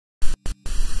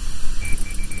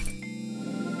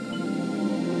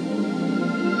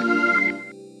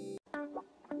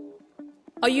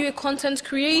Are you a content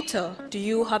creator? Do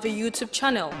you have a YouTube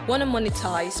channel? Want to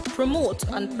monetize, promote,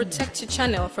 and protect your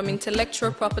channel from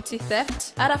intellectual property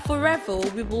theft? At Forever,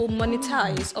 we will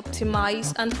monetize,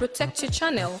 optimize, and protect your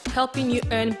channel, helping you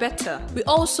earn better. We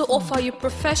also offer you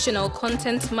professional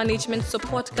content management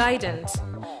support guidance.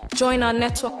 Join our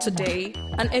network today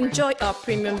and enjoy our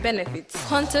premium benefits.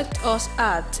 Contact us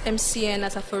at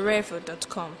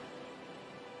mcn@forever.com.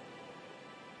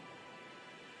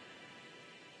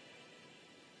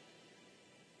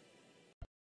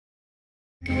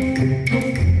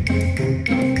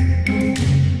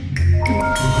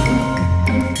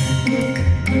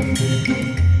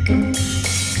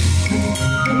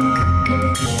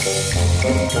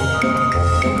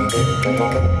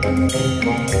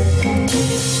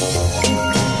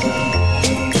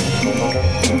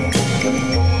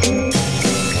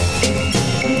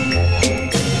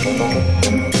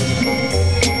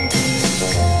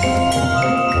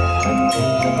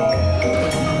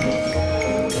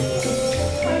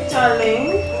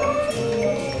 Darling.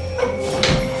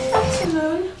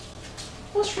 Afternoon.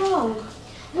 What's wrong?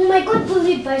 Mom, I got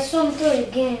bullied by something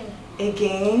again.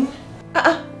 Again?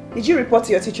 Did you report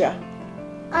to your teacher?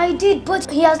 I did, but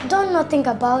he has done nothing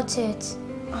about it.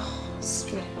 Oh,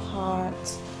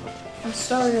 sweetheart. I'm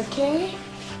sorry, okay?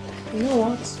 You know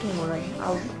what? Don't worry.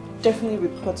 I'll definitely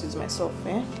report it myself,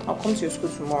 eh? I'll come to your school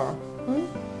tomorrow.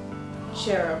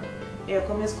 Cheer up. Yeah,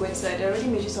 come, let's go inside. I already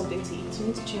made you something to eat. You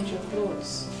need to change your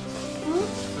clothes.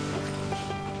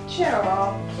 Cheer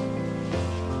up.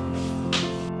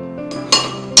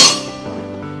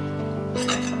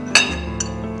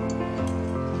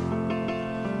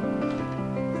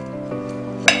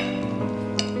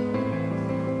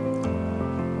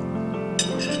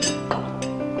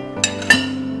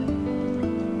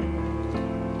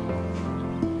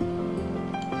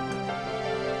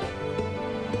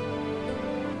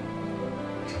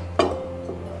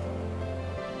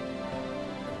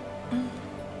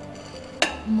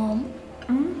 Mom?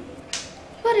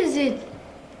 What is it?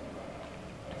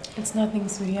 It's nothing,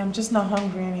 sweetie. I'm just not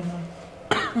hungry anymore.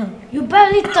 You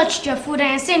barely touched your food and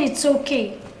you're saying it's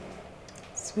okay.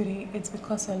 Sweetie, it's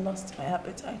because I lost my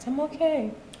appetite. I'm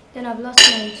okay. Then I've lost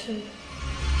mine too.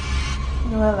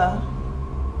 Noella,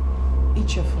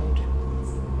 eat your food.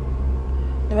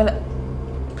 Noella,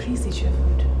 please eat your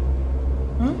food.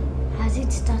 Has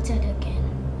it started again?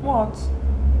 What?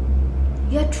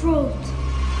 Your throat.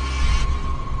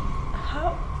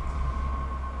 How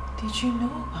did you know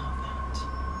about that?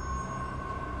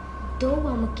 Though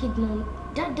I'm a kid, Mom,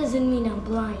 that doesn't mean I'm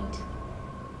blind.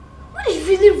 What is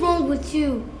really wrong with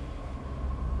you?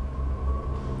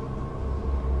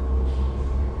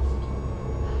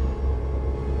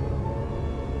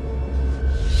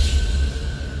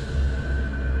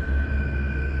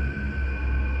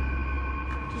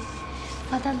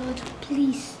 Father Lord,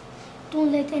 please,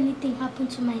 don't let anything happen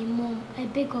to my mom. I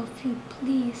beg of you,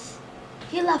 please.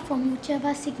 Heal her from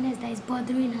whichever sickness that is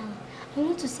bothering her. I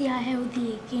want to see her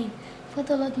healthy again.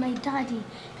 Father Lord, my daddy,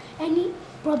 any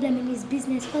problem in his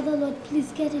business, Father Lord,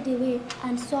 please get it away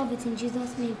and solve it in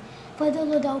Jesus' name. Father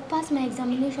Lord, I'll pass my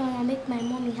examination and I'll make my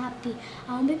mommy happy.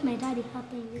 I'll make my daddy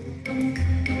happy.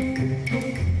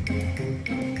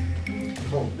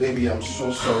 Oh, baby, I'm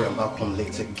so sorry I'm back home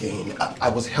late again. I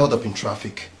was held up in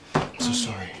traffic. I'm so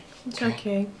sorry. It's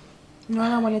okay.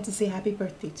 Noella wanted to say happy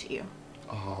birthday to you.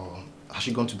 Oh, has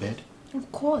she gone to bed?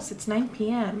 Of course, it's 9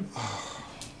 p.m.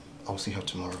 I'll see her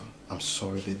tomorrow. I'm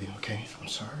sorry, baby, okay? I'm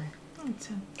sorry. It's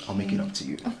okay. I'll make it up to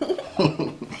you.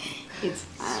 It's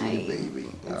Sweet baby.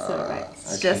 It's alright.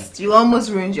 It's okay. just, you almost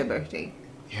ruined your birthday.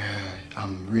 Yeah,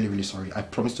 I'm really, really sorry. I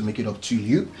promise to make it up to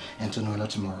you and to Noella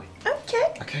tomorrow.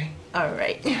 Okay. Okay?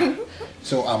 Alright.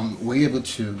 So, were you able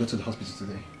to go to the hospital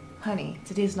today? Honey,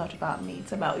 today's not about me,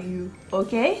 it's about you.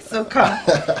 Okay? So come,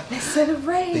 let's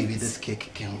celebrate. Baby, this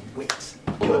cake can't wait.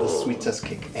 You're the sweetest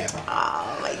cake ever.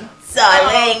 Oh, my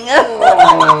darling.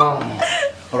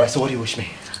 Alright, so what do you wish me?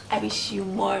 I wish you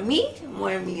more me,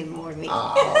 and more me.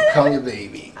 Oh, come here,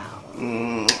 baby.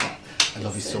 I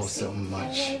love you so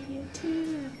much. I love you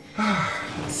too.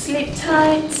 Sleep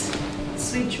tight.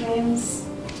 Sweet dreams.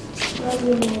 Love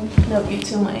you, Mom. Love you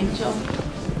too, my angel.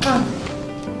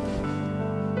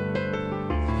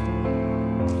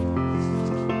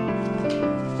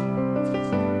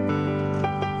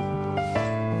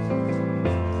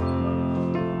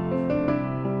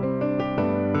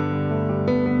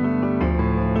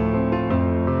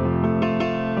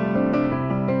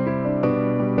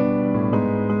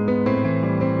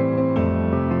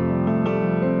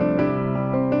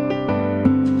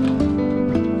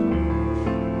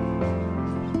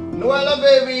 Noella,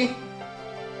 baby.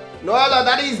 Noella,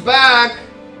 daddy's back.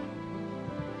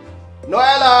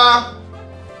 Noella!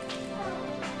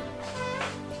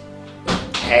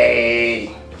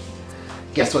 Hey!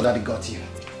 Guess what Daddy got you?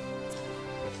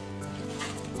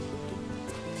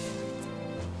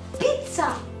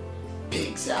 Pizza!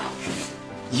 Pizza.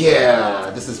 Yeah,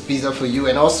 this is pizza for you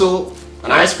and also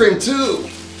an ice cream too.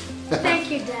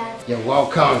 Thank you, Dad. You're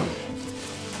welcome.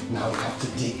 Now we have to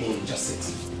dig in. Just sit.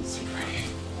 Sit right here.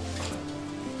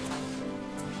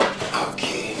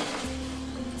 Okay.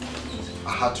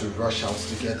 I had to rush out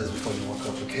to get this before you walk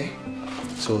out, okay?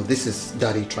 So this is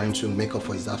Daddy trying to make up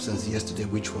for his absence yesterday,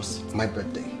 which was my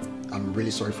birthday. I'm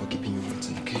really sorry for keeping you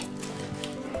waiting, okay?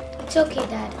 It's okay,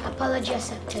 Dad. Apology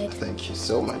accepted. Thank you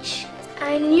so much.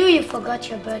 I knew you forgot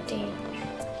your birthday.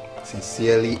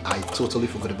 Sincerely, I totally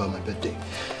forgot about my birthday.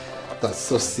 That's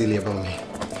so silly about me.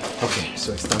 Okay,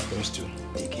 so it's time for us to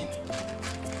dig in.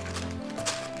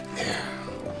 Yeah.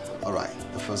 Alright,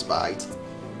 the first bite.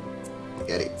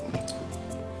 Get it.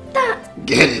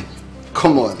 Get it.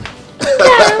 Come on.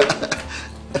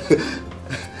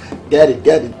 Get it,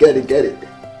 get it, get it, get it.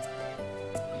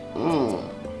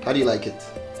 How do you like it?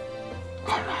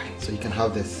 Alright, so you can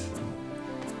have this.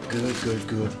 Good, good,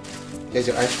 good. Here's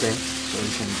your ice cream, so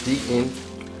you can dig in.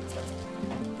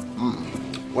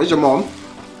 Where's your mom?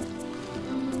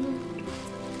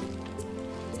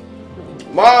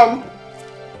 Mom!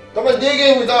 Come and dig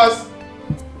in with us!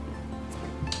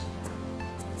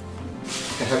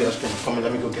 You can have your ice cream. Come on,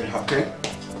 let me go get it, okay?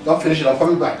 Don't finish it, I'm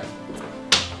coming back.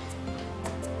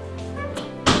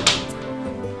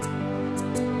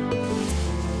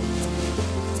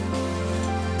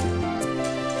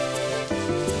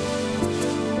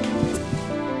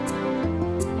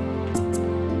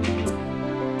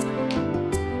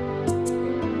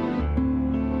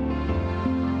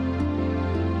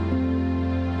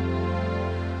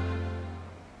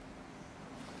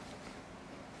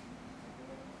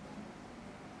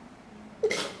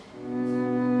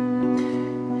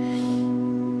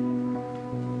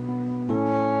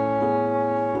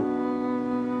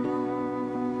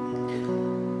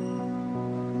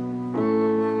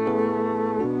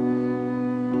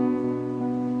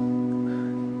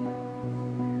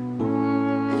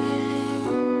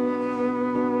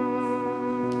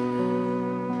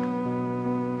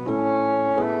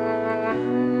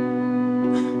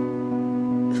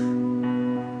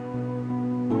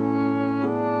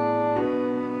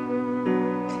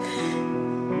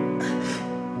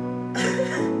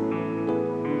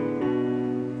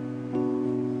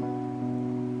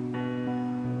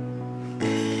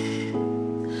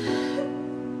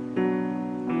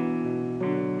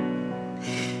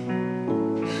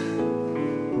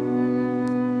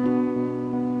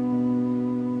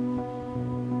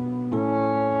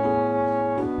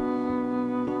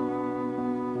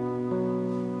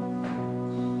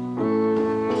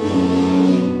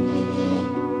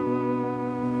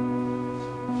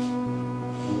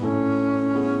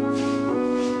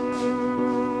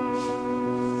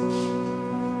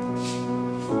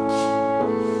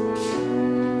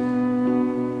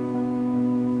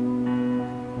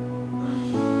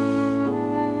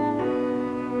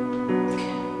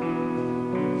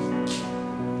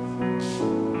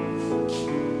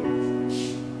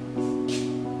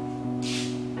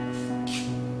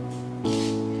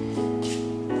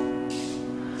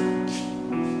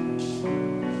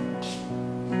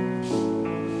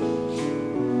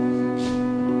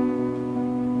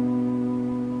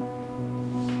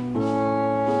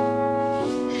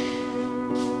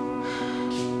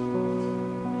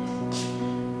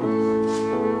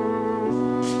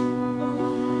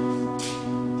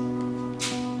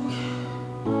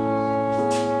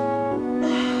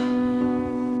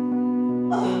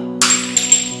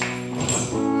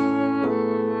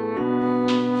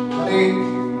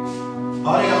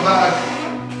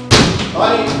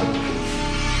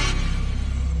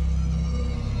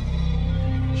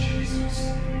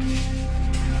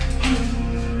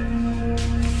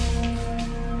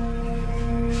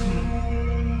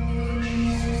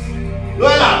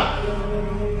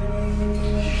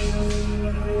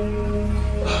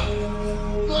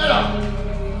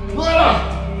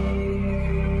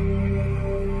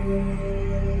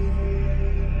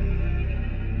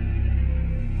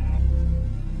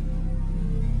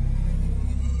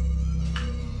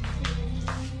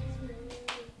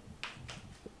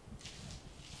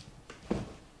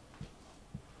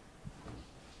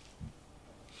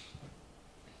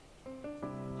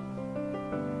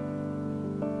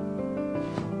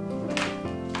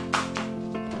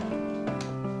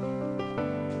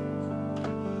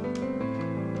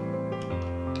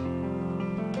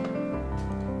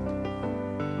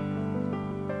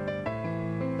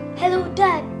 Hello,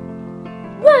 Dad.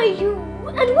 Where are you?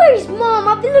 And where is Mom?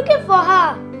 I've been looking for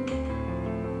her.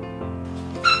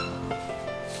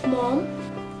 Mom,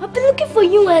 I've been looking for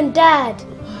you and Dad.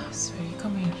 Oh, sweetie,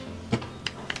 come here.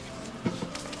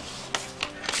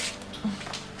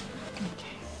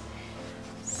 Okay.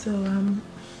 So,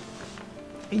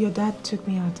 your dad took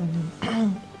me out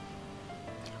on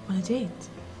a date.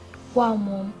 Wow,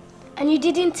 Mom. And you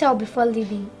didn't tell before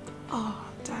leaving. Oh,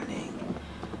 darling.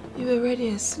 You were already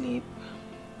asleep.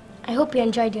 I hope you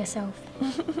enjoyed yourself.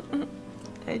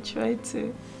 I tried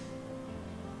to.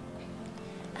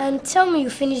 And tell me you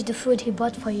finished the food he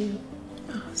bought for you.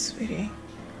 Oh, sweetie.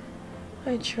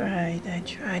 I tried,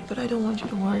 but I don't want you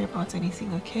to worry about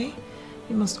anything, okay?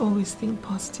 You must always think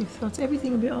positive thoughts.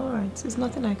 Everything will be alright. There's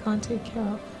nothing I can't take care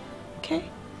of, okay?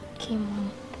 Okay,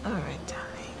 Mom. Alright,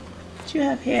 darling. What do you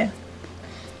have here?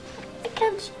 I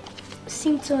can't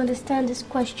seem to understand this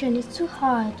question. It's too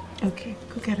hard. Okay,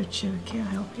 go get a chair, okay? I'll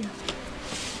help you.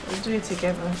 We'll do it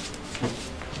together.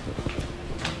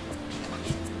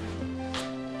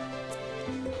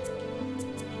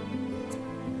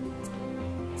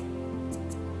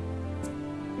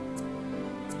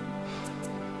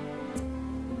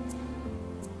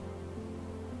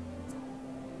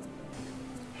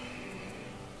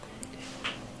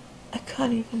 I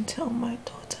can't even tell my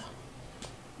daughter.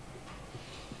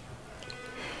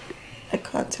 I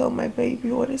can't tell my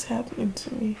baby what is happening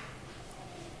to me.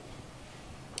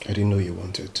 I didn't know you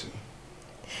wanted to.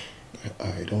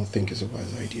 I don't think it's a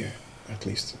wise idea. At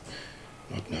least,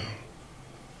 not now.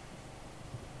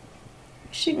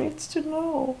 She needs to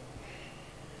know.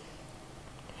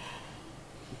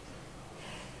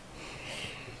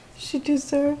 She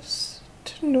deserves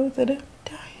to know that I'm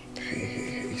dying.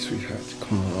 Hey, sweetheart,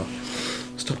 come on.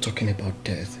 Stop talking about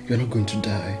death. You're not going to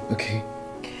die, okay?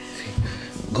 See,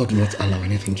 God will not allow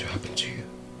anything to happen to you,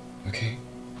 okay?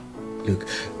 Look,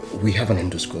 we have an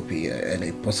endoscopy and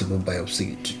a possible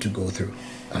biopsy to go through.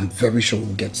 I'm very sure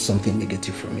we'll get something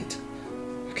negative from it,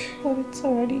 okay? But it's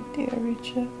already there,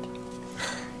 Richard.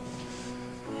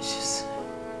 It's just...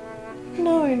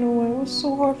 Now I know why it was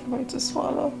so hard for me to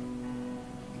swallow.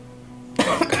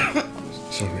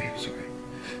 Sorry.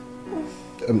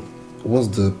 What's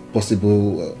the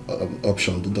possible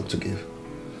option the doctor gave?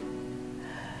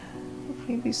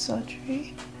 Maybe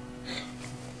surgery.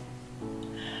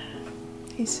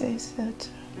 He says that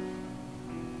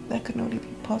can only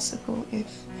be possible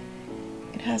if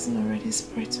it hasn't already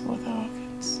spread to other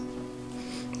organs.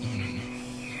 No.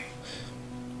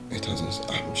 It hasn't,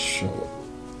 I'm sure.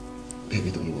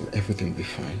 Baby, don't worry. Everything will be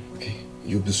fine, okay?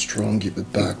 You'll be strong, you'll be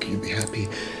back, you'll be happy.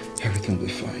 Everything will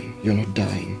be fine. You're not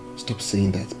dying. Stop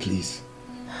saying that, please.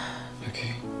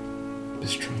 Okay? Be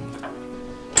strong.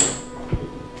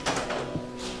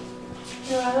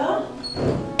 Joanna?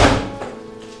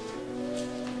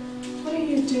 What are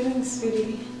you doing,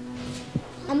 sweetie?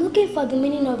 I'm looking for the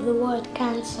meaning of the word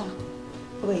cancer.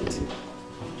 Wait,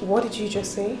 what did you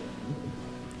just say?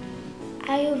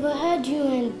 I overheard you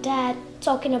and Dad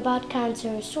talking about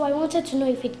cancer, so I wanted to know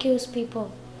if it kills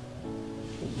people.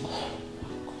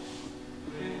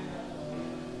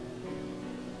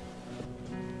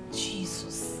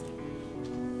 Jesus.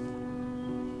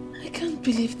 I can't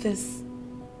believe this.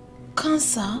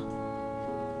 Cancer?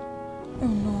 Oh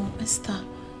no, Esther.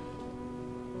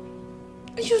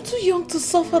 You're too young to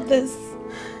suffer this.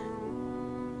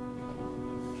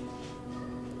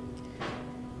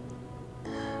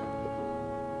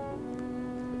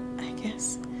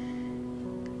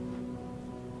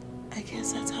 I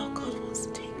guess that's how God wants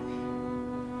to take me.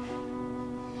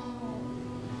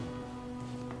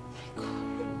 My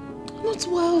God. Not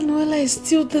while Noella is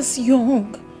still this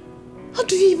young. How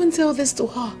do you even tell this to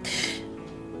her?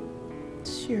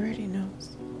 She already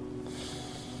knows.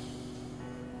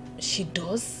 She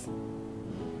does?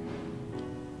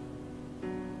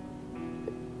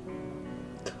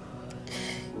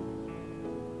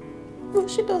 What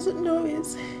she doesn't know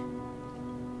is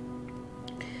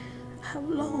how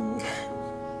long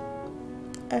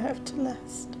I have to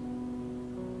last.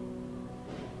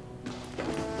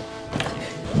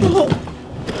 No!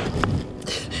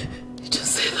 You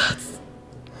just say that.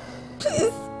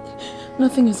 Please.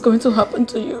 Nothing is going to happen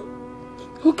to you.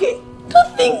 Okay?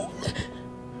 Nothing.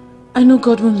 I know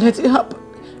God won't let it happen.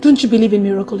 Don't you believe in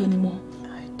miracle anymore?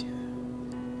 I do.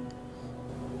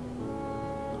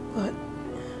 But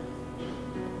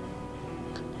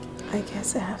I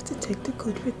guess I have to take the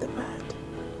good with the bad.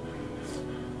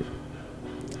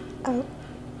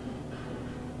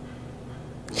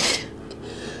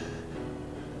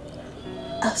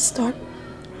 I'll start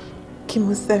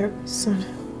chemotherapy soon.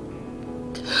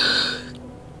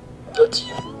 Not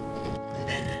you.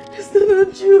 Is that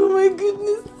not you? Oh my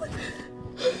goodness.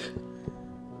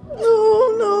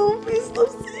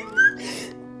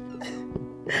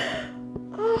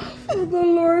 Oh, the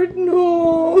Lord,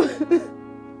 no.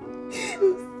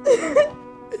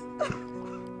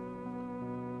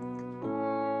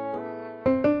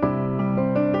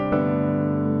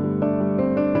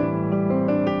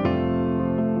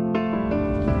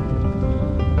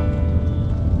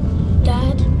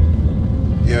 Dad?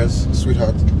 Yes,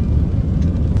 sweetheart.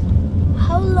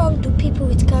 How long do people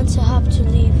with cancer have to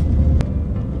live?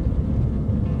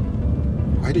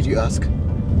 Why did you ask?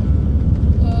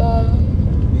 Mom,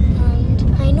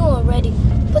 and I know already,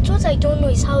 but what I don't know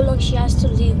is how long she has to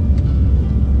live.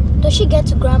 Does she get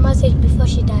to grandma's age before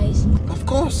she dies? Of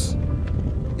course.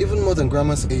 Even more than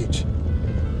grandma's age.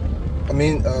 I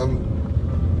mean,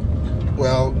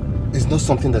 well, it's not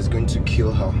something that's going to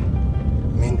kill her.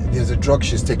 I mean, there's a drug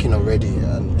she's taking already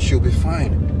and she'll be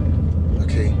fine.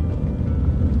 Okay?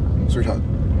 Sweetheart,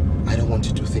 I don't want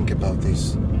you to think about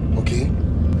this. Okay?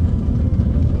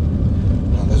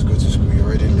 Now let's go to school. You're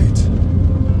already late.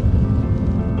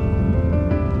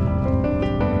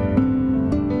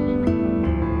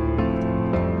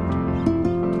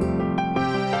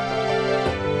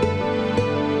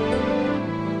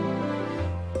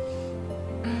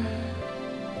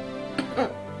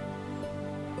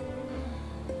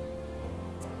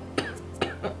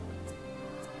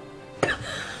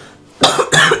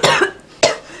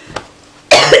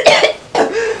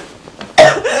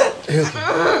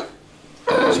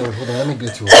 Sorry, hold on, let me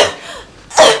get you water.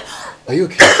 Are you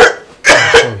okay?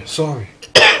 Oh, sorry.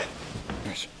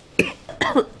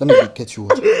 Let me get you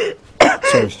water.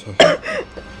 Sorry.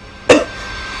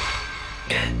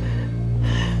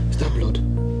 Is that blood?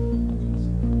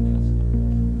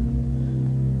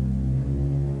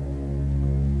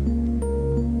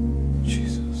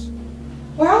 Jesus.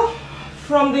 Well,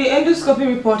 from the endoscopy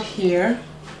report here,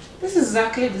 this is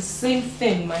exactly the same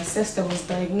thing my sister was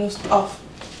diagnosed of.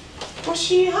 But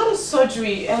she had a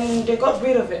surgery and they got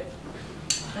rid of it.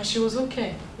 And she was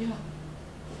okay, yeah.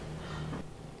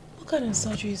 What kind of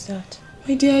surgery is that?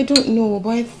 My dear, I don't know, but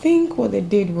I think what they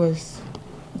did was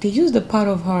they used a part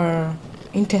of her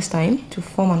intestine to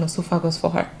form an esophagus for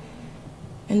her.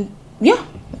 And yeah,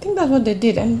 I think that's what they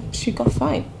did and she got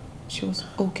fine. She was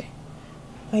okay.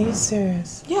 Are you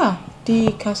serious? Yeah,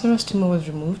 the cancerous tumor was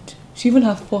removed. She even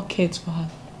had 4 kids for her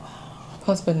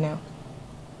husband now.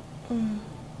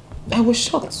 I was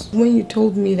shocked when you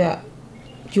told me that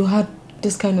you had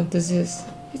this kind of disease.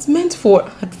 It's meant for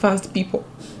advanced people,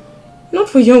 not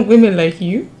for young women like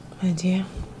you. My dear,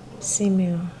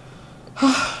 Isieme.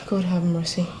 God have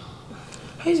mercy.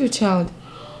 How's your child?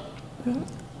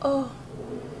 Oh,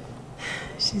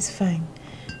 she's fine.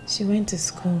 She went to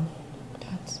school.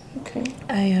 That's okay.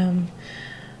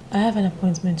 I have an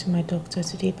appointment with my doctor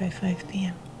today by 5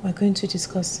 p.m. We're going to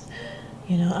discuss,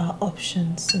 our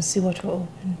options and see what we're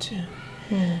open to.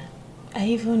 I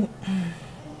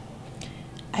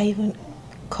even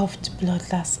coughed blood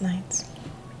last night.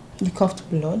 You coughed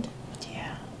blood?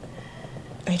 Yeah.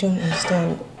 I don't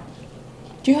understand.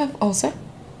 Do you have ulcer?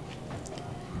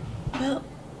 Well,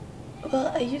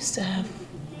 I used to have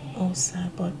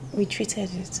ulcer, but we treated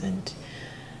it and,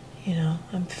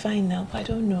 I'm fine now, but I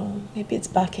don't know. Maybe it's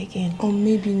back again. Or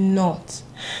maybe not.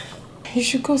 You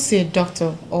should go see a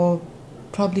doctor or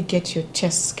probably get your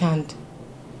chest scanned,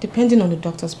 depending on the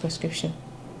doctor's prescription.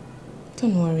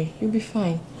 Don't worry, you'll be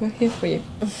fine. We're here for you.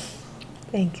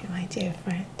 Thank you, my dear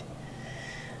friend.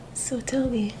 So tell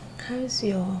me, how's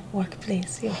your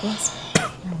workplace, your boss?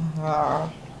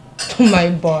 My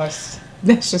boss.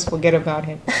 Let's just forget about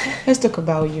him. Let's talk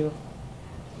about you.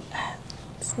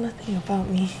 It's nothing about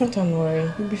me. Don't worry,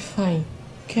 you'll be fine,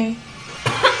 okay?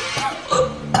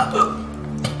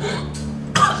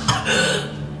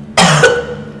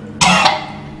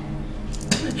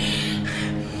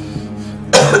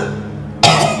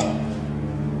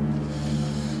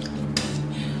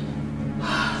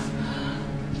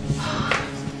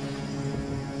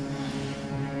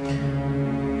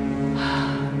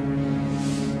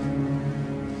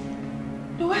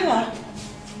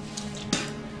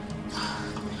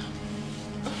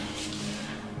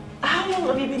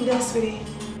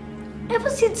 Ever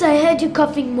since I heard you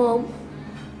coughing, Mom.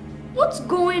 What's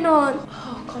going on?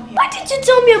 Oh, come here. Why did you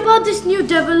tell me about this new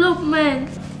development?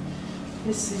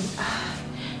 Listen,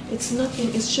 it's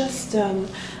nothing. It's just,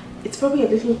 it's probably a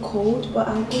little cold, but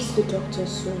I'll go to the doctor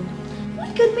soon.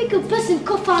 What can make a person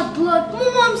cough out blood?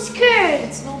 Mom, I'm scared.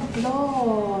 It's not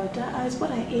blood. It's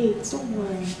what I ate. Don't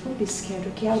worry. Don't be scared,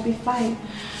 okay? I'll be fine.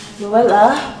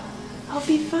 Noella, I'll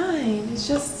be fine. It's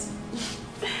just...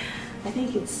 I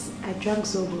think I drank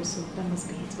Zobo, so that must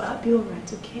be it. But I'll be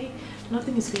alright, okay?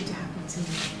 Nothing is going to happen to me.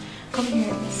 Come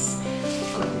here, let's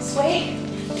go this way.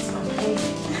 It's my way.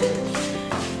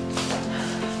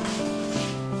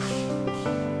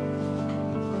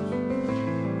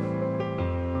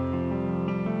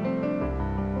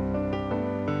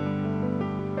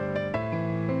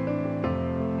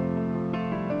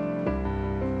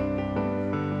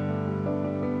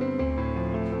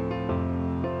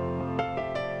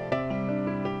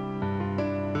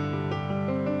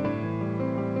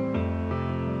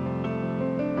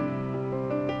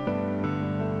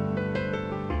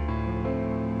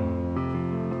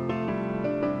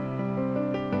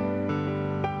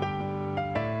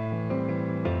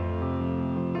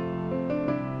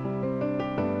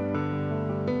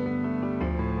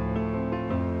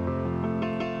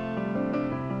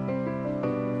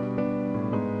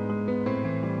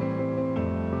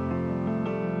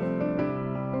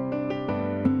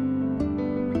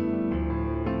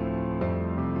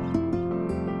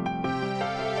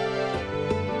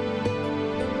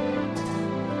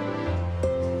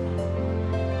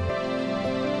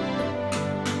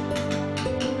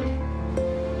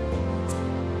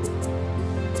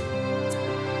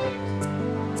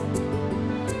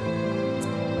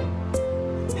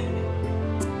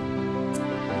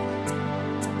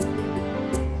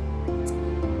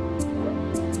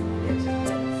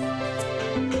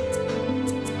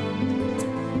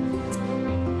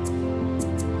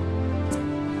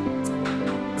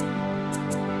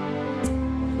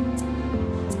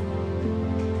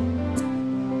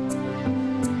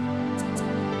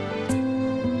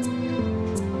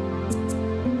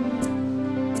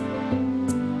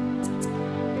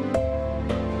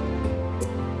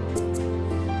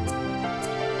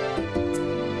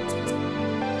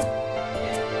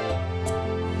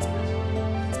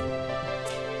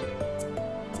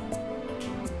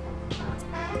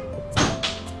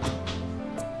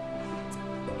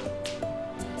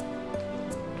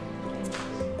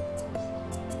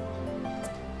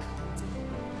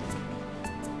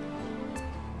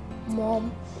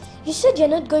 Mom. You said you're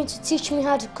not going to teach me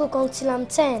how to cook until I'm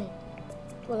 10.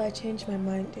 Well, I changed my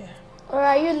mind, dear. Or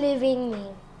are you leaving me?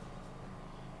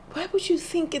 Why would you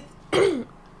think it...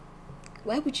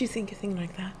 Why would you think a thing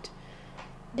like that?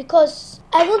 Because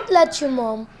I won't let you,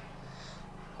 Mom.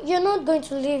 You're not going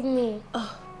to leave me.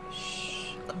 Oh,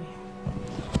 shh. Come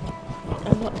here.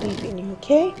 I'm not leaving you,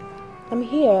 okay? I'm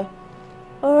here.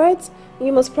 Alright?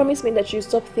 You must promise me that you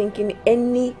stop thinking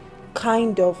any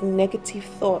kind of negative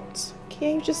thoughts.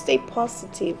 Okay? Just stay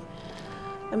positive.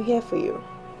 I'm here for you.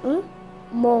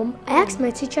 Mom, I asked my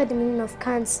teacher the meaning of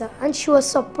cancer and she was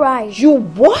surprised. You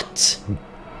what?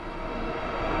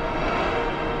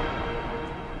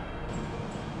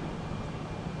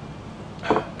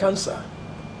 Cancer?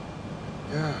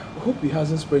 Yeah. I hope it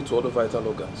hasn't spread to other vital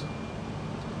organs.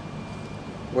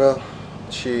 Well,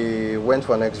 she went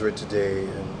for an X-ray today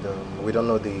and we don't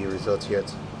know the results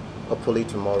yet. Hopefully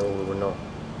tomorrow we will know.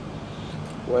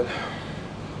 Well,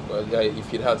 yeah,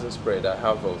 if it hasn't spread, I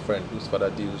have a friend whose father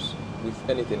deals with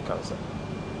anything cancer.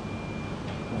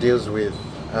 Deals with,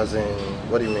 as in,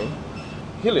 what do you mean?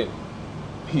 Healing.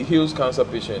 He heals cancer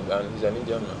patients and he's an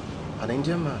Indian man. An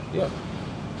Indian man? Yeah.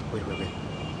 Wait.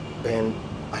 Ben,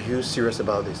 are you serious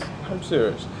about this? I'm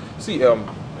serious. See,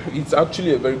 it's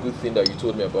actually a very good thing that you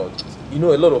told me about it. You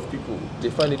know, a lot of people, they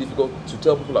find it difficult to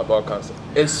tell people about cancer,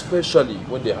 especially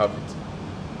when they have it.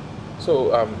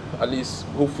 So, at least,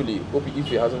 hopefully,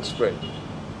 if it hasn't spread,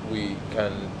 we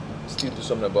can still do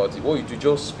something about it. Or you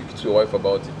just speak to your wife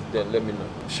about it, then let me know.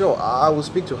 Sure, I will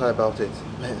speak to her about it.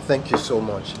 Man, thank you so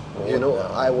much. You know,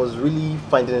 I was really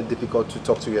finding it difficult to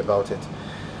talk to you about it.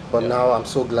 But now I'm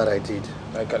so glad I did.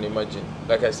 I can imagine.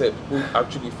 Like I said, we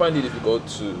actually find it difficult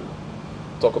to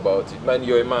talk about it. Man,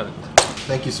 you're a man.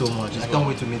 Thank you so much. I can't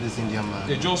wait to meet this Indian man.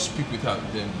 Yeah, just speak with her,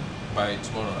 then by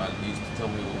tomorrow at least tell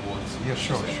me what. Yeah,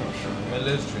 sure. Man,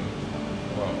 let's drink.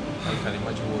 Wow, I can imagine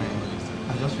what you're going through.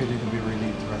 I just feel a little bit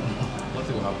relieved right now.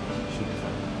 Nothing will happen. Should be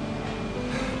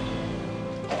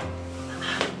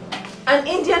fine. An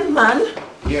Indian man?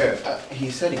 Yeah, he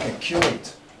said he can cure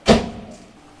it.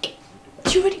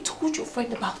 You already told your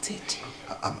friend about it.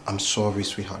 I'm sorry,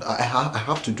 sweetheart. I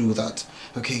have to do that,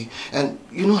 okay? And,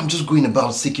 you know, I'm just going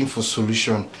about seeking for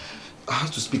solution. I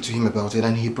have to speak to him about it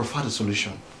and he preferred a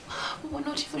solution. We're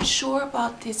not even sure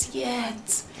about this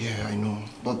yet. Yeah, I know.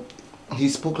 But he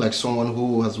spoke like someone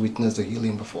who has witnessed the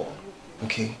healing before.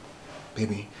 Okay?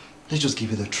 Baby, let's just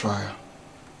give it a try.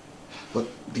 But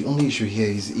the only issue here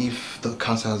is if the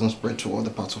cancer hasn't spread to other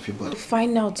parts of your body. We'll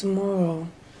find out tomorrow.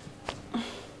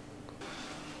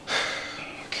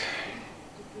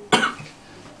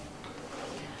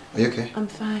 Are you okay? I'm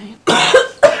fine.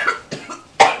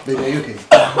 Baby, are you okay?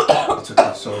 It's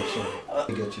okay. Sorry. I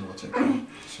get you. What's okay?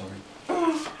 Sorry.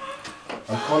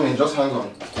 I'm coming. Just hang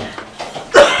on.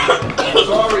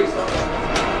 Sorry.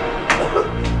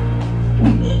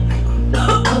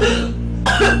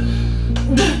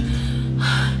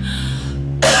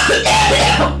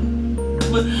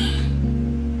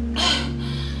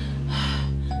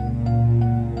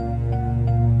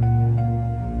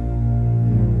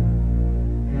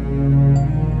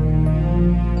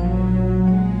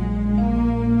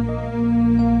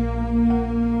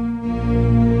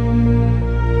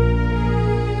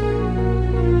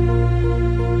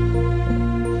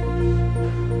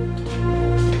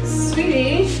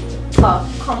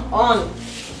 Come on.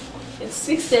 It's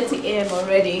 6:30 a.m.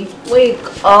 already. Wake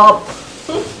up.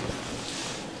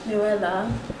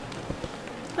 Noella.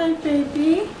 Hi,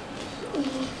 baby.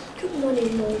 Good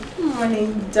morning, Mom. Good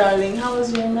morning, darling. How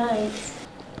was your night?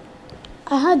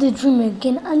 I had a dream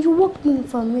again and you woke me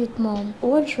from it, Mom.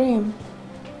 What dream?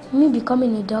 Me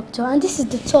becoming a doctor, and this is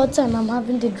the third time I'm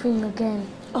having the dream again.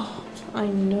 Oh, I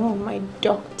know, my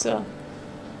doctor.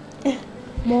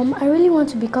 Mom, I really want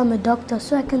to become a doctor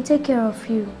so I can take care of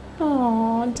you.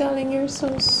 Oh, darling, you're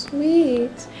so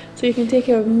sweet. So you can take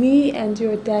care of me and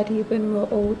your daddy when we're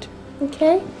old,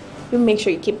 okay? You make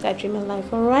sure you keep that dream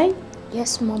alive, all right?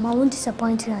 Yes, Mom, I won't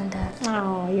disappoint you on that.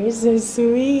 Oh, you're so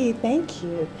sweet. Thank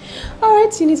you. All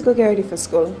right, so you need to go get ready for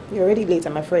school. You're already late,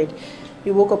 I'm afraid.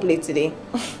 You woke up late today.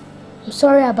 I'm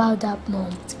sorry about that,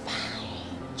 Mom. It's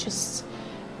fine. Just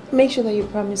make sure that you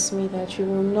promise me that you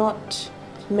will not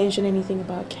mention anything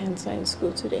about cancer in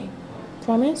school today.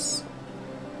 Promise?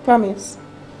 Promise.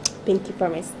 Pinky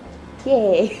promise.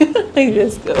 Yay.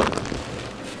 Let's go.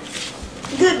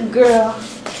 Good girl.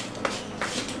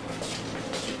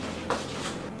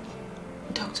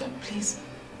 Doctor, please,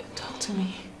 talk to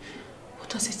me. What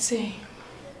does it say?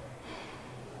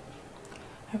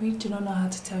 I really do not know how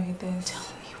to tell you this. Tell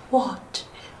me what?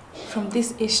 From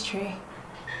this history,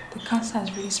 the cancer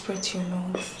has really spread to your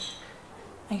lungs.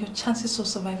 And your chances of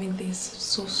surviving this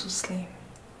so slim.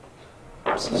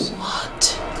 So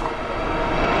What?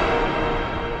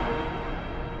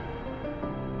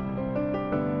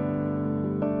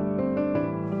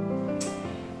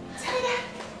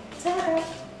 Ta-da!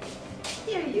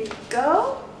 Here you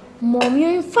go. Mom,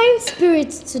 you're in fine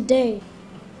spirits today.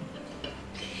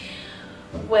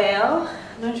 Well,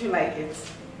 don't you like it?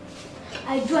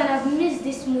 I do, and I've missed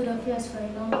this mood of yours for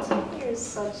a long time. You're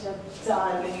such a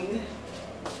darling.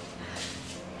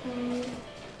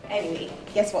 Anyway,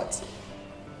 guess what?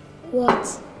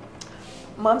 What?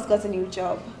 Mom's got a new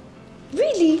job.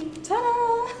 Really?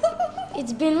 Ta-da!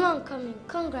 It's been long coming.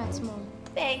 Congrats, Mom.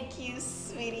 Thank you,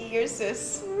 sweetie. You're so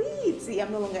sweet. See,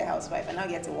 I'm no longer a housewife. I now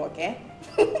get to work, eh?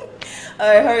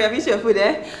 Alright, hurry up. Eat your food,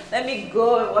 eh? Let me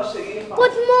go and wash your uniform.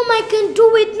 But Mom, I can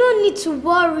do it. No need to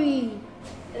worry.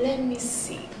 Let me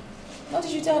see. What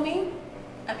did you tell me?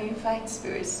 I'm in fine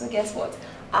spirits. So guess what?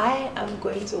 I am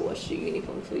going to wash your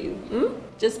uniform for you.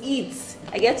 Just eat.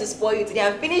 I get to spoil you today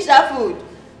and finish that food.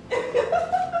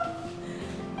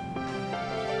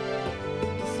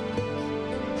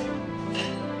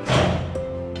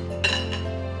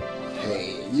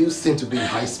 Hey, you seem to be in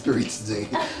high spirits today.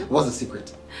 What's the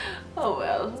secret? Oh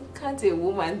well, can't a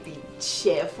woman be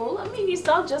cheerful? I mean, you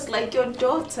sound just like your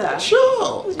daughter.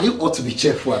 Sure, you ought to be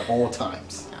cheerful at all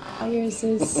times. Oh, you're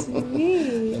so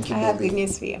sweet. Thank you, I have baby. good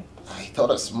news for you. I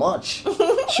thought as much.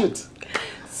 Shoot.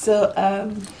 So,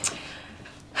 I'm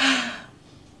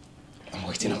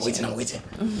waiting.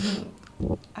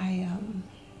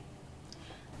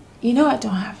 You know I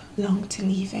don't have long to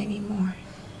live anymore.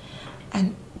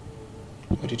 And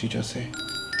What did you just say?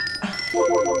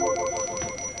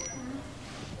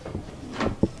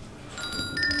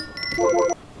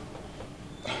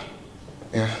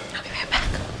 Yeah. I'll be right back.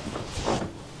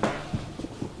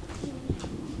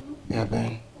 Yeah,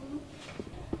 Ben.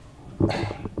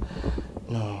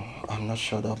 No, I'm not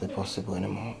sure that'll be possible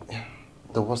anymore. Yeah.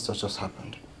 The worst has just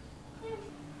happened.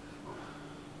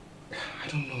 I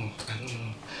don't know.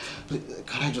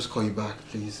 Can I just call you back,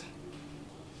 please?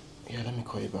 Yeah, let me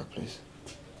call you back, please.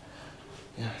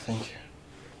 Yeah, thank you.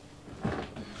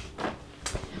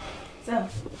 So,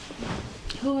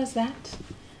 who was that?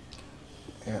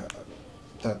 Yeah,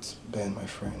 that's Ben, my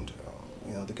friend.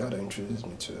 You know, the guy that introduced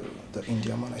me to the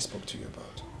Indian man I spoke to you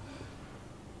about.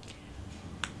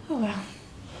 Oh well,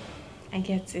 I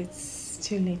guess it's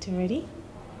too late already.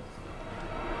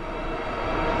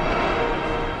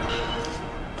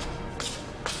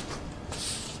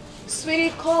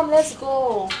 Sweetie, come, let's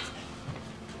go.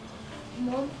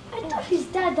 Mom, I thought it's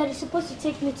Dad that is supposed to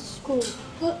take me to school.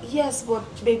 Well, yes, but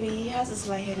baby, he has a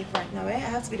slight headache right now, eh? I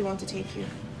have to be the one to take you.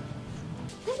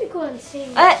 Let me go and see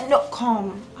him. No,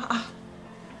 come.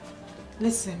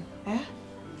 Listen, eh?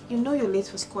 You know you're late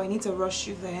for school. I need to rush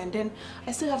you there, and then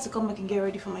I still have to come back and get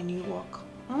ready for my new work.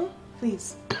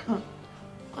 Please.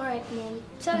 Alright, Mom.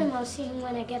 Tell him I'll see him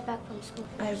when I get back from school.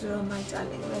 I will, my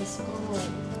darling. Let's go.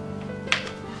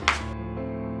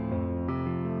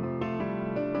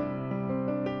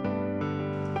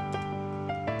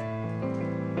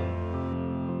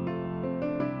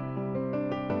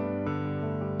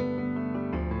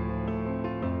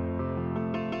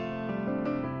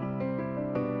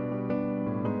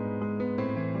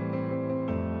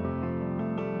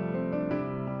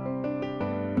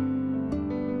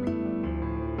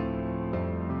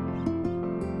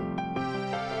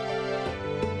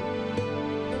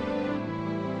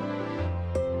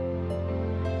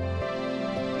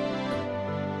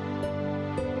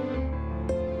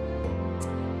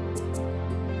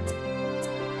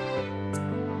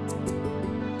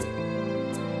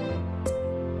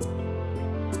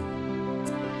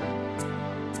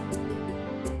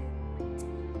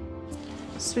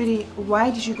 Sweetie, why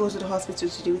did you go to the hospital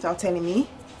today without telling me?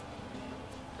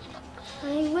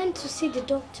 I went to see the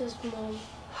doctors, Mom.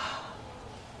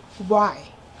 Why?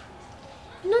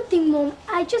 Nothing, Mom.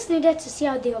 I just needed to see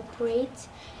how they operate.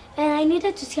 And I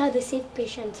needed to see how they save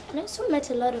patients. And I also met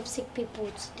a lot of sick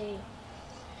people today.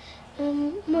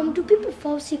 Mom, do people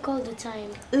fall sick all the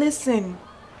time? Listen,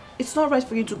 it's not right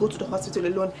for you to go to the hospital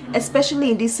alone,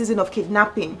 especially in this season of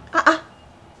kidnapping.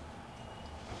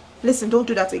 Listen, don't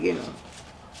do that again.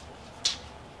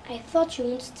 I thought you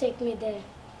wouldn't take me there.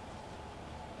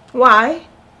 Why?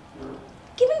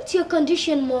 Given to your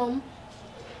condition, Mom.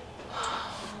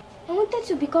 I wanted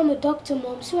to become a doctor,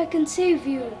 Mom, so I can save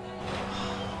you.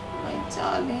 My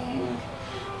darling,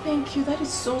 thank you. That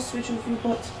is so sweet of you,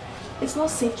 but it's not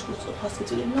safe to go to the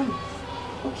hospital alone.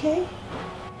 Okay?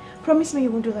 Promise me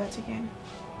you won't do that again.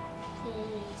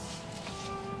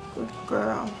 Good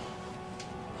girl.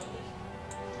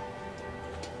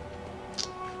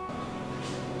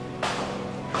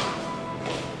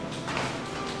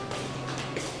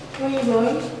 Where are you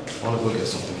going? I want to go get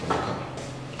something from the car.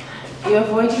 You're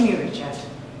avoiding me, Richard.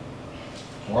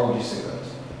 Why would you say that?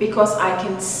 Because I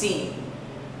can see.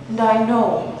 And I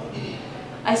know.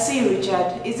 I see,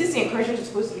 Richard. Is this the encouragement you're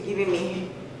supposed to be giving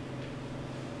me?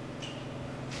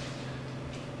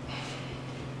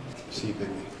 See,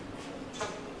 baby.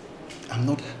 I'm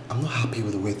not happy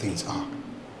with the way things are.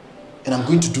 And I'm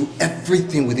going to do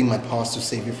everything within my powers to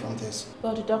save you from this.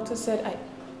 Well, the doctor said I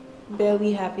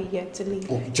barely have it yet to leave.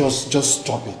 Oh, just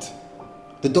stop it.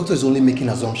 The doctor is only making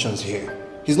assumptions here.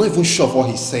 He's not even sure of what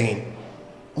he's saying.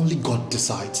 Only God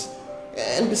decides.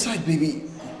 And besides, baby,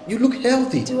 you look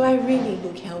healthy. Do I really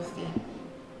look healthy?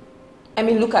 I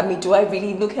mean, look at me. Do I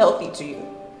really look healthy to you?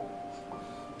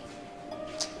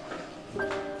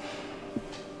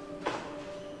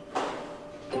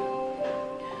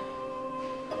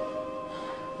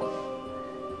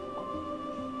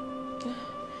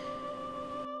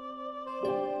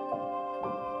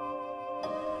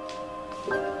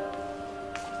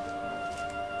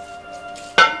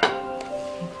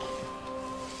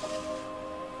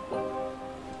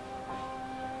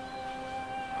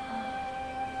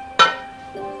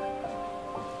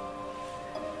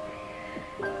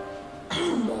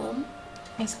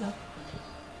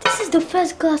 This is the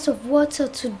first glass of water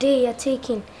today you're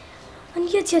taking, and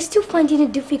yet you're still finding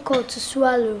it difficult to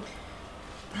swallow.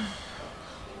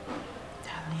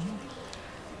 Darling,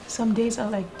 some days are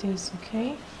like this,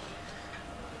 okay?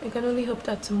 I can only hope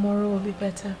that tomorrow will be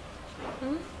better.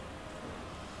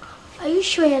 Are you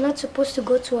sure you're not supposed to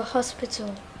go to a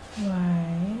hospital?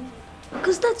 Why?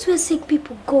 Because that's where sick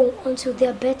people go until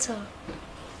they're better.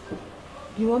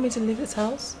 You want me to leave this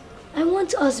house? I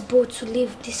want us both to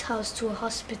leave this house to a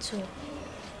hospital.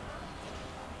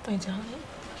 My darling,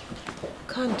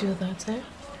 can't do that, eh?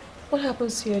 What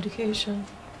happens to your education?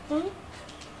 I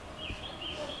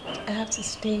have to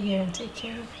stay here and take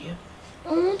care of you.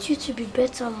 I want you to be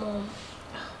better, Mom.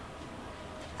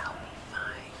 I'll be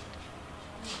fine.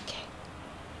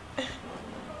 Okay.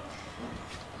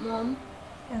 Mom?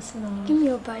 Yes, Mom. Give me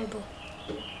your Bible.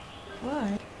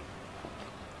 Why?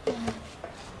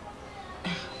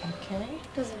 Okay.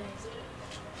 That's right.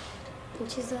 In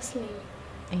Jesus' name.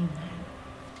 Amen.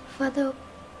 Father,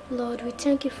 Lord, we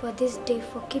thank you for this day,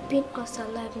 for keeping us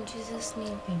alive in Jesus'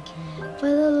 name. Thank you.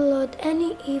 Father, Lord,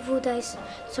 any evil that is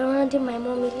surrounding my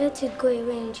mommy, let it go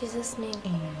away in Jesus' name.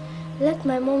 Amen. Let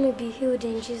my mommy be healed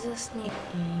in Jesus' name.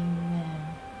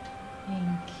 Amen.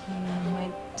 Thank you, my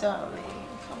darling.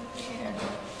 Come here.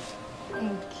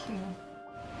 Thank you.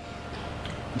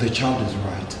 The child is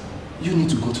right. You need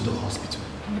to go to the hospital.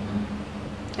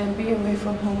 And be away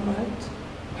from home, right?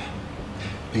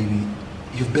 Baby,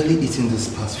 you've barely eaten these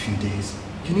past few days.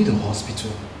 You need a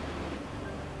hospital.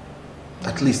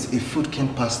 At least if food can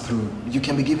pass through, you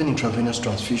can be given intravenous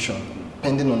transfusion,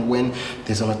 depending on when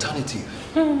there's an alternative.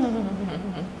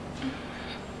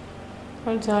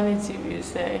 Alternative, you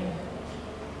say?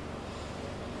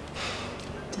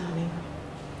 Darling,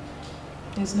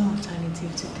 there's no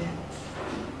alternative to death.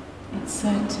 It's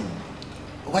certain.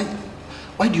 Why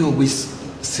do you always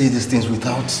say these things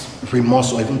without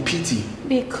remorse or even pity?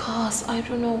 Because I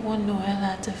do not want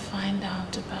Noella to find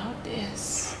out about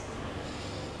this.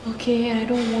 Okay, I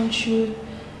don't want you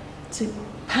to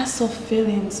pass off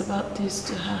feelings about this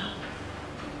to her.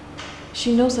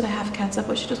 She knows that I have cancer,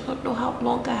 but she does not know how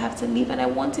long I have to live, and I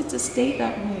want it to stay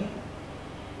that way.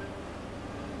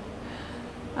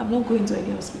 I'm not going to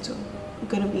any hospital. I'm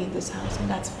going to be in this house, and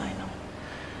that's final.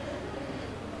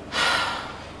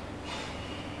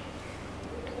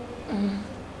 I'm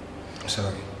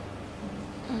sorry.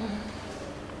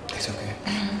 It's okay.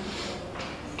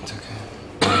 It's okay.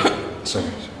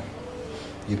 Sorry.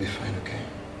 You'll be fine, okay?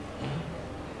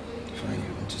 Fine,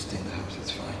 you want to stay in the house,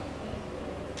 it's fine.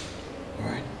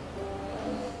 Alright?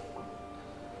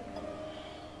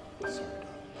 Sorry.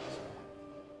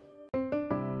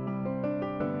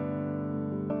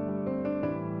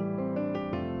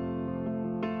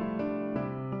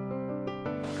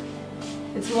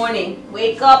 It's morning.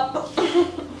 Wake up.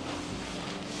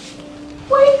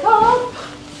 Wake up.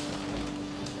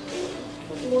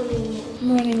 Morning.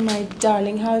 Morning, my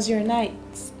darling. How's your night?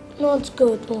 Not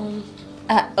good, Mom.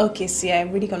 Okay, see, I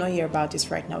really cannot hear about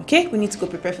this right now, okay? We need to go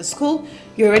prepare for school.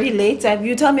 You're already late.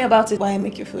 You tell me about it while I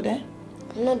make your food, eh?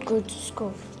 I'm not going to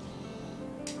school.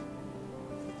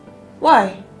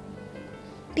 Why?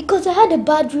 Because I had a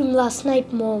bad dream last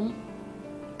night, Mom.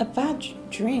 A bad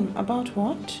dream? About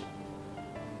what?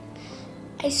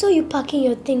 I saw you packing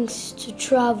your things to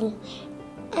travel,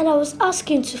 and I was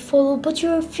asking to follow, but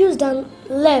you refused and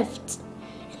left.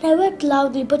 And I wept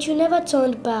loudly, but you never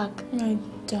turned back. My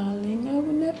darling, I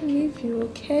will never leave you,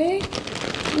 okay?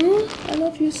 I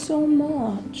love you so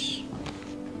much.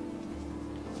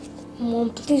 Mom,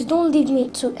 please don't leave me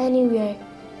to anywhere.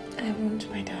 I won't,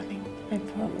 my darling. I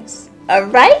promise.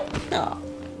 Alright? Oh,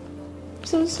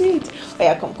 so sweet. Oh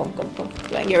yeah, come. Go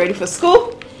and get ready for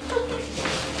school.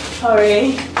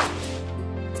 Hurry.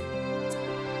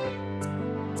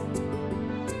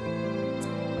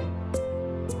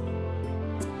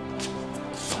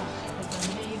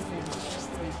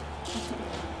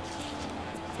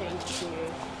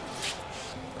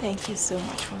 Thank you so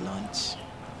much for lunch.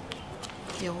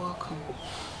 You're welcome.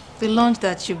 The lunch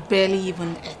that you barely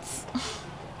even ate.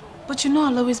 But you know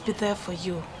I'll always be there for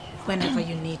you whenever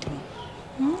you need me.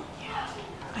 Yeah,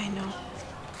 I know.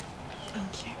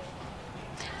 Thank you.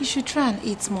 You should try and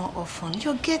eat more often.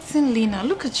 You're getting leaner.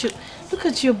 Look at you. Look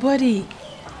at your body.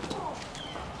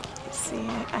 See,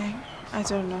 I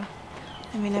don't know.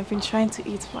 I mean, I've been trying to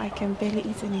eat, but I can barely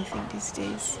eat anything these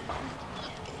days.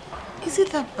 Is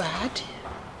it that bad?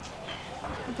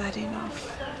 Bad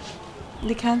enough.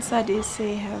 The cancer, they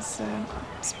say, has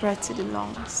spread to the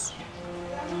lungs.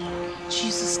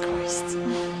 Jesus Christ.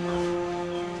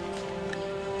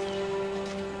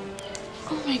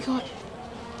 Oh my God.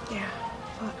 Yeah,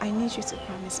 but I need you to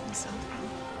promise me something.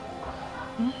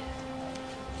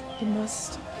 You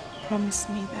must promise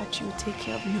me that you will take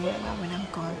care of Noella when I'm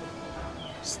gone.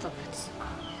 Stop it.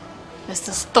 Let's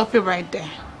just stop it right there.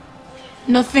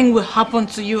 Nothing will happen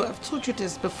to you. I've told you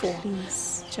this before.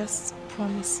 Please, just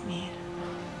promise me.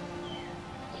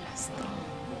 Stop.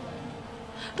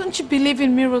 Don't you believe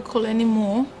in miracle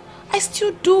anymore? I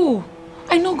still do.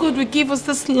 I know God will give us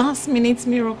this last minute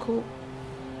miracle.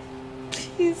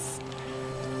 Please.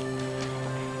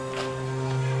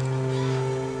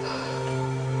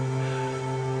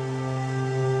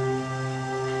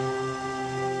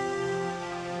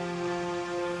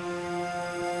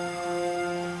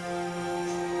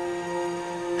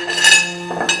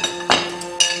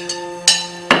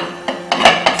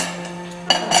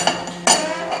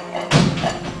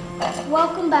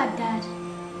 Welcome back, Dad.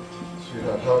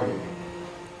 Sweetheart, how are you?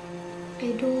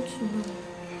 I don't know.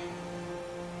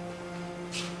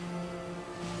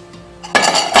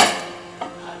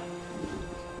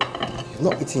 You've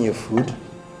not eaten your food?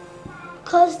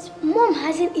 Because Mom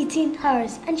hasn't eaten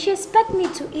hers and she expects me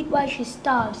to eat while she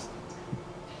starves.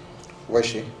 Where's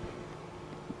she?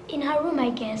 In her room,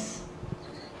 I guess.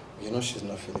 You know she's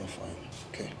not feeling fine,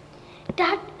 okay?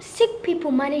 Dad, sick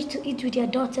people manage to eat with their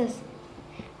daughters.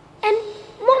 And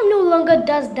Mom no longer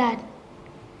does that.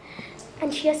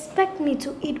 And she expects me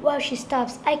to eat while she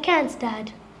starves. I can't,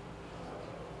 Dad.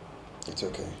 It's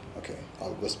okay, okay.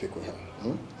 I'll go speak with her.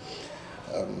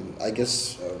 I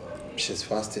guess she's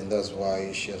fasting, that's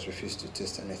why she has refused to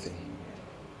taste anything.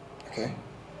 Okay?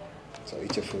 So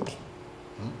eat your food.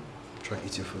 Try to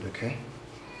eat your food, okay?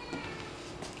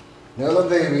 Nella,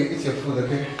 baby, eat your food,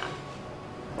 okay?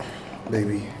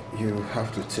 Baby, you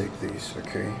have to take this,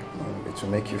 okay? It will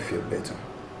make you feel better.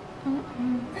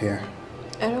 Here.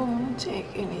 I don't want to take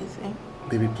anything.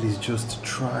 Baby, please just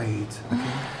try it,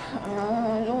 okay?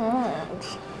 I don't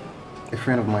want. A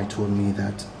friend of mine told me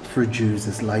that fruit juice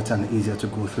is lighter and easier to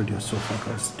go through the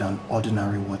esophagus than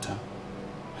ordinary water.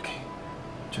 Okay?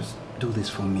 Just do this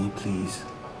for me, please.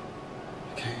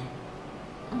 Okay?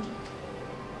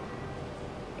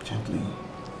 Gently.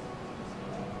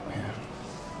 Here.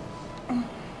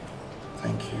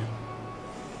 Thank you.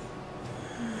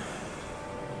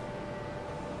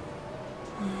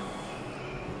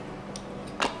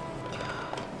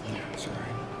 Yeah, it's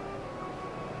alright.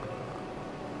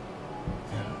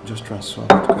 Yeah, just try and swallow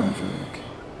it gradually, okay?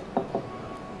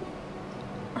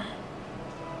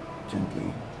 Gently.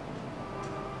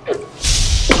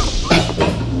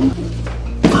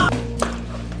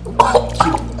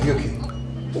 Are you okay?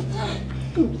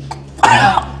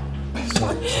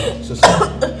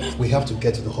 Sorry. We have to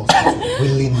get to the hospital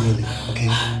willy-nilly, okay?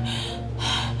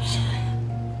 Sorry.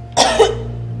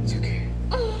 It's okay.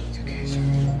 It's okay, sorry.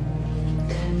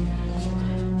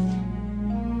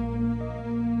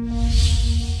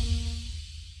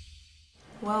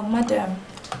 Well, madam,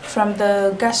 from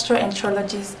the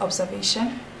gastroenterologist's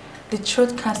observation, the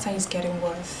throat cancer is getting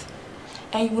worse,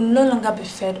 and you will no longer be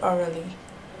fed orally.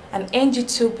 An NG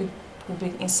tube will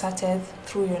be inserted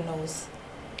through your nose.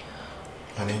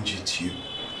 An NG tube?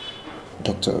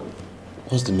 Doctor,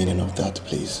 what's the meaning of that,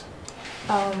 please?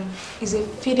 It's a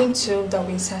feeding tube that will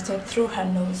be inserted through her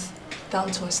nose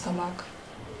down to her stomach.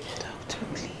 Doctor,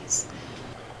 please.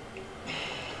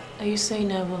 Are you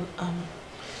saying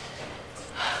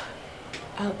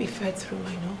I'll be fed through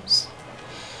my nose?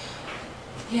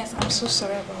 Yes, I'm so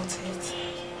sorry about it.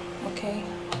 Okay.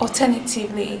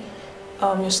 Alternatively,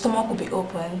 your stomach will be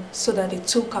open so that the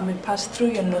tube can be passed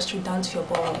through your nostril down to your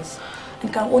bowels.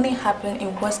 It can only happen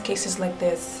in worst cases like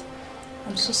this.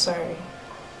 I'm so sorry.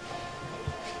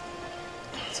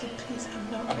 So please,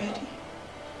 I'm not ready.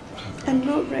 I'm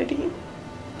not ready.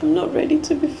 I'm not ready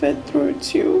to be fed through a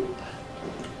tube.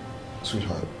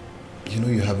 Sweetheart, you know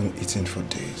you haven't eaten for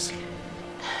days.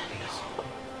 No.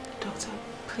 Doctor,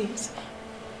 please.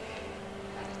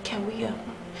 Can we,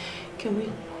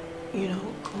 you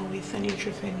know, go with an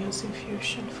intravenous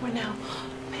infusion for now,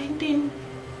 pending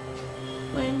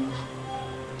when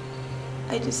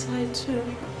I decide to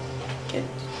get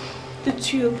the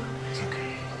tube. It's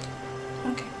okay.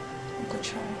 Okay, we could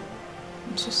try.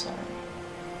 I'm so sorry.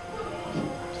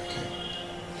 Okay.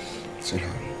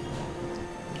 Sweetheart,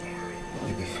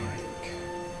 you'll be fine.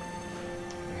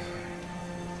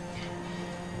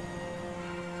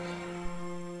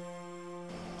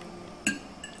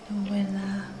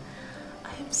 Noella, I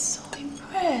am so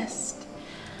impressed.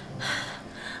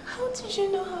 How did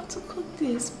you know how to cook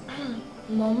this?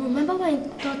 Mom, remember when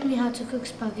you taught me how to cook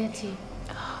spaghetti?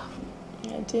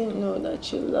 I didn't know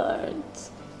that you learned.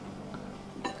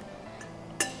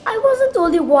 I wasn't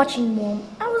only watching, Mom.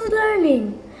 I was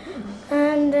learning.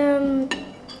 And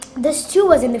the stew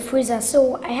was in the freezer,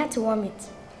 so I had to warm it.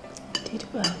 You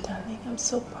did well, darling. I'm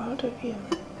so proud of you.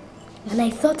 And I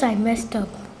thought I messed up.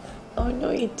 Oh,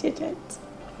 no, you didn't.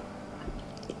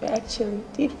 You actually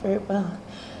did very well.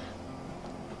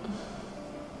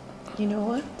 You know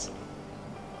what?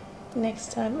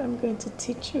 Next time, I'm going to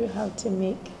teach you how to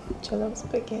make jollof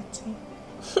spaghetti.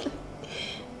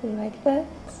 You like that?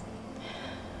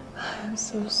 I'm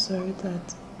so sorry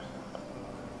that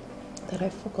I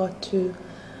forgot to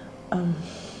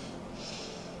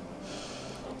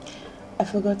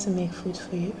make food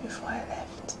for you before I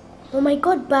left. Mom, I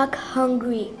got back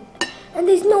hungry. And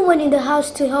there's no one in the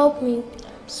house to help me.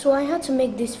 So I had to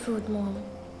make this food, Mom.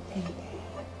 Baby,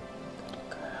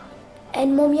 girl.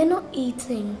 And Mom, you're not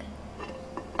eating.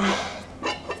 I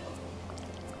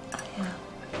am.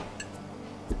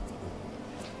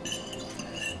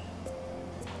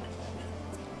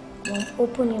 Mom,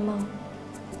 open your mouth.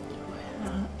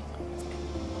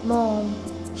 Mom.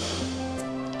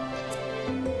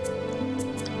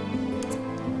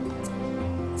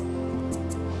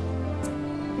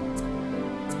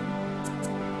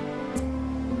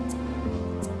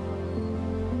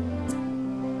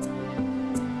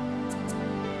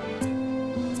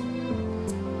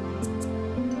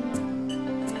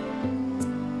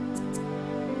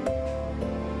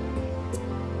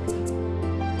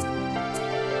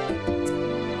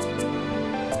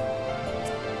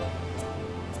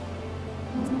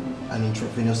 An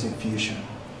intravenous infusion.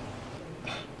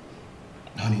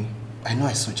 Honey, I know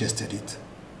I suggested it,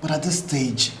 but at this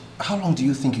stage, how long do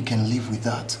you think you can live with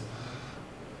that?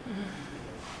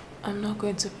 I'm not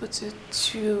going to put a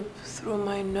tube through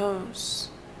my nose.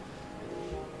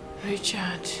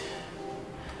 Richard,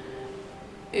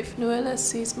 if Noella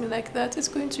sees me like that, it's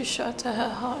going to shatter her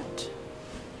heart.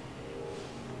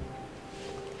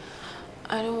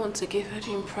 I don't want to give her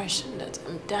the impression that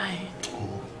I'm dying.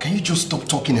 Oh, can you just stop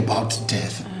talking about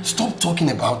death? Stop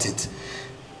talking about it.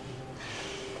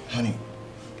 Honey,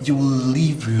 you will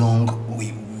live long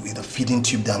with a feeding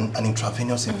tube than an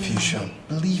intravenous infusion.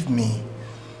 Believe me.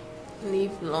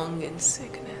 Live long in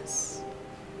sickness.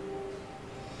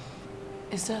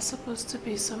 Is that supposed to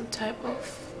be some type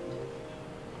of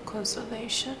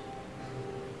consolation?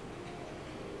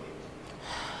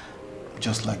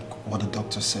 Just like what the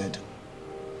doctor said.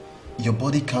 Your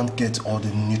body can't get all the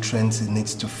nutrients it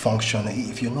needs to function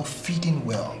if you're not feeding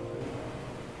well.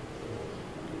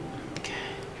 Okay,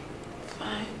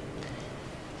 fine.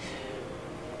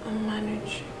 I'll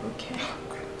manage, okay?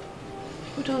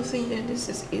 You don't think that this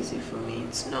is easy for me?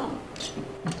 It's not.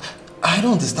 I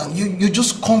don't understand. You're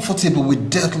just comfortable with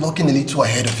death looking a little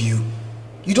ahead of you.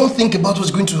 You don't think about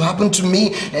what's going to happen to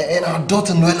me and our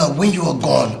daughter Noella when you are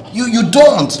gone. You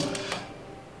don't.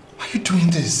 Why are you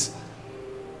doing this?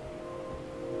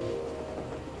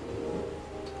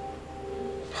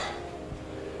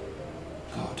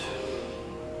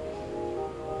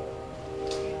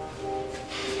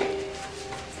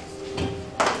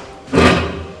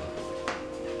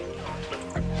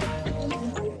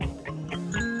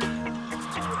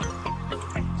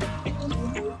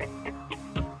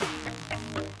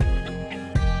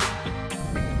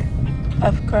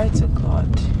 I've cried to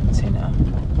God, Tina.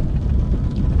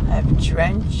 I've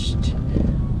drenched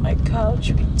my couch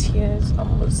with tears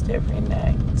almost every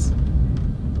night.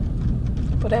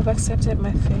 But I've accepted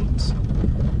my fate.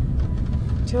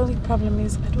 The only problem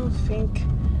is I don't think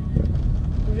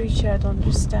Richard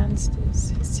understands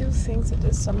this. He still thinks that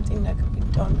there's something that could be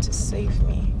done to save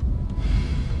me.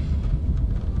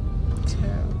 So,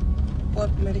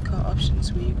 what medical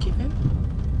options were you given?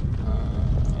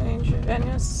 An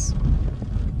intravenous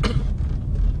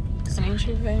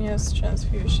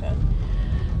transfusion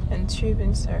and tube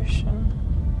insertion.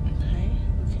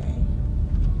 Okay.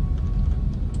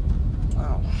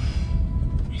 Wow.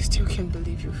 I still can't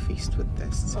believe you're faced with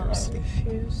this. Seriously. I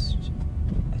refused.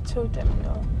 I told them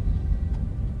no.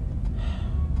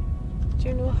 Do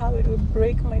you know how it would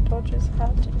break my daughter's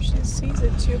heart if she sees a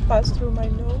tube pass through my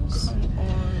nose? Come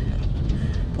on.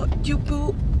 But you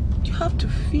have to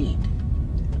feed.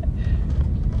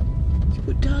 You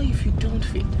will die if you don't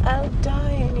feed. I'll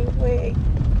die anyway.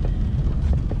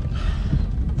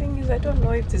 The thing is, I don't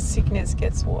know if the sickness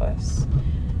gets worse.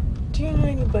 Do you know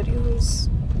anybody who's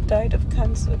died of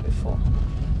cancer before?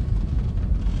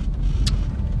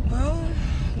 Well,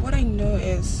 what I know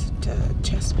is the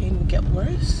chest pain will get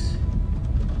worse.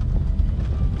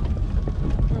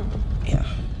 Yeah.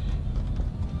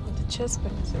 The chest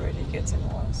pain is already getting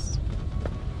worse.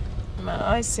 My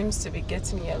eye seems to be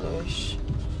getting yellowish.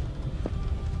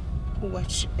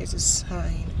 Which is a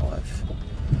sign of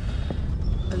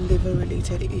a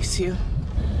liver-related issue.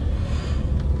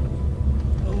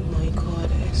 Oh my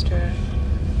God, Esther.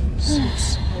 I'm so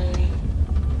sorry.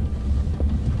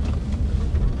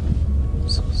 I'm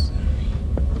so sorry.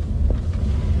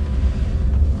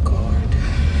 God.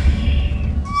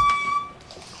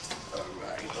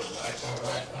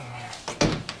 Alright.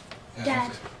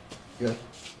 Dad. Yeah?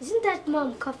 Isn't that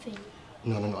Mom coughing?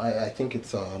 No. I think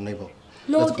it's a neighbor.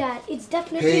 No, Dad. It's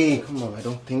definitely... Hey, come on. I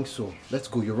don't think so. Let's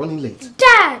go. You're running late.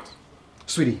 Dad!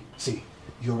 Sweetie, see.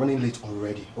 You're running late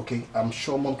already, okay? I'm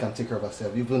sure Mom can take care of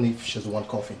herself, even if she's the one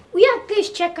coughing. Yeah,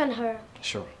 please check on her.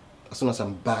 Sure. As soon as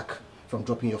I'm back from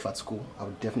dropping you off at school, I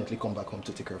will definitely come back home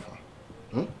to take care of her.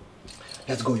 Hmm?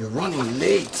 Let's go. You're running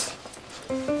late.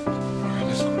 Alright,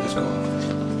 let's go.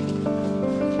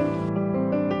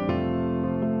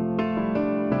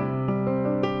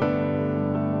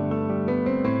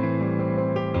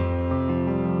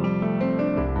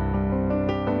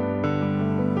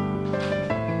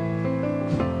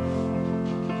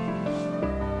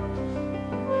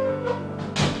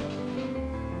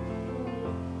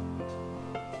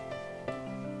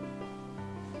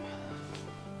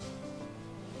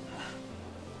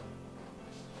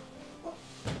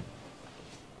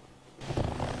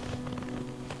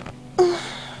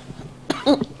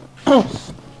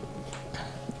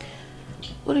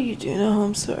 What are you doing at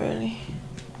home so early?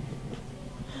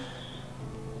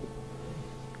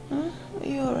 Huh? Are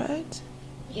you alright?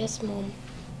 Yes, Mom.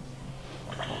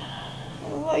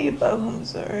 Why are you back home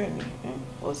so early?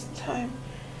 What's the time?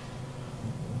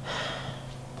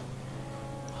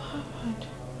 What happened?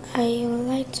 I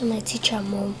lied to my teacher,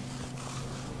 Mom.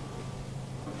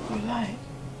 You lied?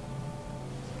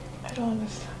 I don't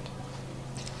understand.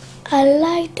 I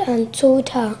lied and told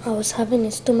her I was having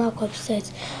a stomach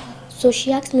upset. So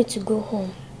she asked me to go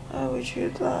home. Why would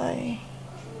you lie?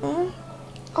 Huh?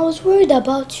 I was worried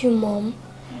about you, Mom.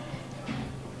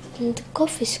 And the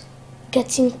cough is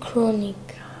getting chronic.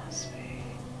 Oh, sweetie.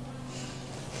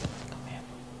 Come here.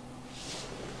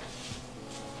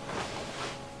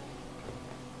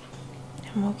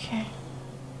 I'm okay.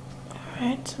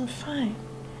 Alright, I'm fine.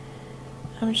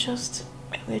 I'm just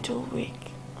a little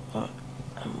weak, but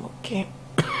I'm okay.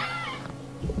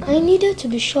 I needed to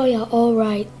be sure you're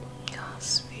alright. Oh,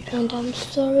 sweetheart. And I'm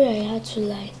sorry I had to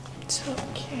lie. It's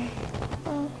okay.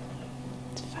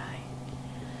 It's fine.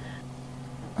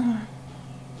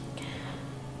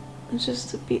 I'm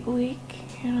just a bit weak,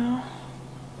 you know.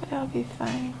 But I'll be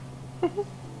fine.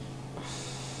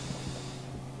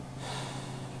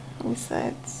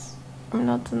 Besides, I'm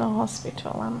not in a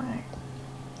hospital, am I?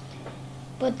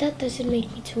 But that doesn't make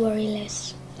me to worry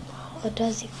less. Or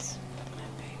does it? My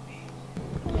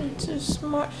baby. You're too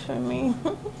smart for me.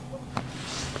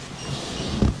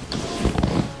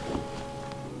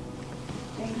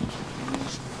 Thank you.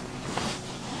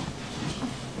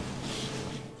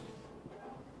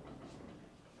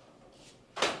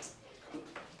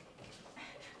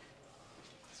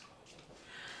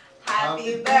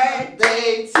 Happy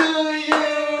birthday to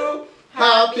you.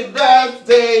 Happy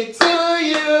birthday to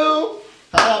you.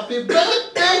 Happy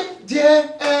birthday,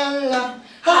 dear Ella.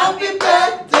 Happy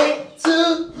birthday to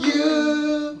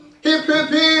you. Hip hip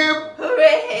hip.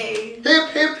 Hooray! Hip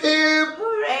hip hip.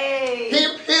 Hooray!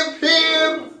 Hip hip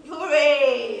hip.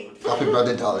 Hooray! Happy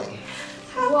birthday, darling.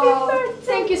 Wow.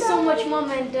 Thank you so much, Mom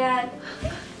and Dad.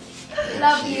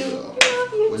 Love you.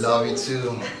 We love you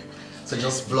too. So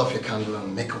just blow off your candle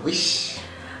and make a wish.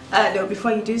 No,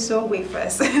 before you do so, wait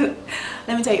first.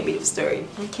 Let me tell you a bit of story,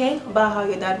 okay? About how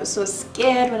your dad was so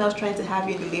scared when I was trying to have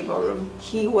you in the labor room.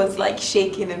 He was like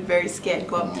shaking and very scared,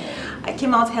 but I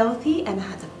came out healthy and I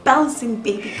had a bouncing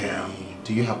baby girl.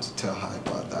 Do you have to tell her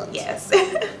about that? Yes.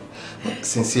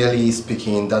 Sincerely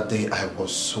speaking, that day I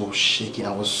was so shaking.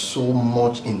 I was so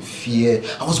much in fear.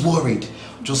 I was worried.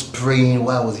 Just praying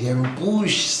while I was hearing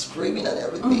bush screaming and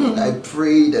everything. I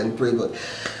prayed and prayed, but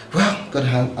well, God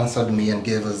answered me and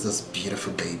gave us this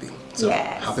beautiful baby. So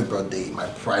yes. Happy birthday, my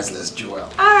priceless jewel.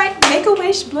 Alright, make a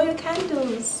wish, blow your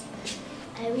candles.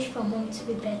 I wish for Mom to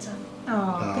be better.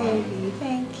 Oh, baby,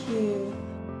 thank you.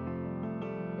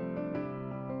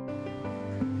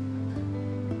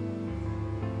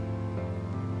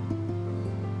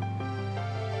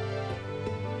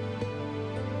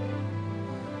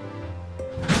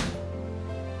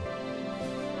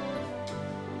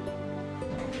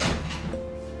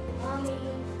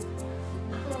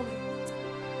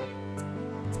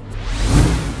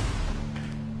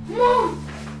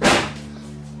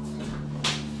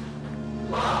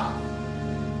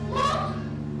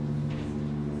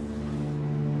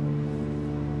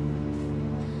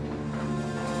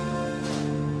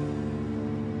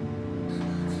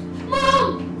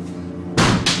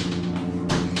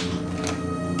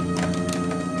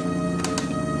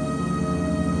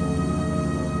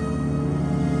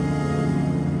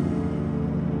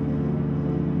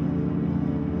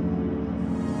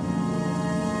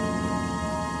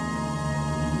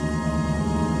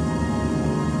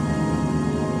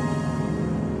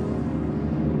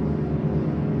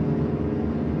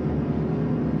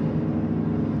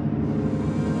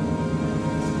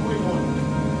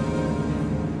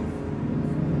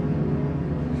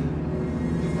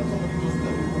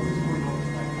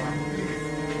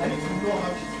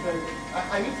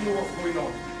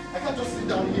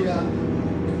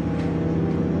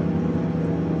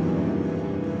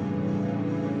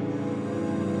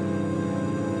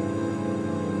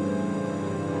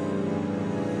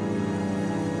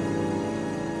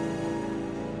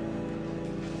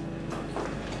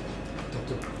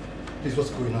 Please,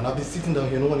 what's going on? I've been sitting down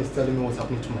here, no one is telling me what's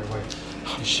happening to my wife.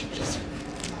 How is she, please?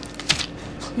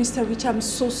 Mr. Richard, I'm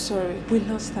so sorry. We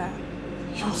lost her.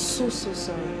 I'm so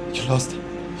sorry. You lost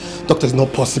her? Doctor, it's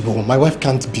not possible. My wife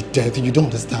can't be dead. You don't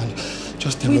understand.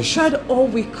 Just tell me. We tried all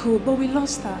we could, but we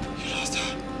lost her. You lost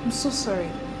her? I'm so sorry.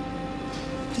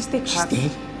 Please take her. She's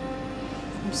dead?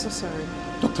 I'm so sorry.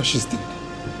 Doctor, she's dead.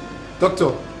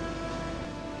 Doctor!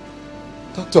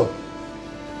 Doctor!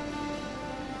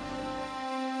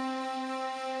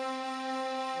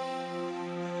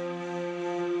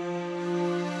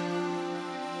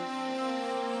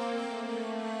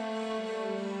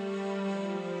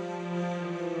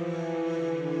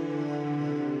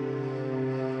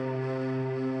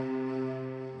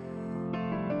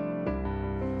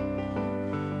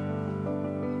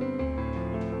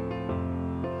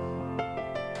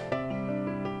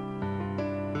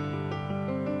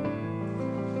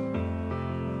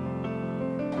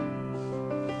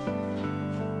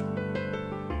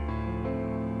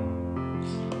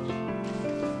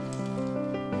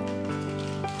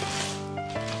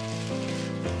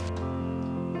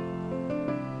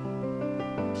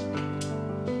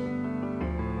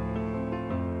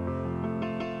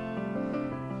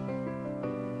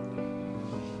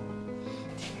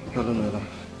 Hello, Noella.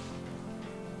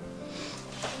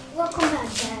 Welcome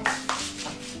back, Dad.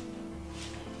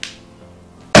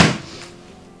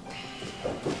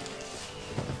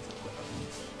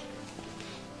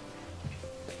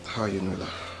 How are you, Noella?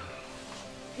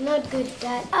 Not good,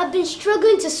 Dad. I've been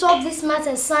struggling to solve this math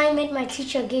assignment my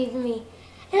teacher gave me,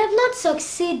 and I've not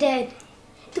succeeded.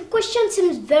 The question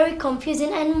seems very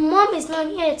confusing, and Mom is not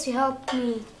here to help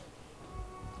me.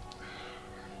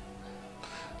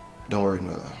 Don't worry,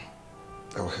 Noella.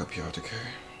 I will help you out, okay?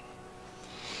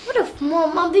 What of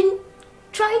Mom? I've been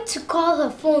trying to call her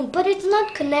phone, but it's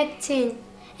not connecting.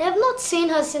 And I've not seen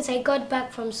her since I got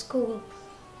back from school.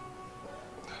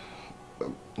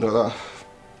 Noella,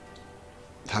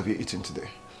 have you eaten today?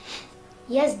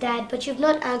 Yes, Dad, but you've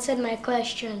not answered my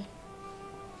question.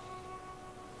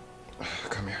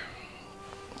 Come here.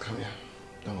 Come here.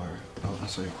 Don't worry. I'll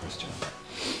answer your question.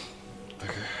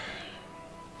 Okay.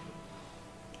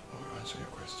 I'll answer your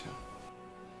question.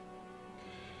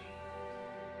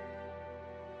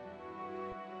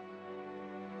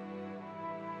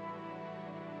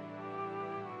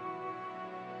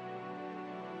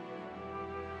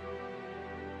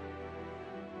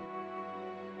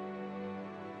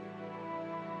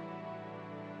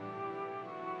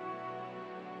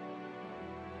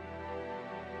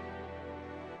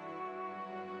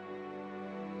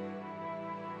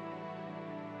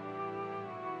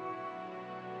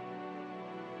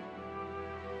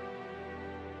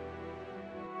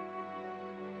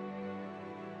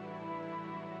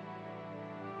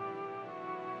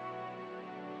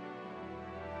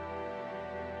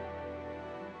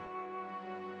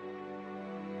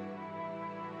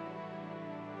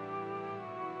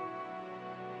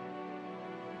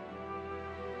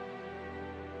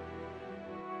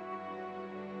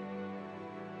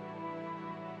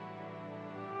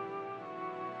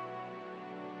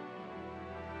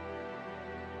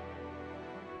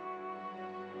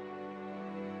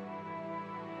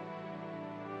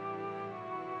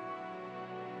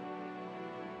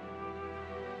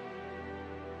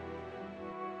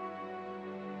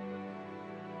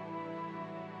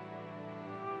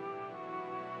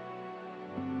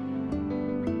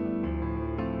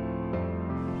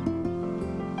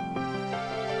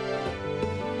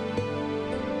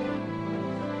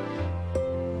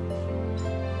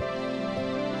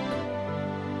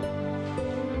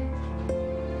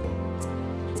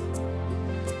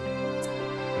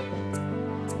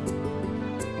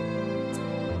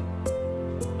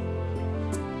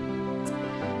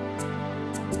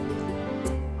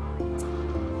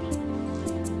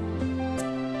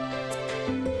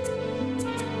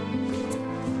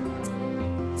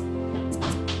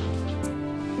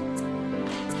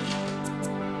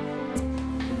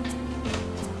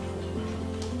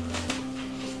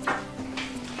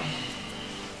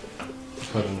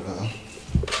 morning, Val.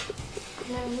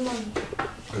 Good morning.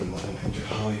 Good morning, Andrew.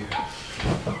 How are you?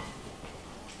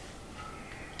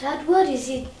 Dad, what is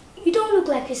it? You don't look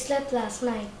like you slept last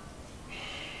night.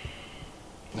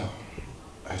 No,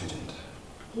 I didn't.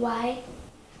 Why?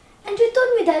 And you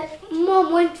told me that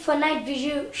Mom went for night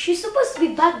vigil. She's supposed to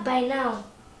be back by now.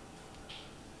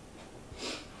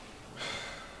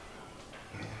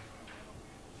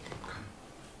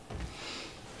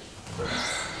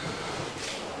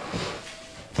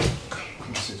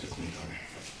 Come sit with me,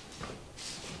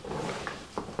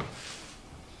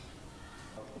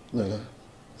 darling. Lola,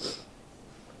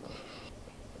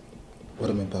 what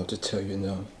I'm about to tell you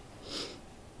now,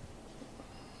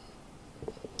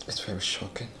 it's very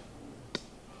shocking.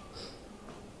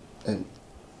 And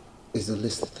it's the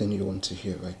least thing you want to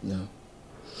hear right now.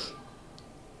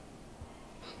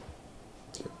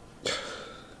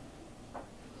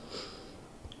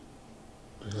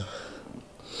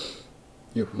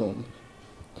 Your mom.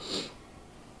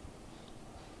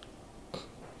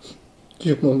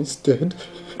 Your mom is dead.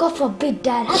 God forbid,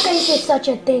 Dad. How can you say such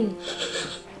a thing?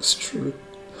 It's true.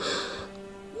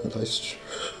 Well, it's true.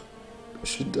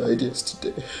 She died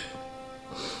yesterday.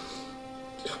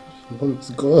 Your mom is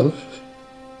gone.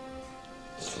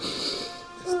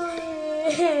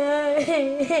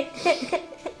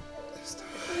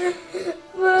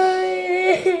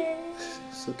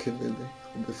 It's okay, baby.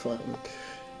 I'll be fine, okay?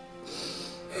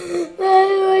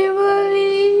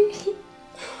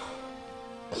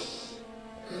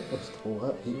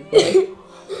 Mommy.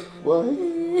 Why? Why?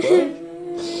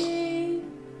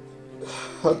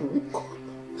 How do we go?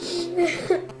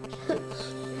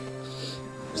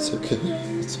 It's okay.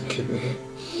 It's okay, baby.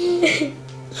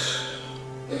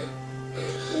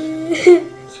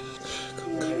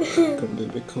 Come,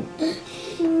 baby, come.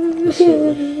 I'm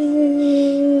sorry.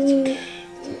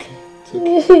 It's okay. It's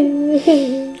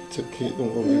okay. It's okay.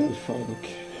 Don't worry. We'll be fine,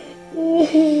 okay?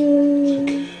 It's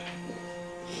okay.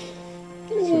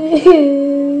 It's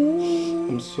okay.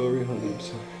 I'm sorry, honey. I'm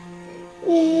sorry.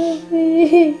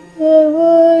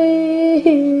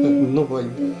 No, I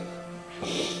didn't.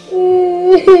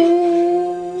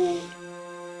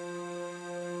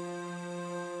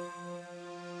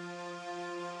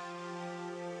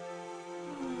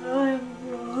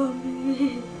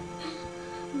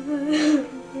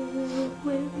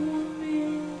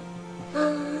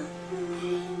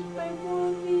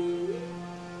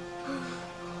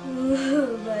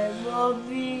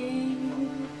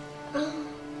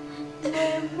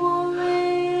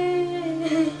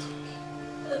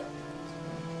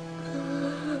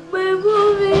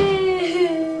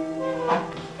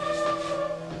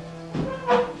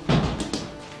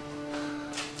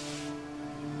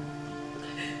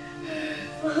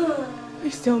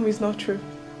 Tell me it's not true.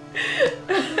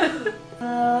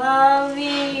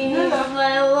 Mommy,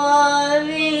 my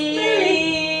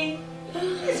mommy.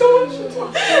 Tell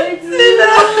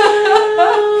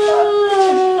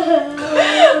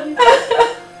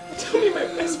me my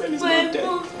best friend is not dead.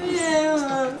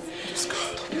 Just go.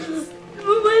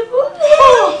 My mommy.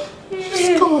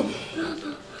 Just go.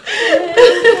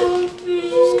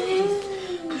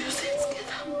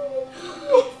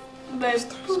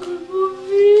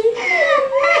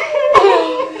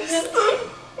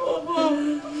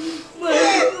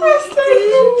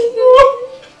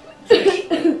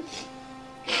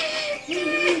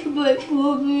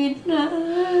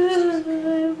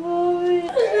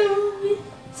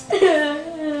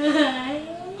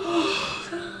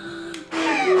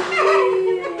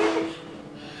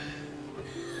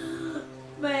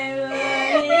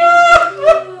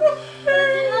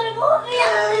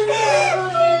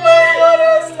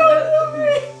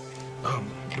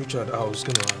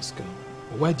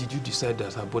 Why did you decide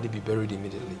that her body be buried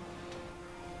immediately?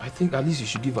 I think at least you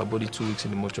should give her body 2 weeks in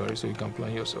the mortuary so you can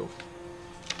plan yourself.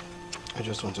 I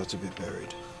just want her to be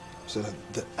buried so that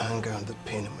the anger and the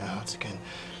pain in my heart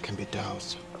can be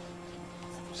doused.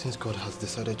 Since God has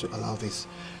decided to allow this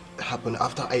to happen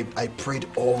after I prayed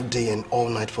all day and all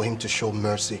night for him to show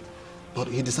mercy, but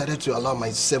he decided to allow my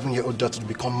 7-year-old daughter to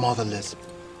become motherless,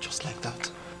 just like that.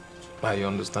 I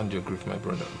understand your grief, my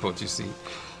brother, but you see,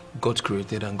 God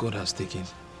created and God has taken.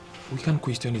 We can't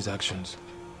question his actions.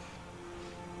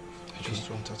 I just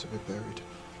want her to be buried.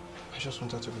 I just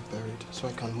want her to be buried so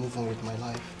I can move on with my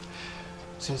life.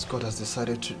 Since God has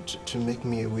decided to make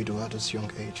me a widow at this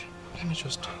young age, let me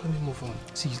move on.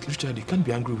 See, Richard, you can't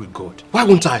be angry with God. Why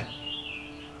won't I?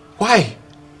 Why?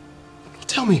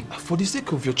 Tell me. For the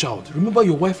sake of your child. Remember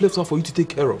your wife left her for you to take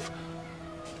care of.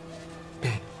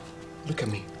 Ben, look at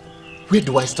me. Where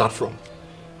do I start from?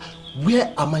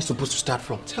 Where am I supposed to start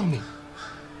from? Tell me.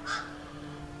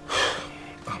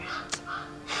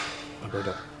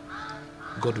 brother,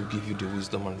 God will give you the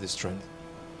wisdom and the strength.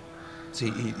 See,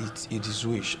 it is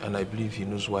wish, and I believe He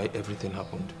knows why everything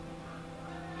happened.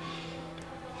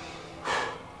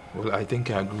 Well, I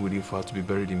think I agree with you for her to be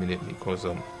buried immediately, because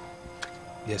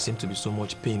there seems to be so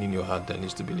much pain in your heart that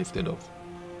needs to be lifted off.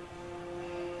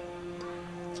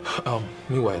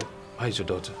 Meanwhile, how is your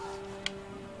daughter?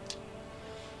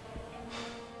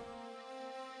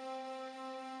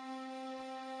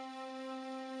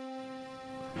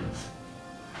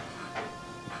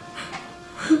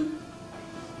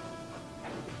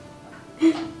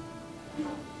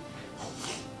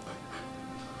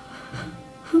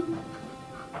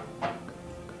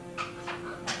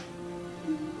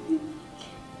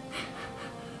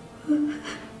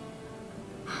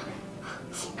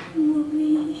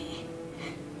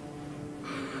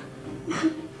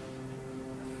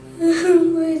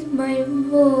 Where's my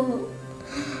mom?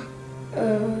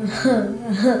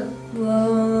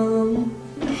 Mom.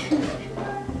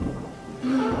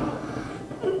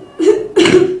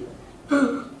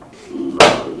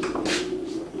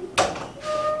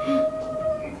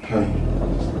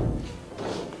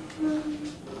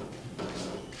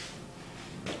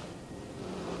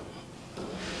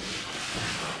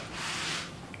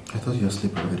 I thought you were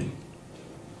asleep already.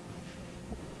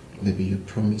 Baby, you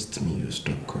promised me you'd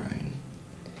stop crying.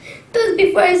 That's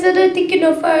before I started thinking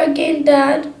of her again,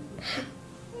 Dad.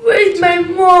 Where's my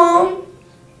mom?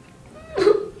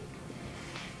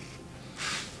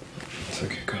 It's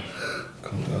okay, come.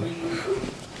 Come, darling.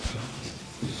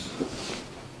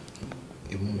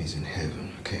 Your mom is in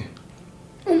heaven, okay?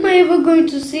 Am I ever going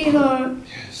to see her?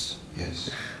 Yes, yes.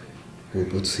 We'll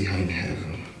both see her in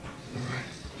heaven. Alright.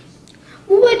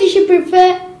 Why did she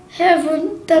prefer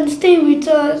heaven than staying with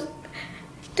us?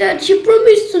 Dad, she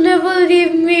promised to never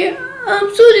leave me.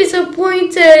 I'm so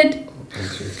disappointed.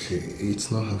 It's okay. It's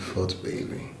not her fault,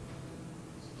 baby.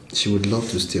 She would love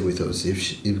to stay with us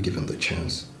if given the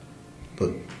chance.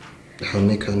 But her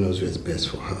maker knows what's best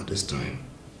for her this time.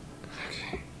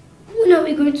 Okay. When are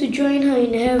we going to join her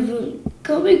in heaven?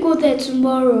 Can we go there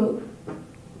tomorrow?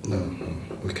 No,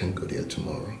 we can't go there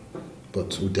tomorrow.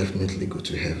 But we'll definitely go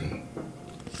to heaven.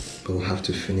 But we'll have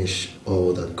to finish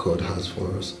all that God has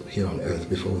for us here on earth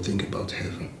before we think about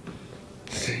heaven.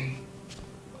 Okay?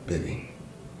 Baby,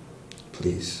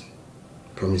 please,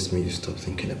 promise me you stop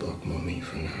thinking about mommy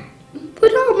for now.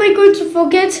 But how am I going to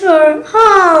forget her?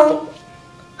 How?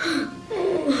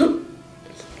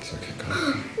 It's okay,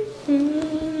 come.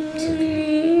 It's okay.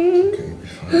 It's okay, you'll be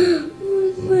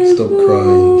fine. Stop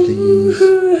crying, please.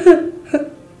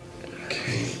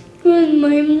 Okay. Where's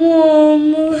my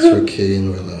mom? It's okay,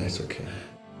 Noella, it's okay.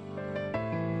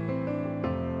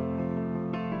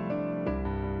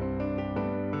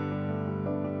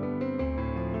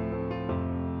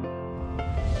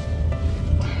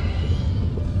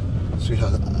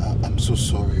 Sweetheart, I'm so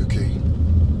sorry, okay?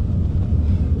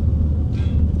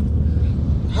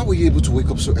 How were you able to wake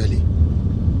up so early?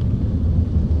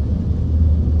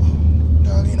 Oh,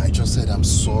 darling, I just said I'm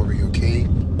sorry, okay?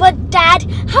 But Dad,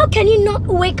 how can you not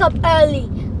wake up early?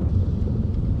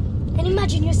 And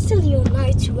imagine you're still in your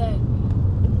nightwear.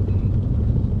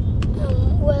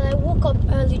 Well, I woke up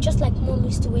early just like Mom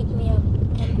used to wake me up,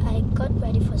 and I got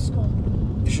ready for school.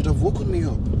 You should have woken me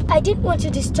up. I didn't want to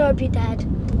disturb you, Dad.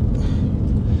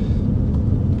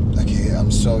 Okay, I'm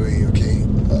sorry, okay?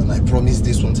 And I promise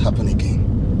this won't happen again.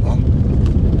 Huh?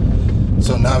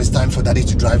 So now it's time for Daddy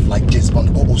to drive like James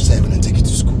Bond 007 and take you to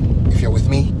school. If you're with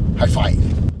me, high five.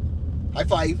 High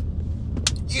five.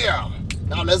 Yeah!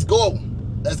 Now let's go.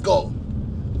 Let's go.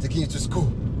 Taking you to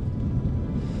school.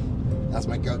 That's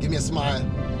my girl. Give me a smile.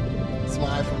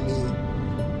 Smile from me.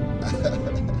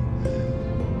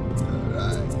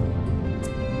 Alright.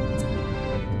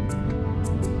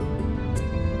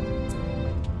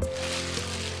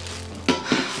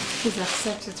 Please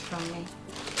accept it from me.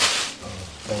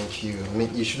 Thank you. I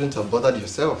mean, you shouldn't have bothered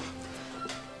yourself.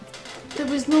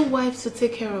 There is no wife to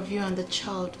take care of you and the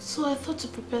child, so I thought to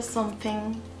prepare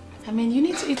something. I mean, you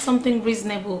need to eat something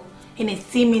reasonable in a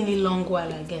seemingly long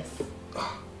while, I guess.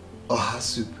 Oha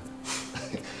soup.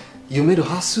 You made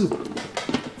oha soup.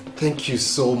 Thank you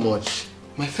so much.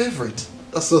 My favorite.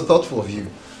 That's so thoughtful of you.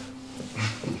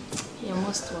 You're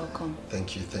most welcome.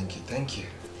 Thank you, thank you, thank you.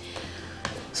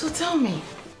 So tell me,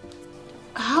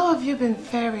 how have you been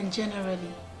faring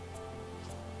generally?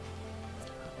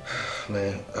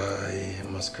 Man, I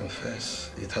must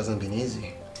confess, it hasn't been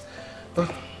easy. But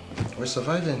we're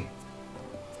surviving.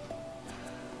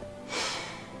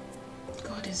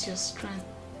 God is your strength.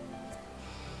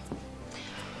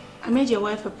 I made your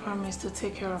wife a promise to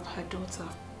take care of her daughter.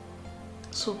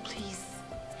 So please,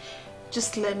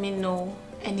 just let me know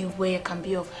any way I can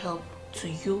be of help to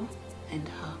you and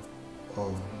her.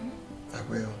 Oh, I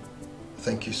will.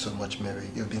 Thank you so much, Mary.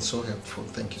 You've been so helpful.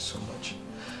 Thank you so much.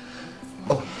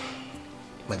 Oh,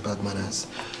 my bad manners.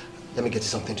 Let me get you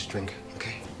something to drink,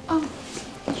 okay?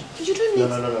 You don't need...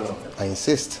 No. I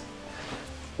insist.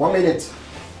 1 minute.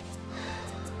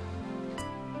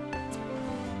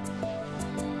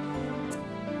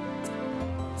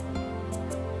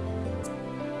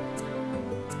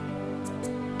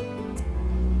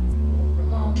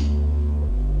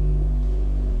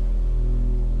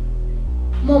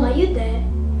 Mom, are you there?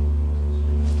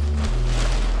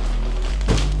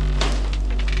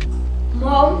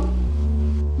 Mom?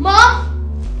 Mom?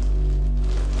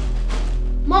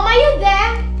 Mom, are you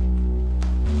there?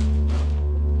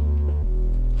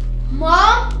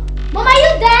 Mom? Mom, are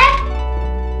you there?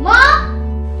 Mom?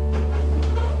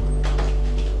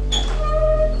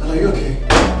 Are you okay?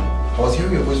 I was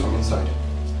hearing your voice from inside.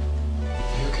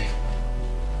 Are you okay?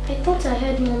 I thought I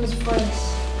heard Mom's voice.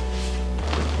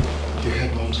 You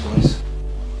heard Mom's voice?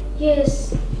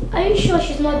 Yes. Are you sure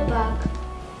she's not back?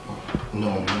 No,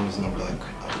 Mom is not back.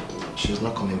 She's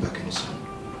not coming back any soon.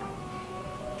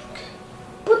 Okay.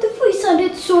 But the voice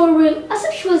sounded so real, as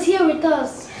if she was here with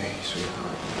us. Hey,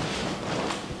 sweetheart.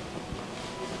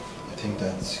 I think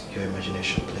that's your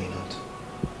imagination playing out.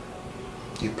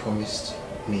 You promised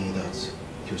me that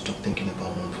you would stop thinking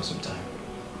about Mom for some time.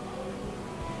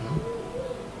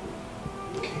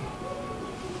 Hmm? Okay.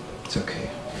 It's okay.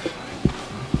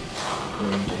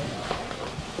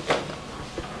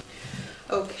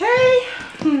 Okay.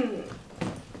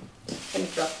 Let me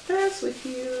drop this with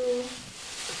you.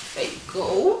 There you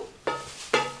go.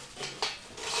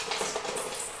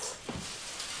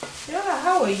 Yeah,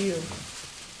 how are you?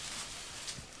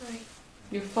 Fine.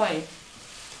 You're fine.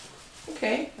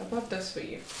 Okay, I bought this for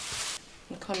you.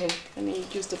 Come in. Let me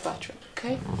use the bathroom,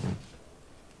 okay?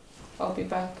 I'll be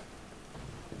back.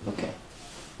 Okay.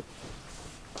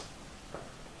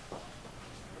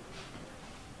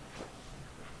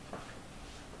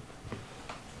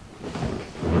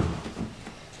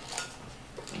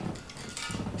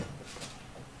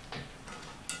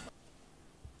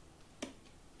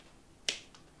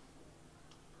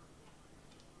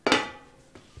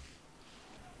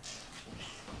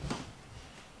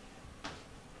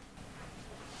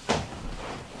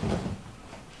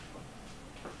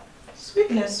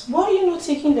 Sweetness, why are you not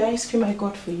taking the ice cream I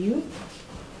got for you?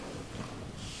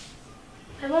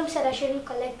 My mom said I shouldn't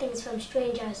collect things from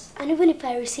strangers. And even if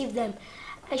I receive them,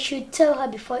 I should tell her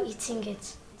before eating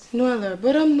it. Noella,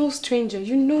 but I'm no stranger.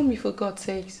 You know me, for God's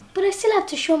sakes. But I still have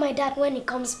to show my dad when he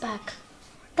comes back.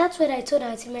 That's what I told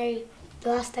Auntie Mary the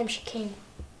last time she came.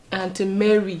 Auntie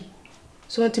Mary.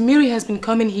 So Auntie Mary has been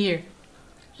coming here?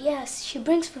 Yes, she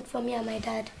brings food for me and my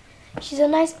dad. She's a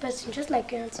nice person, just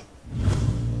like your auntie.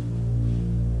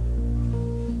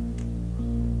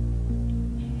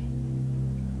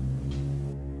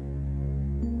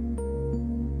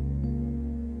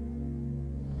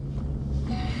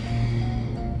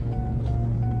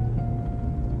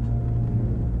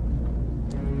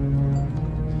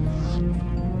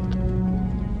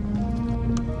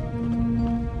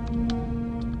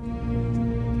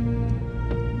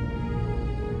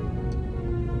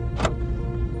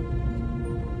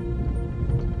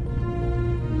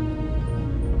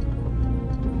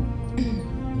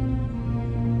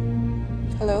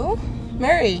 Hello?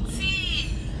 Mary?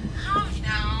 See, how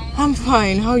now? I'm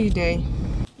fine. How are you doing?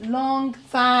 Long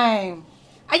time.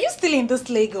 Are you still in this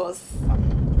Lagos?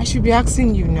 I should be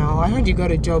asking you now. I heard you got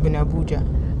a job in Abuja.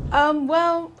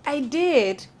 Well, I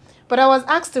did. But I was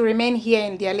asked to remain here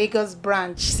in their Lagos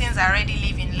branch since I already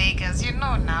live in Lagos, you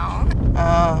know now.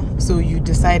 So you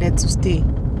decided to stay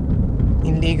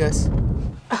in Lagos?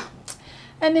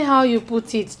 Anyhow you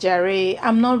put it, Jare,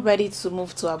 I'm not ready to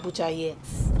move to Abuja yet.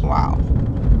 Wow.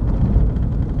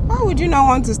 Why would you not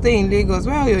want to stay in Lagos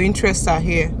when all your interests are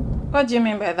here? What do you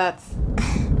mean by that?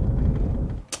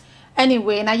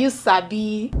 Anyway, now you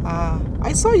sabi.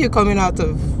 I saw you coming out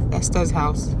of Esther's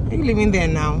house. Are you living there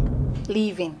now?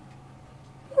 Leaving.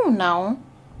 Who now?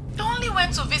 I only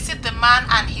went to visit the man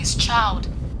and his child.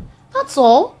 That's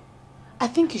all. I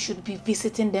think you should be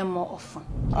visiting them more often.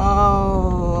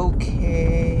 Oh,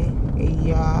 okay.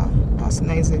 Yeah, that's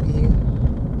nice of you.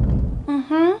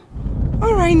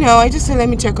 Alright now, I just said let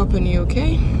me check up on you,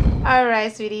 okay?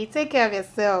 Alright, sweetie. Take care of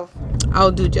yourself.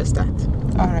 I'll do just that.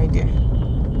 Alright, dear.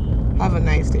 Have a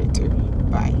nice day too.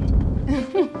 Bye.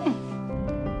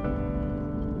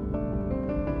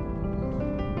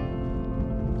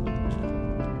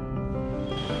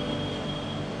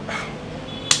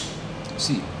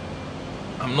 See,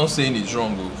 I'm not saying it's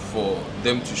wrong for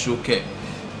them to show care,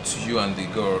 to you and the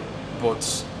girl, but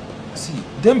see,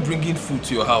 them bringing food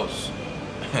to your house,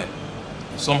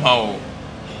 somehow...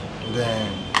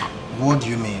 Then, what do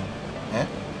you mean? Eh?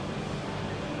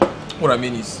 What I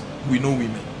mean is, we know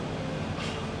women.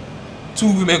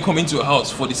 2 women come into your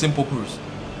house for the same purpose.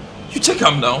 You check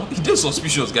him now, he's a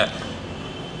suspicious guy.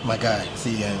 My guy,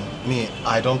 see, me,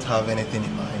 I don't have anything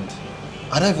in mind.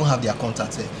 I don't even have their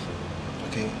contact safe.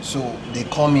 Okay, so they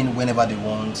come in whenever they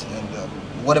want, and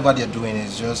whatever they're doing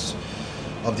is just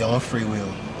of their own free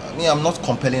will. I mean, I'm not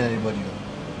compelling anybody.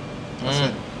 That's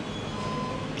it.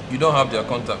 You don't have their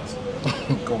contact.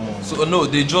 Come on. So no,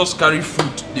 they just carry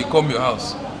food, they come your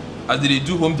house. As they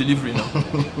do home delivery now.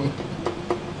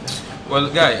 Well,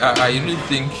 guy, I really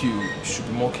think you should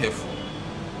be more careful.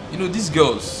 You know, these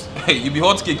girls, hey, you be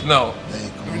hot cake now. Hey,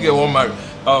 you get one married.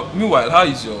 Meanwhile, how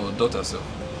is your daughter self?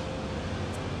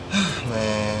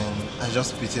 Man, I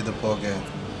just pity the poor girl.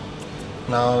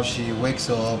 Now she wakes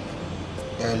up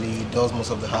early, does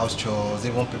most of the house chores,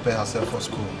 even prepare herself for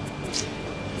school.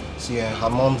 See, her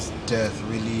mom's death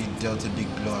really dealt a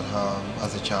big blow at her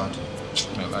as a child.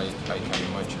 Well, I can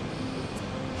imagine.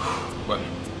 Well,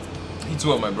 it's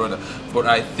well, my brother. But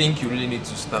I think you really need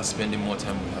to start spending more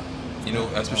time with her. You know,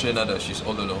 especially now that she's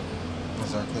all alone.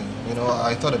 Exactly. You know,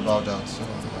 I thought about that. So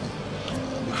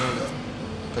I'll be doing that.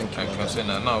 Thank you. I can say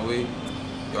now, wait,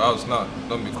 your house now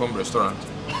don't become restaurant.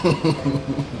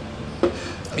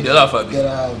 Get out.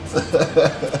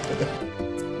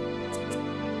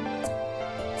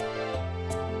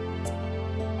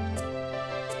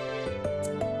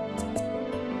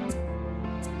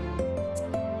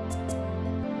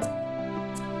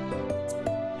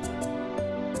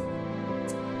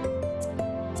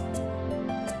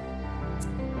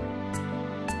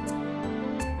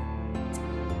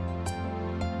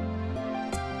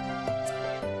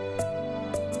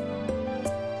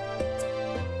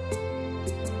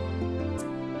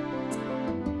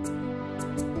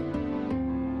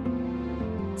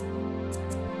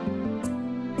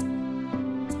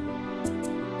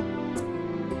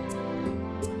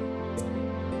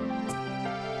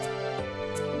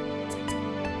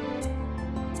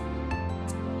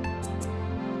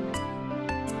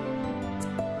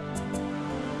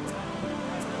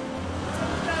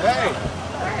 Hey!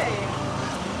 Hey,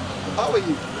 How are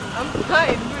you? I'm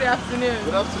fine. Good afternoon.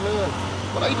 Good afternoon.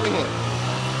 What are you doing here?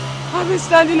 I've been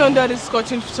standing under the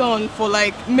scorching sun for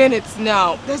like minutes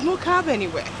now. There's no cab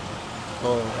anywhere.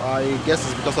 Oh, I guess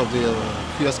it's because of the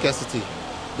fuel scarcity.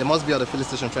 They must be at the filling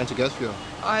station trying to get fuel.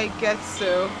 I guess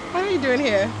so. What are you doing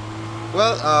here?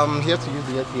 Well, I'm here to use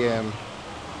the ATM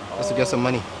just to get some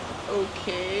money.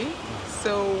 Okay.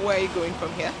 So where are you going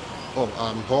from here? Oh,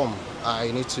 I'm home.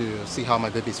 I need to see how my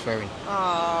baby is faring.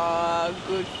 Ah,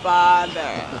 good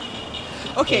father.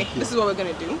 Okay, this is what we're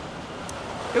gonna do.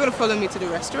 You're gonna follow me to the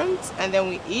restaurant, and then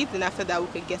we eat, and after that we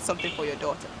can get something for your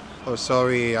daughter. Oh,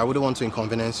 sorry. I wouldn't want to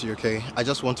inconvenience you, okay? I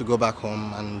just want to go back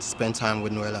home and spend time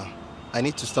with Noella. I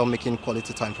need to start making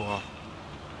quality time for her.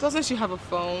 Doesn't she have a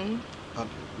phone?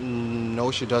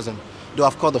 No, she doesn't. Though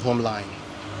I've called the home line.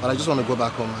 But I just want to go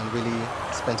back home and really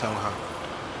spend time with her.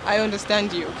 I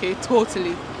understand you, okay?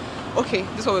 Totally. Okay,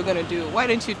 this is what we're gonna do. Why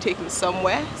don't you take me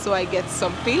somewhere so I get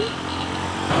something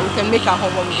and we can make our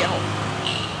home when we get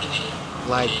home?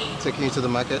 Like taking you to the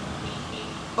market?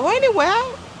 Or anywhere.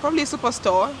 Probably a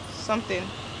superstore. Something.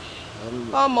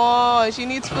 Come on, she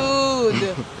needs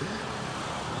food.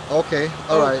 Okay,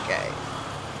 alright. Okay.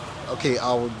 Okay,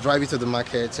 I'll drive you to the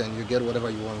market and you get whatever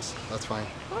you want. That's fine.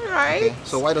 Alright. Okay?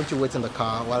 So why don't you wait in the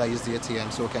car while I use the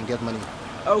ATM so we can get money?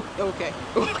 Oh, okay.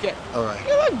 Okay. Alright.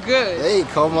 You look good. Hey,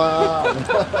 come on.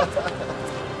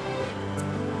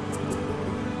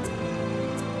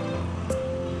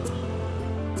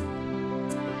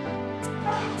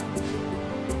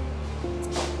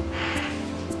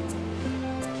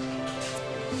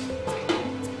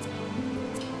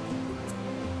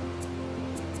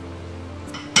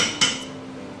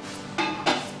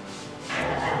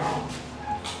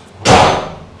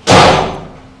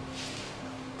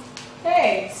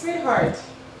 Hey, sweetheart.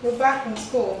 You're back from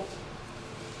school.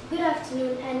 Good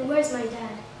afternoon, and where's my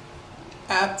dad?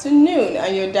 Afternoon,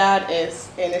 and your dad is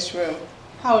in his room.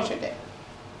 How was your day?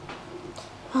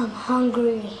 I'm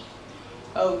hungry.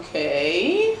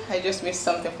 Okay, I just made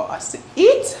something for us to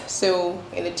eat, so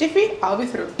in a jiffy, I'll be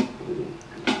through.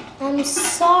 I'm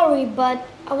sorry, but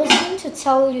I was going to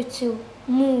tell you to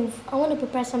move. I want to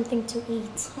prepare something to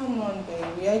eat. Come on,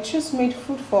 baby. I just made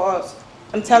food for us.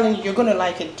 I'm telling you, you're gonna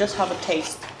like it. Just have a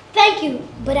taste. Thank you,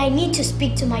 but I need to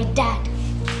speak to my dad.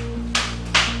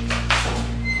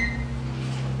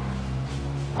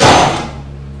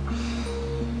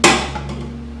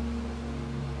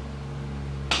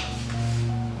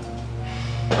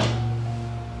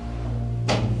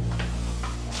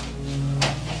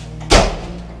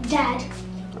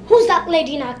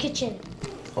 lady in our kitchen?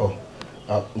 Oh,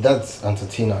 that's Auntie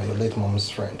Tina, your late mom's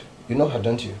friend. You know her,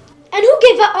 don't you? And who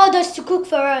gave her orders to cook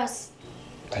for us?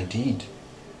 I did.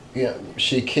 Yeah,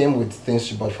 she came with things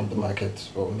she bought from the market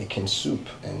for making soup,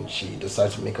 and she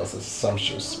decided to make us a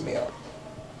sumptuous meal.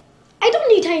 I don't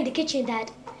need her in the kitchen,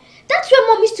 Dad. That's where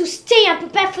Mom used to stay and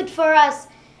prepare food for us.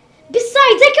 Besides,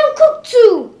 I can cook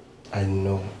too. I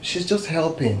know. She's just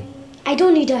helping. I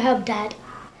don't need her help, Dad.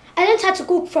 I learned how to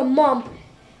cook from Mom. And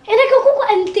I can cook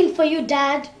anything for you,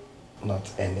 Dad. Not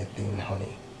anything,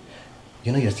 honey.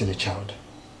 You know you're still a child.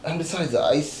 And besides,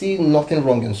 I see nothing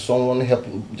wrong in someone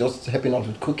just helping out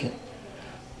with cooking.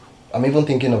 I'm even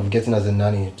thinking of getting as a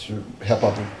nanny to help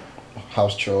out with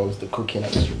house chores, the cooking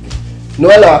and everything.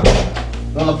 Noella!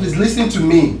 Noella, please listen to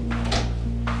me.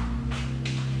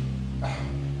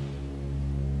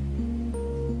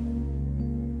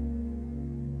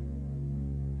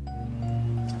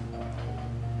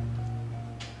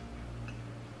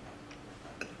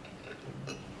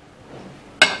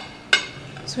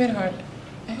 Sweetheart,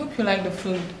 I hope you like the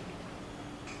food.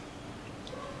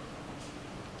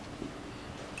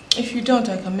 If you don't,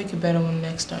 I can make a better one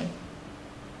next time.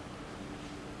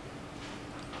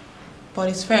 But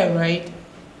it's fair, right?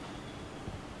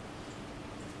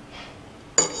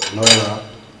 Noella.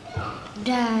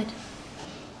 Dad.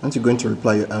 Aren't you going to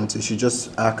reply your auntie? She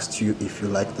just asked you if you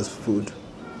like this food.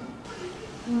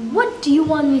 What do you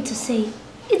want me to say?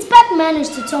 It's bad manners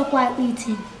to talk while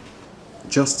eating.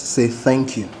 Just say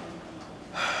thank you.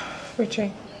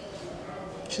 Richie,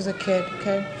 she's a kid,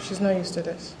 okay? She's not used to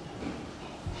this.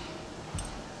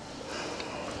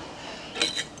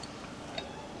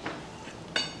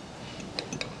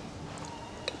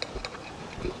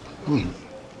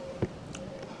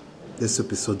 This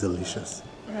soup is so delicious.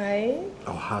 Right?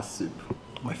 Our heart soup,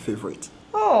 my favorite.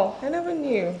 Oh, I never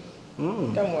knew.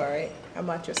 Mm. Don't worry, I'm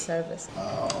at your service.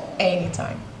 Oh.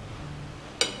 Anytime.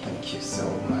 Thank you so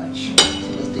much. So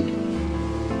let's take it.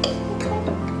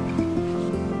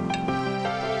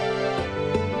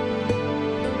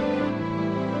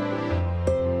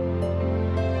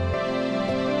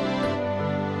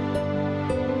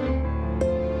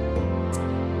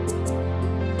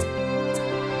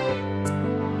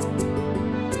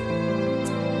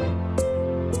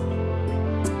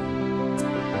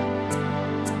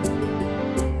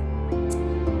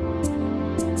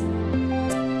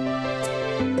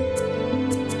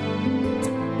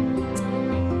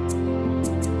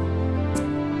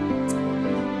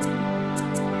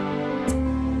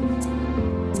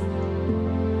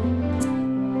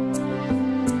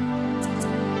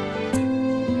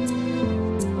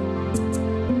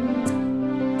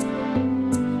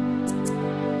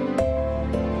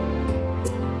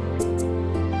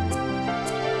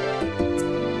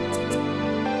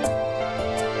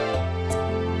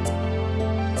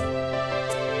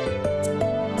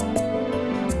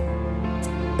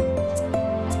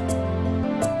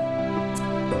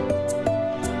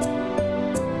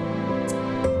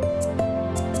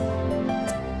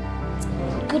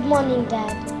 Good morning,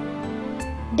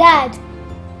 Dad. Dad!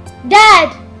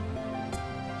 Dad!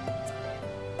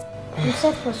 I'm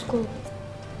set for school.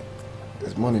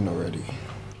 It's morning already.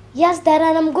 Yes, Dad,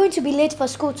 and I'm going to be late for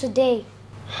school today.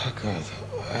 Oh God,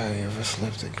 I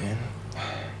overslept again.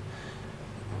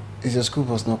 Is your school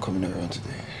bus not coming around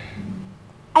today?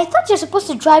 I thought you're supposed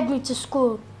to drive me to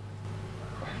school.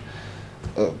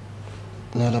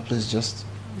 Nala, please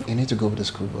you need to go with the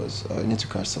school bus. You need to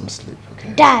catch some sleep,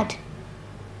 okay? Dad!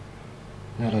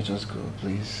 Nala, just go,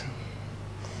 please.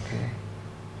 Okay?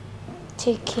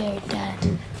 Take care, Dad.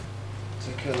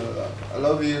 Take care, Nala. I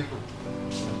love you.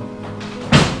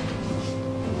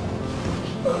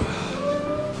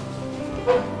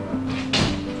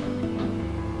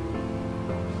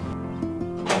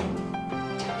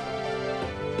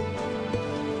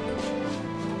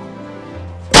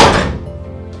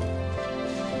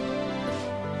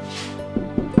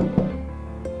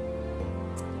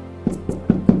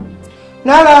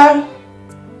 Nala!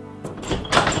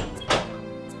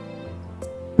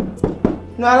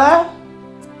 Nala?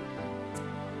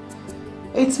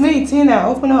 It's me, Tina.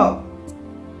 Open up.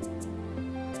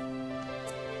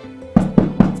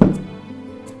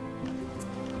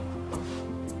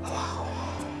 Wow.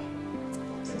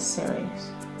 This is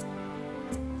serious.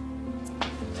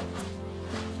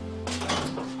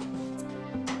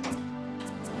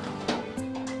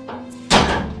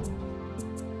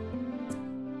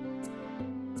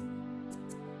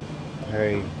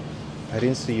 Hey, I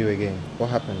didn't see you again. What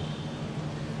happened?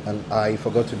 And I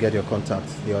forgot to get your contact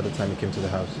the other time you came to the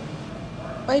house.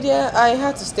 My dear, I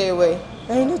had to stay away.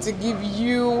 I need to give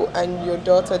you and your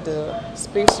daughter the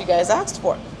space you guys asked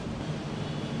for.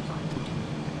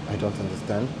 I don't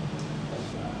understand.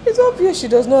 It's obvious she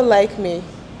does not like me.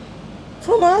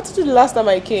 From her attitude the last time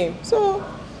I came. So,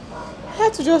 I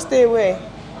had to just stay away.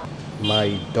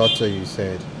 My daughter, you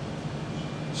said,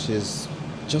 she's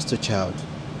just a child.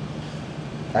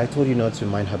 I told you not to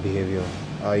mind her behavior.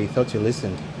 I thought you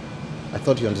listened. I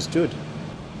thought you understood.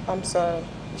 I'm sorry.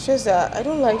 It's just that I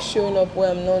don't like showing up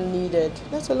where I'm not needed,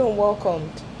 let alone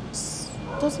welcomed.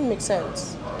 It doesn't make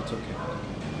sense. It's okay.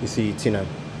 You see, Tina,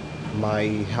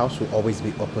 my house will always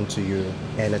be open to you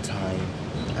anytime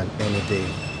and any day.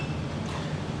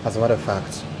 As a matter of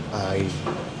fact,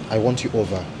 I want you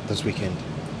over this weekend.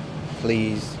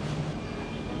 Please.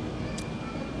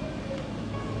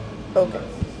 Okay.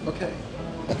 Okay.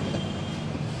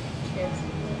 Cheers.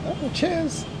 Oh,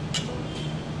 cheers.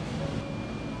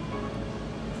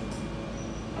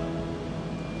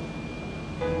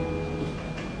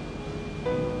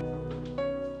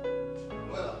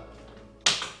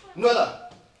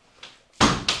 Noella!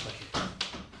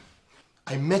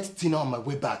 I met Tina on my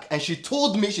way back and she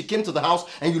told me she came to the house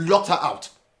and you locked her out.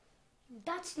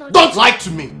 That's not... Don't lie to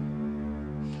me!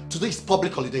 Today is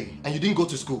public holiday and you didn't go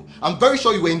to school. I'm very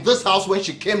sure you were in this house when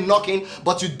she came knocking,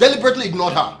 but you deliberately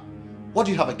ignored her. What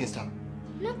do you have against her?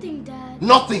 Nothing, Dad.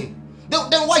 Nothing!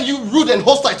 Then why are you rude and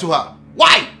hostile to her?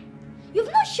 Why?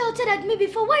 You've not shouted at me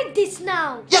before. Why this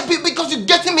now? Yeah, because you're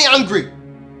getting me angry.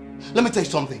 Let me tell you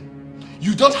something.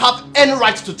 You don't have any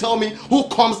right to tell me who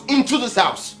comes into this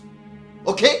house.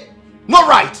 Okay? Not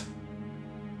right.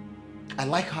 I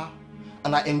like her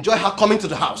and I enjoy her coming to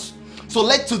the house. So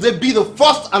let today be the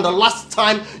first and the last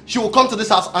time she will come to this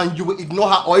house and you will ignore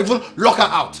her or even lock her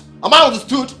out. Am I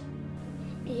understood?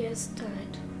 Yes,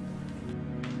 Dad.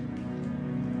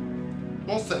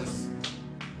 Nonsense.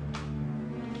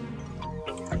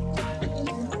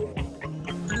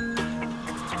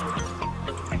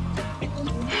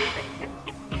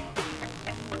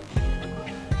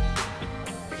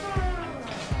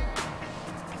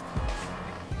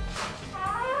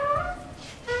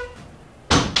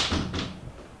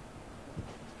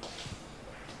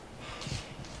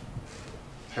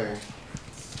 Hey.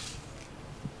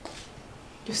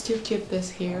 You still keep this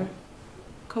here?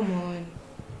 Come on.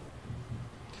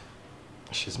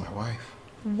 She's my wife.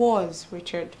 Was,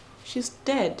 Richard. She's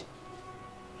dead.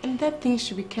 And that thing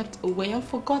should be kept away and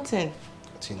forgotten.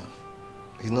 Tina,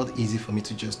 it's not easy for me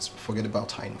to just forget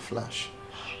about her in a flash.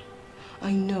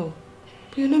 I know.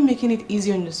 But you're not making it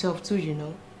easier on yourself too, you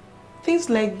know. Things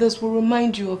like this will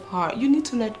remind you of her. You need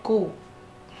to let go.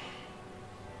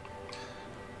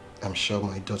 I'm sure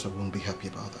my daughter won't be happy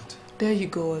about that. There you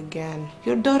go again.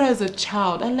 Your daughter is a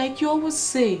child, and like you always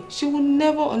say, she will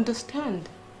never understand.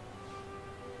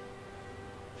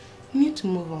 You need to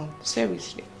move on,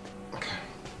 seriously.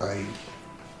 Okay.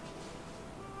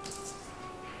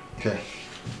 Okay.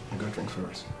 I'm gonna drink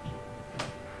first.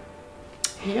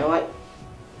 You know what?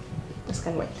 This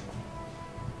can wait.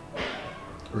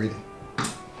 Reading.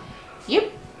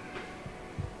 Yep.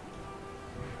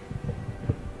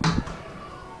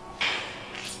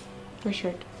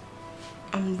 Richard,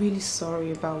 I'm really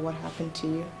sorry about what happened to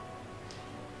you.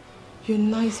 You're a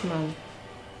nice man.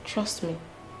 Trust me,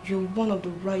 you're one of the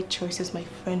right choices my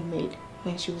friend made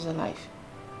when she was alive.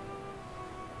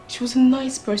 She was a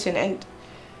nice person and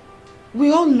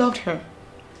we all loved her.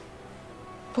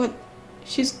 But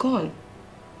she's gone.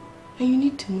 And you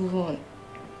need to move on.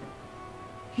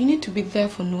 You need to be there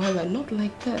for Noella, not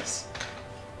like this.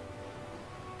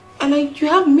 And you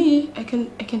have me, I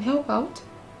can help out.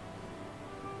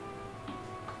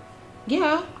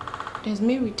 Yeah, there's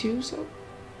Mary too, so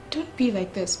don't be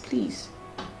like this, please.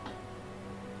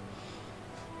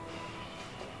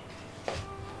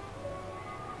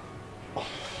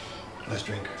 Let's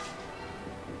drink.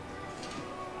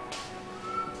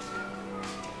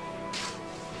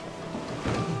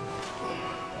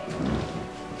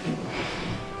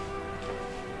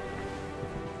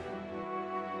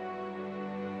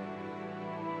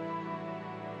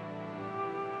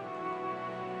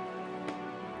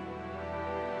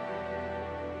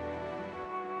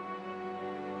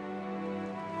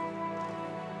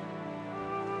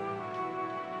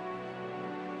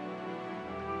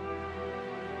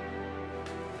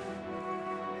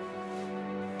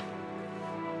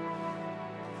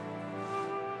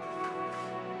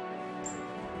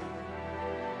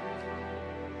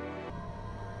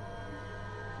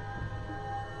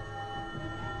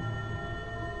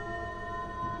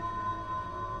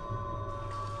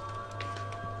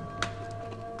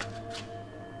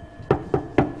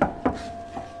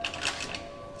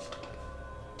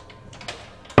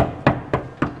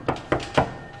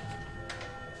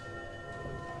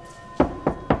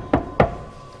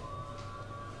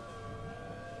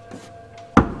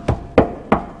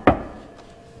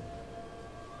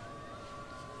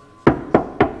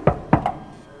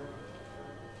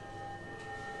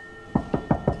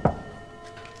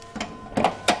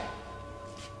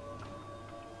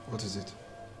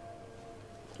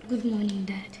 Good morning,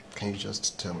 Dad. Can you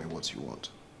just tell me what you want?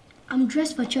 I'm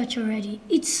dressed for church already.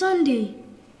 It's Sunday.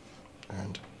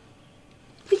 And?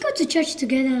 We go to church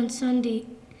together on Sunday.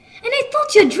 And I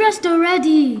thought you're dressed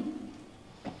already.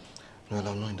 No,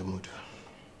 I'm not in the mood.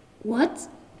 What?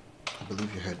 I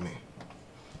believe you heard me.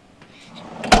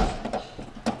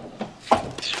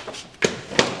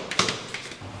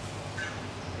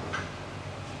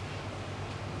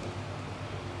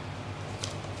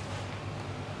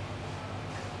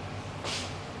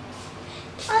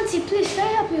 Auntie, please, can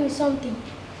you help me with something?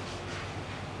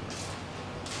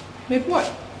 With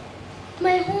what?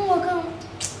 My homework,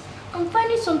 I'm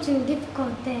finding something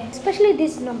difficult there, especially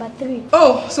this number 3.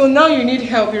 Oh, so now you need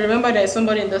help. You remember there's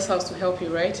somebody in this house to help you,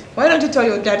 right? Why don't you tell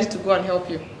your daddy to go and help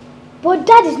you? But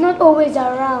Dad is not always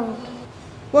around.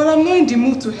 Well, I'm not in the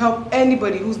mood to help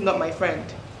anybody who's not my friend.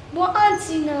 But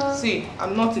Auntie, no. See,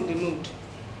 I'm not in the mood.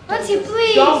 Auntie,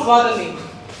 please. Don't bother me.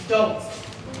 Don't.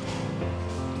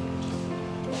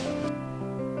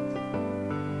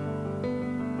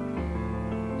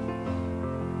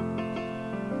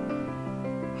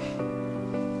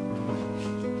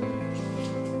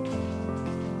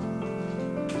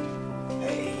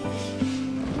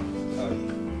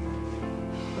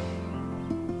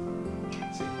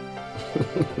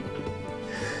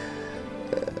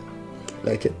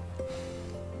 Like it?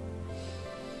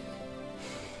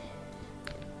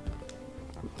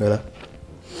 Nola,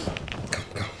 come.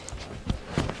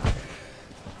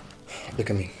 Look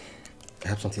at me. I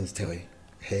have something to tell you.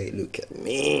 Hey, look at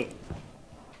me.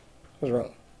 What's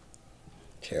wrong?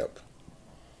 Cheer up.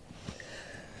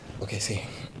 Okay, see,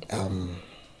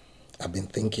 I've been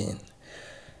thinking.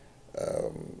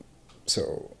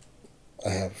 So I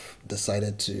have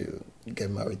decided to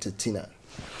get married to Tina.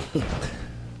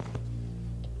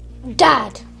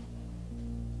 Dad!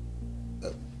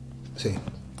 See,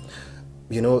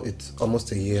 you know, it's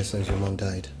almost a year since your mom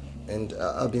died. And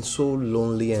I've been so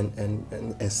lonely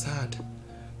and sad.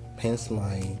 Hence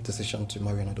my decision to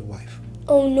marry another wife.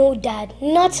 Oh no, Dad,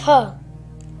 not her.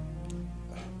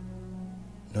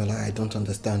 Nola, I don't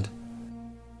understand.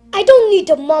 I don't need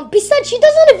a mom. Besides, she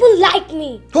doesn't even like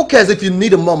me. Who cares if you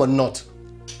need a mom or not?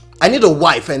 I need a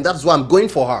wife, and that's why I'm going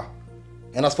for her.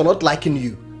 And as for not liking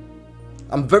you,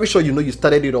 I'm very sure you know you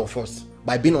started it all first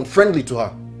by being unfriendly to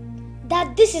her.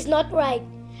 Dad, this is not right.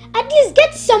 At least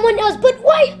get someone else, but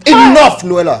why her? Enough,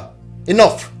 Noela!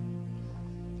 Enough!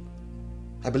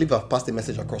 I believe I've passed the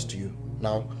message across to you.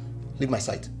 Now, leave my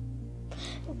sight.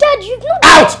 Dad, you've not...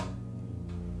 Out!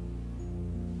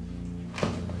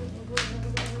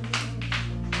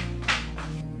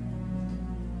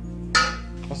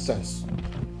 What sense?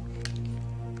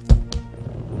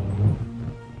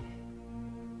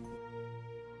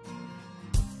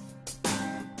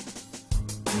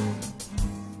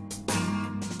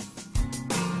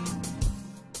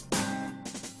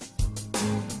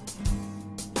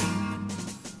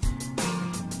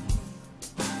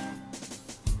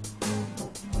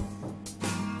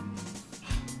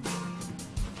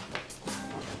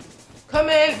 Come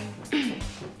in.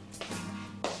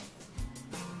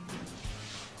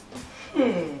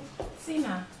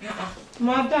 Sina.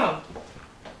 Madam,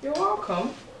 you're welcome.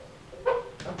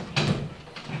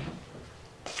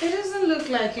 It doesn't look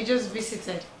like you just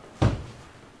visited.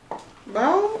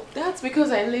 Well, that's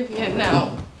because I live here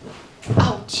now.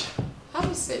 Ouch. Have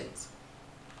a seat.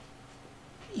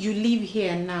 You live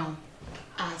here now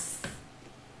as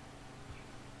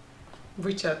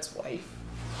Richard's wife.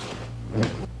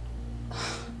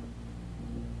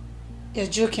 You're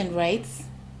joking, right?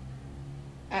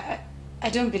 I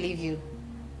don't believe you.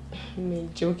 Me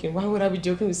joking? Why would I be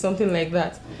joking with something like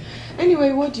that?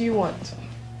 Anyway, what do you want?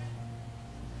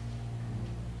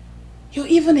 You're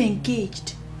even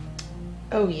engaged.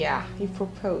 Oh yeah, he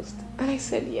proposed. And I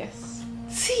said yes.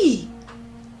 See,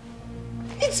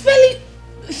 it's barely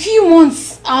a few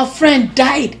months our friend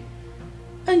died.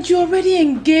 And you're already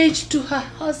engaged to her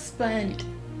husband.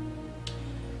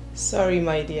 Sorry,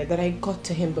 my dear, that I got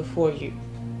to him before you.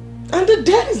 And the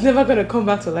dead is never going to come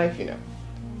back to life, you know.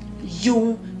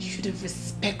 You should have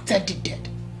respected the dead.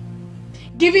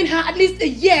 Giving her at least a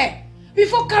year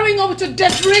before carrying on with your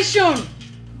desperation.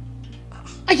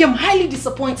 I am highly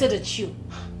disappointed at you.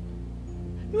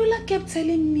 Nola kept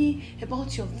telling me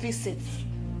about your visits.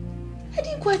 I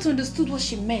didn't quite understand what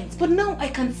she meant, but now I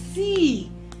can see.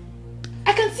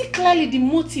 I can see clearly the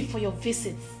motive for your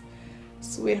visits.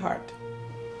 Sweetheart,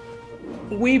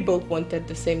 we both wanted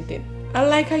the same thing. And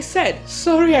like I said,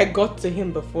 sorry I got to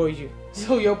him before you.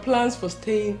 So your plans for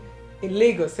staying in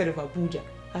Lagos instead of Abuja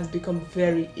has become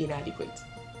very inadequate.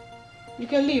 You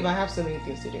can leave, I have so many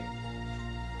things to do.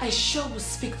 I sure will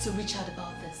speak to Richard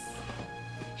about this.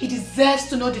 He deserves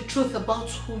to know the truth about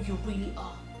who you really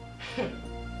are.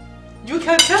 You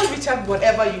can tell Richard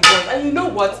whatever you want, and you know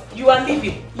what? You are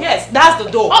leaving. Yes, that's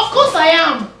the door. Of course I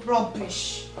am!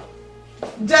 Rubbish.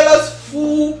 Jealous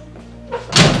fool.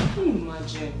 Can you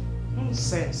imagine?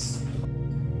 Nonsense.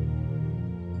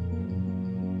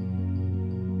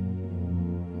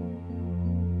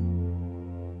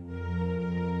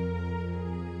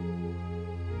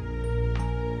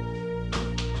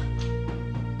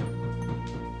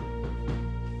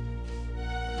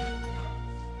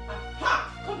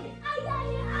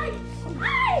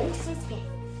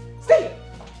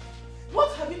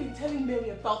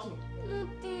 About me.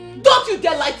 Nothing. Don't you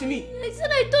dare lie to me! I said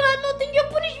I told her nothing. You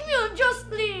punished me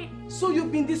unjustly. So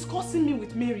you've been discussing me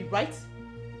with Mary, right?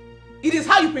 It is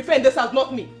how you prefer in this house,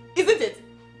 not me. Isn't it?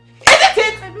 Isn't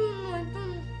it? I don't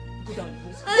know. Go down,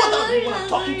 please. Go down when I'm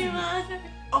talking to you.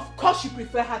 Of course you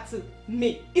prefer her to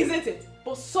me, isn't it?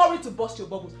 But sorry to burst your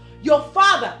bubbles. Your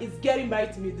father is getting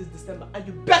married to me this December, and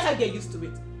you better get used to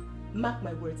it. Mark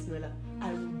my words, Noella.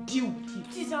 I will deal with you,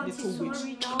 Please, little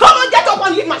witch. Now. Come on, get up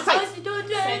and leave my sight! Auntie, don't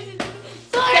do anything. Get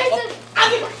up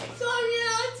and leave my sight! Sorry,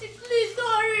 Auntie, please,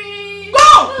 sorry.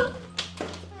 Go!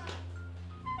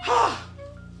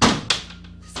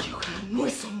 This girl can annoy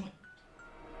someone.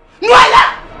 Noella!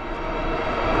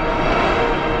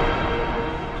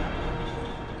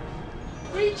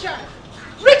 Richard!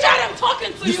 Richard, I'm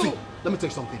talking to you! See, let me tell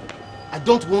you something. I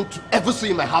don't want to ever see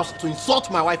you in my house to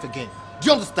insult my wife again. Do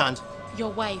you understand?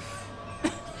 Your wife.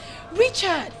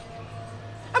 Richard,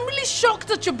 I'm really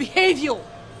shocked at your behavior.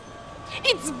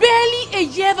 It's barely a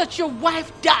year that your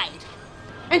wife died.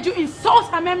 And you insult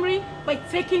her memory by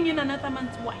taking in another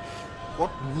man's wife. What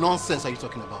nonsense are you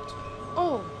talking about?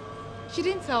 Oh, she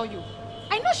didn't tell you.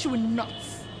 I know she will not.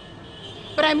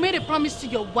 But I made a promise to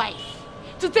your wife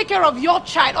to take care of your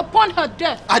child upon her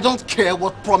death. I don't care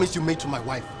what promise you made to my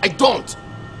wife. I don't.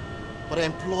 But I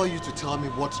implore you to tell me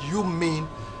what you mean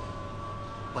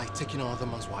by taking another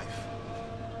man's wife.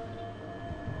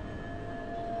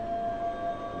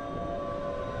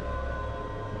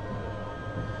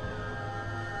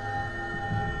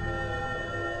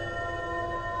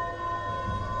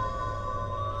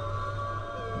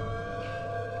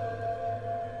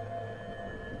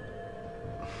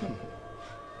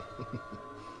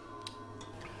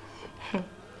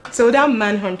 So that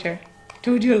manhunter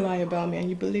told you a lie about me and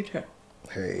you believed her?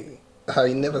 Hey,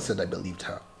 I never said I believed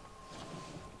her.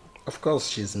 Of course,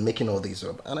 she's making all these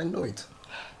up, and I know it.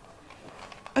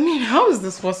 I mean, how is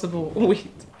this possible? Wait.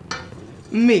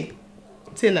 Me,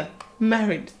 Tina,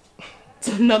 married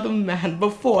to another man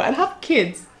before and have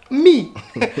kids. Me.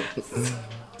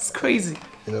 It's crazy.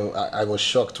 You know, I was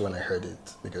shocked when I heard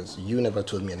it because you never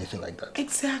told me anything like that.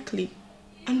 Exactly.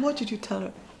 And what did you tell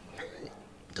her?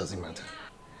 It doesn't matter.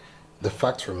 The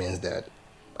fact remains that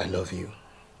I love you.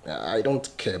 I don't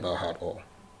care about her at all.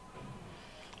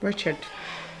 Richard,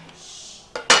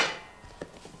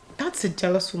 that's a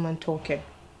jealous woman talking.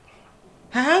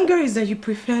 Her anger is that you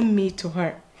prefer me to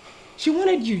her. She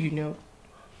wanted you, you know.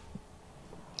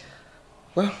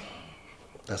 Well,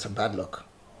 that's a bad luck.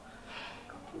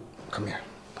 Come here.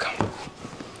 Come.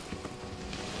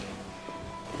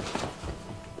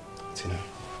 Tina,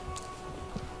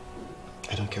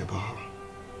 I don't care about her.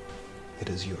 It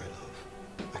is you I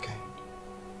love, okay?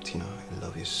 Tina, I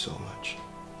love you so much.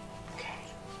 Okay?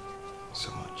 So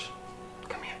much.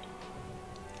 Come here.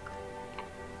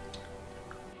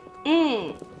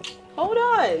 Hold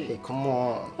on. Hey, come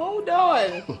on. Hold on.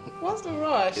 What's the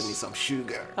rush? Give me some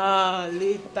sugar. Ah,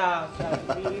 later,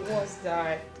 baby. What's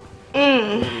that?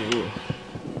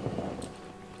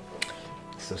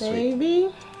 So Baby?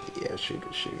 Sweet. Yeah,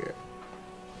 sugar, sugar.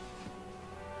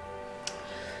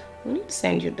 We need to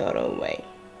send your daughter away.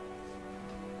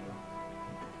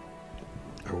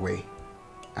 Away?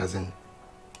 As in?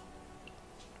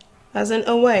 As in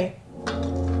away.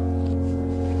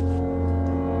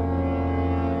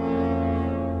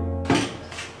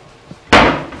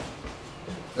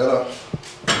 Hello.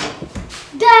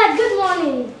 Dad, good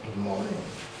morning. Good morning.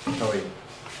 How are you?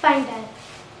 Fine, Dad.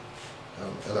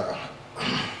 Ella,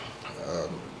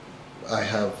 I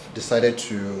have decided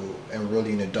to enroll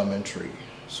you in a dormitory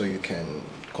so you can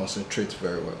concentrate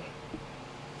very well.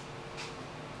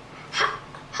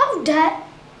 How, Dad?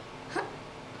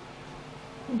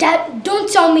 Dad,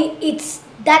 don't tell me it's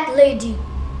that lady.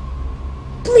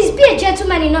 Please be a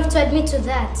gentleman enough to admit to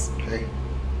that. Hey,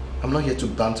 I'm not here to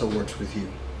banter words with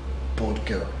you, bold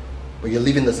girl. But you're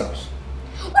leaving this house.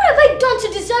 What have I done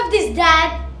to deserve this,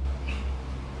 Dad?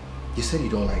 You said you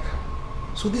don't like her.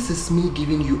 So this is me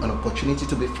giving you an opportunity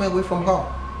to be far away from her.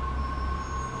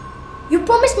 You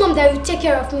promised Mom that you'd take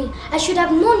care of me. I should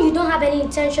have known you don't have any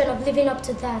intention of living up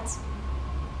to that.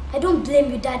 I don't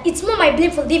blame you, Dad. It's Mom I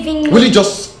blame for leaving me. Will you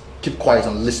just keep quiet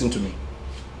and listen to me?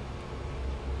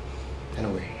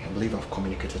 Anyway, I believe I've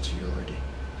communicated to you already.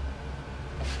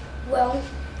 Well,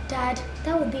 Dad,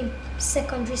 that would be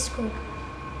secondary school.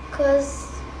 Because,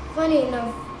 funny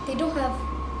enough, they don't have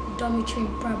dormitory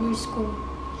in primary school.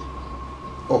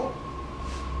 Oh,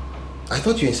 I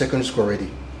thought you were in secondary school already.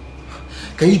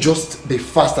 Can you just be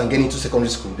fast and get into secondary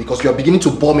school? Because you are beginning to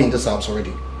bore me in this house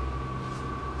already.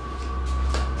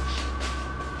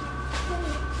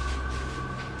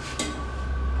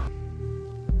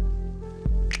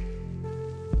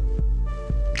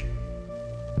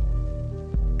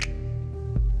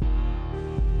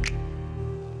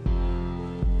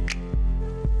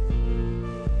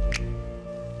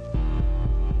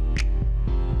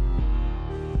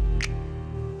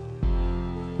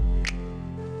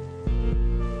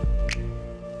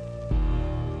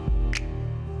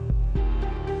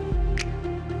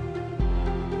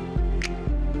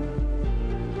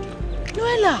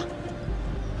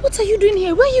 What are you doing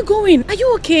here? Where are you going? Are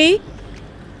you okay?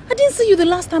 I didn't see you the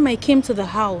last time I came to the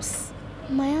house.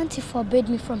 My auntie forbade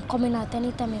me from coming out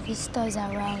anytime a visitor is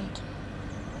around.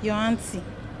 Your auntie?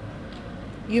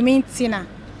 You mean Tina?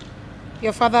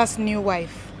 Your father's new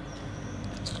wife?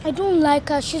 I don't like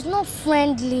her. She's not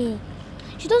friendly.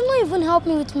 She does not even help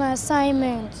me with my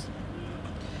assignment.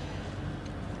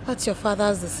 That's your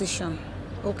father's decision,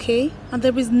 okay? And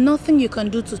there is nothing you can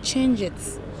do to change it.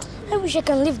 I wish I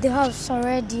can leave the house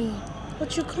already.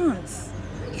 But you can't.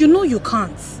 You know you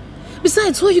can't.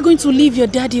 Besides, who are you going to leave your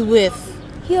daddy with?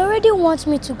 He already wants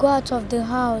me to go out of the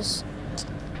house.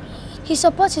 He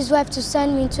supports his wife to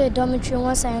send me into a dormitory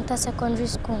once I enter secondary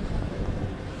school.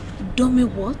 Dormy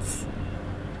what?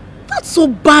 That's so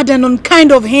bad and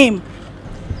unkind of him.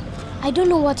 I don't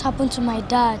know what happened to my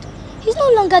dad. He's no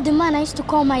longer the man I used to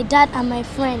call my dad and my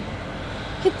friend.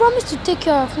 He promised to take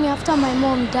care of me after my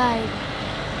mom died.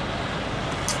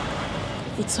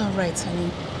 It's alright, honey.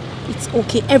 It's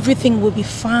okay. Everything will be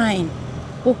fine.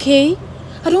 Okay?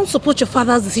 I don't support your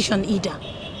father's decision either.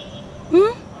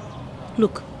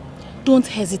 Look, don't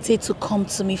hesitate to come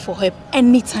to me for help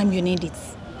anytime you need it.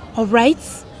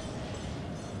 Alright?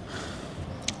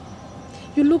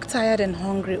 You look tired and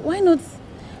hungry. Why not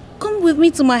come with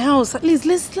me to my house? At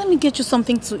least let me get you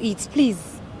something to eat,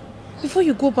 please. Before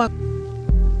you go back.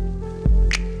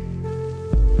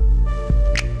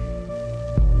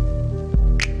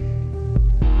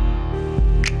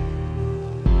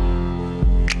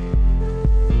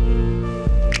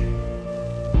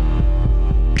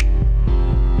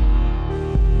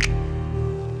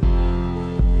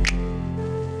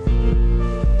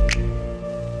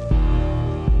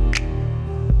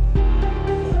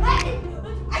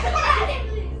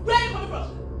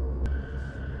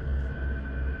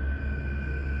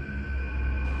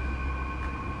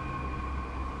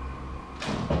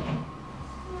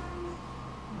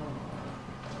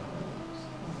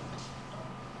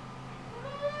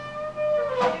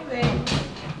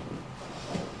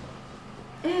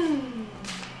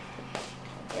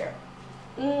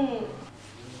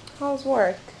 How's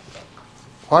work?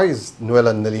 Why is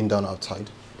Noella kneeling down outside?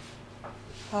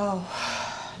 Oh,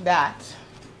 that's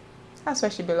where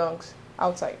she belongs,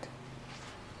 outside.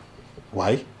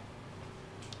 Why?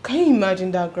 Can you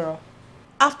imagine that girl?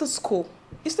 After school,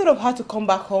 instead of her to come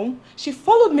back home, she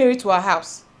followed Mary to her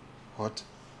house. What?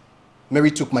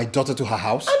 Mary took my daughter to her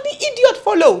house? And the idiot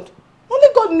followed. Only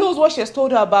God knows what she has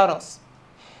told her about us.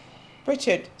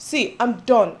 Richard, see, I'm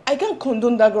done. I can't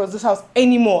condone that girl's this house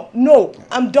anymore. No,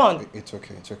 I'm done. It's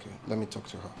okay, it's okay. Let me talk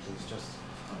to her. Please, just...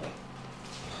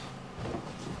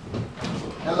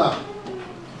 Ella!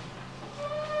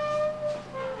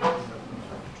 I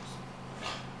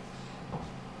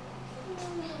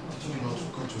told you not to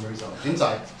go to Mary's house, didn't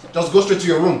I? Just go straight to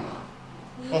your room.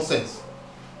 Nonsense.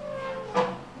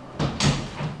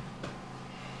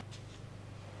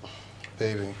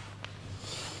 Baby.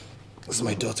 This is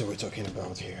my daughter we're talking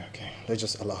about here, okay? Let's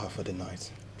just allow her for the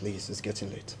night. Please, it's getting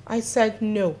late. I said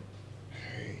no.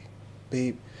 Hey,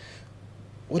 babe,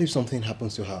 what if something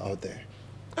happens to her out there?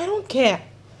 I don't care.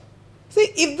 See,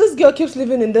 if this girl keeps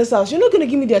living in this house, you're not going to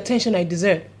give me the attention I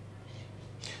deserve.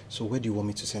 So where do you want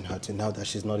me to send her to now that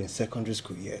she's not in secondary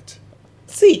school yet?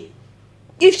 See,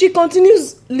 if she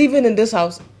continues living in this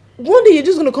house, one day you're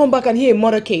just going to come back and hear a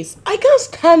murder case. I can't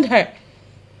stand her.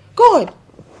 God.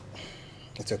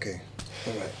 It's okay.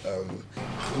 Alright,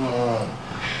 come on.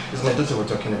 It's my daughter we're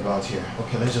talking about here.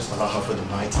 Okay, let's just allow her for the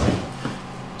night and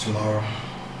tomorrow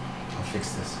I'll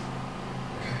fix this.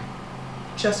 Okay?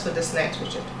 Just for this night,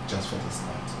 Richard. Just for this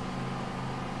night.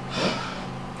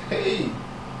 Hey,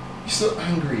 you're so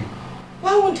angry.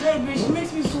 Why won't I be? She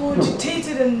makes me so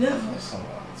agitated and nervous.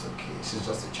 It's okay. She's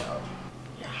just a child.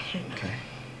 Yeah. Okay.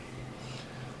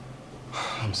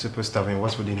 I'm super starving.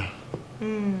 What's for dinner?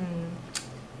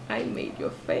 I made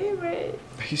your favorite.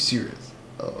 Are you serious?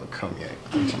 Oh, come here.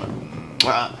 Come to my room.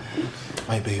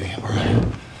 My baby. All right.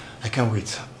 I can't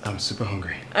wait. I'm super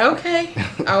hungry. Okay.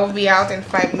 I'll be out in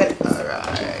 5 minutes. All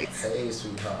right. Hey,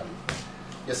 sweetheart.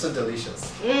 You're so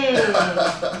delicious.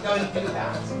 Don't do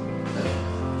that.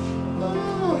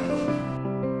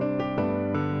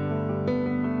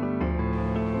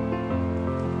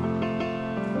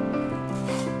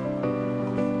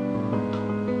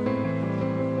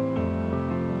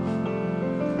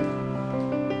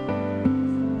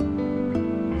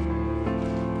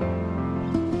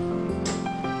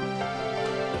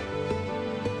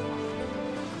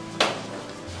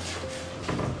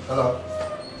 Hello.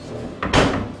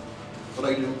 What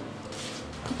are you doing?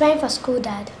 Preparing for school,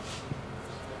 Dad.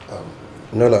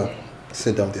 Nola,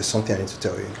 sit down. There's something I need to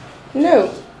tell you.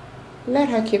 No. Let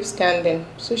her keep standing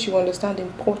so she will understand the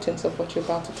importance of what you're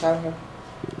about to tell her.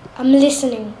 I'm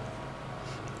listening.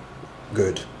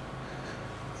 Good.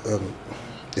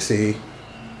 You see,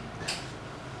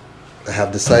 I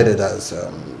have decided as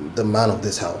the man of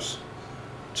this house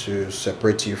to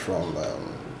separate you from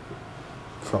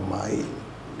my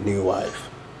new wife,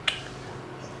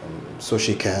 so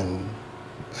she can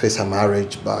face her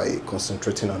marriage by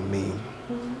concentrating on me,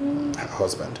 her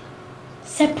husband.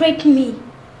 Separate me?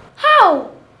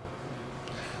 How?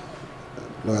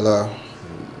 Noella,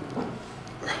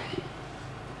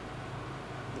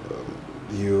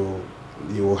 you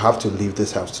will have to leave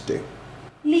this house today.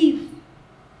 Leave?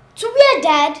 To where,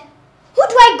 Dad? Who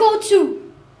do I go to?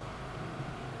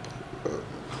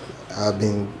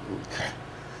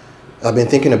 I've been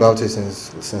thinking about it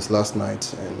since last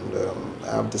night, and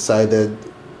I've decided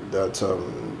that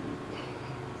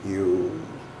you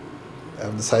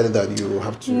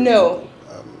have to. No,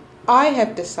 I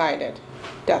have decided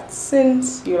that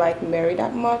since you like Mary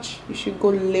that much, you should go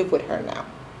live with her now.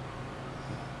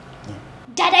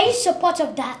 Dad, are you supportive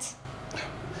of that?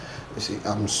 You see,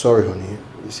 I'm sorry, honey.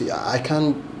 You see, I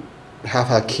can't have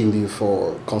her kill you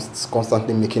for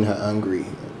constantly making her angry.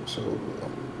 So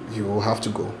you will have to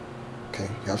go. Okay,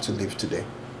 you have to leave today.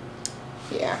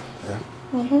 Yeah. Yeah.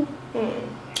 I'm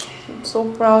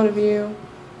so proud of you.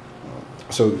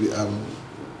 So you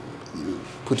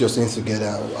put your things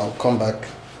together. I'll come back.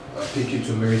 I'll take you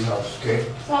to Mary's house. Okay.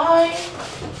 Bye.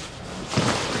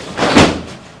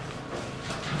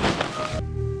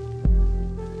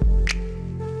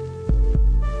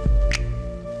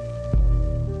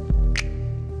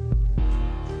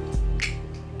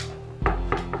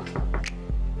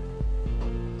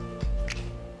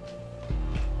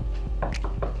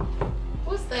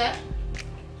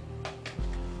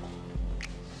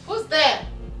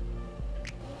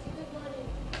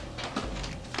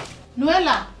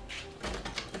 Noella!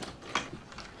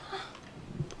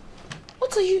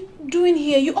 What are you doing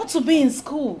here? You ought to be in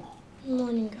school. Good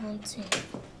morning, Auntie.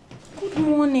 Good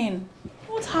morning.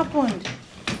 What happened?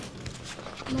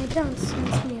 My dad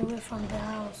sent me away from the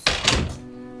house.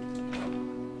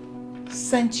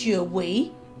 Sent you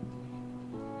away?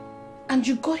 And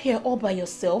you got here all by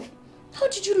yourself? How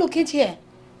did you locate here?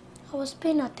 I was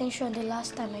paying attention the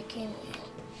last time I came here.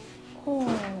 Oh,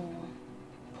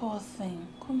 poor thing.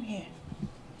 Come here.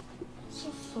 So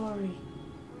sorry.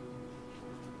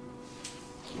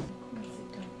 Come and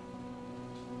sit down.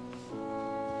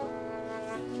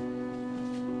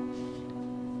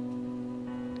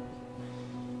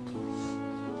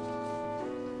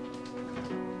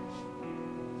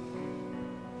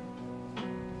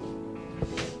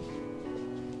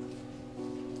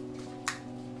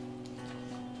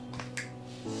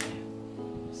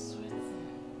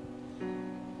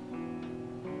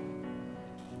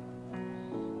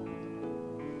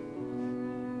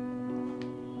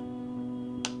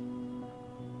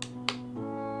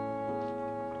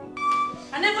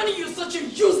 You're such a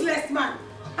useless man.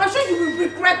 I'm sure you will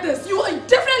regret this. You are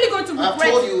definitely going to regret it. I've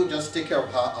told you, just take care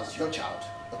of her as your child,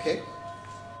 okay?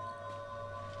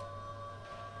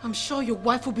 I'm sure your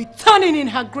wife will be turning in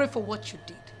her grave for what you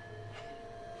did.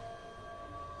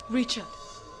 Richard,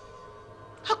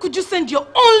 how could you send your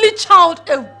only child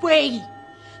away?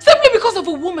 Simply because of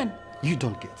a woman? You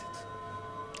don't get it.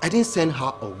 I didn't send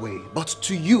her away, but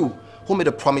to you, who made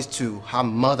a promise to her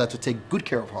mother to take good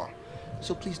care of her.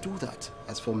 So please do that.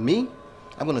 As for me,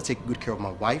 I'm going to take good care of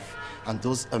my wife and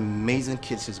those amazing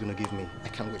kids she's going to give me. I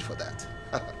can't wait for that.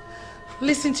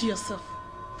 Listen to yourself.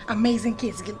 Amazing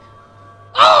kids.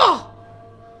 Oh!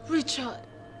 Richard,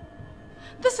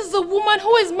 This is a woman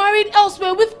who is married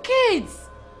elsewhere with kids.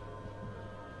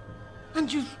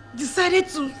 And you decided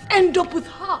to end up with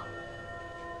her.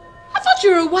 I thought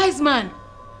you were a wise man.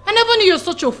 I never knew you're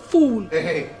such a fool.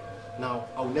 Hey, now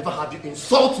I'll never have you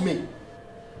insult me.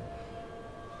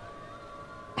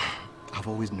 I've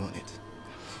always known it.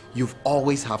 You've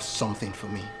always have something for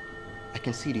me. I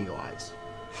can see it in your eyes.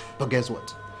 But guess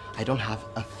what? I don't have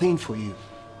a thing for you.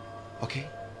 Okay?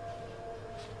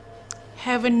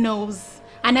 Heaven knows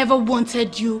I never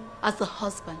wanted you as a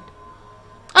husband.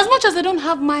 As much as I don't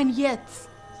have mine yet,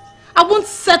 I won't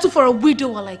settle for a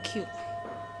widower like you.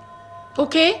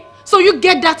 Okay? So you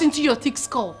get that into your thick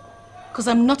skull. Because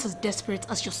I'm not as desperate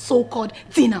as your so-called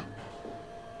Tina.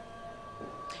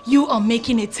 You are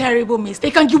making a terrible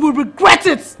mistake and you will regret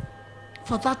it.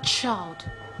 For that child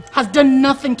has done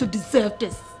nothing to deserve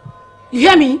this. You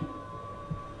hear me?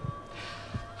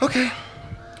 Okay.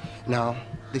 Now,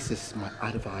 this is my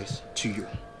advice to you.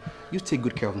 You take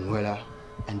good care of Noella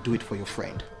and do it for your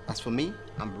friend. As for me,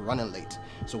 I'm running late.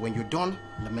 So when you're done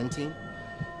lamenting,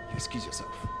 you excuse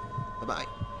yourself. Bye-bye.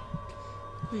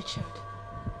 Richard,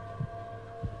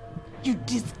 you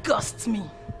disgust me.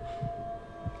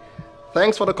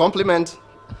 Thanks for the compliment.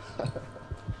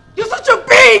 You're such a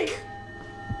pig!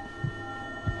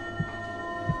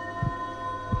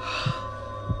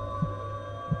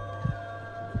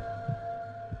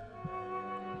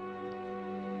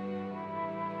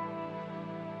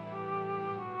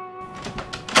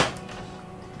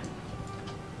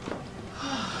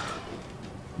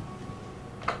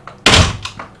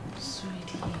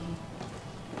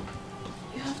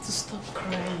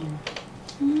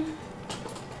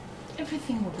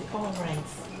 Everything will be alright.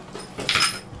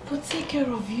 We'll take care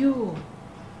of you.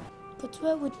 But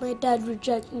why would my dad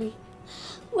reject me?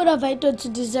 What have I done to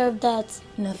deserve that?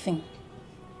 Nothing.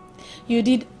 You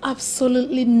did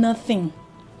absolutely nothing.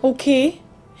 Okay?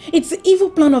 It's the evil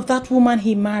plan of that woman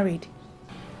he married.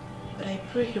 But I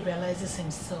pray he realizes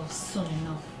himself soon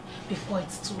enough before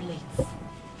it's too late.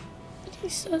 He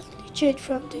suddenly changed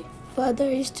from the father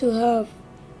he used to have.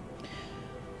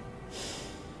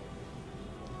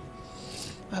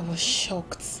 I was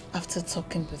shocked after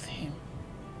talking with him.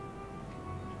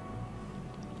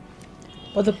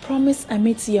 But the promise I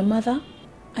made to your mother,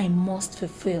 I must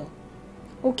fulfill.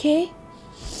 Okay?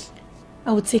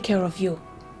 I will take care of you.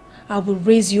 I will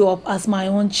raise you up as my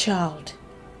own child.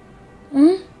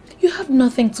 You have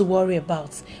nothing to worry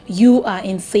about. You are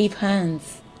in safe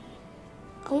hands.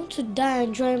 I want to die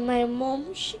and join my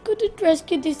mom. She couldn't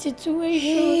rescue the situation.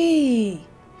 Hey,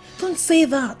 don't say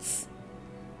that.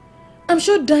 I'm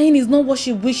sure dying is not what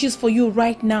she wishes for you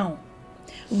right now.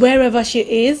 Wherever she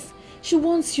is, she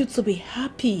wants you to be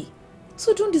happy.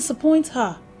 So don't disappoint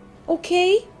her.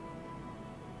 Okay?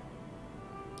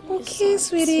 Okay,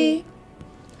 sweetie.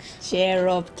 Cheer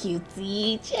up,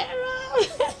 cutie. Cheer up.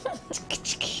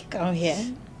 Come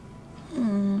here.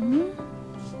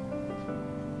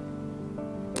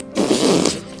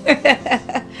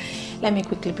 Let me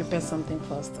quickly prepare something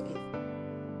first.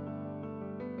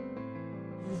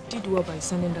 You did well by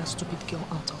sending that stupid girl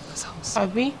out of this house.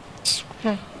 Abby?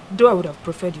 Though I would have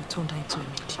preferred you turned her into a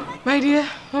maid. My dear,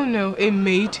 oh no, a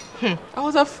maid? I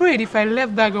was afraid if I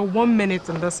left that girl 1 minute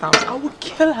in this house, I would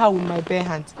kill her with my bare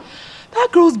hands. That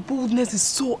girl's boldness is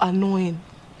so annoying.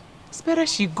 It's better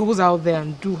she goes out there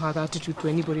and do her attitude to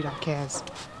anybody that cares.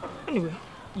 Anyway,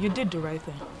 you did the right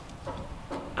thing.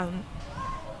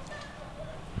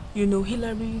 You know,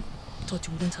 Hillary thought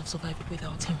you wouldn't have survived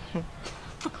without him.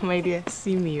 My dear,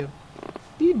 see me. You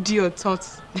idiot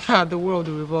thought the world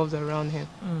revolves around him.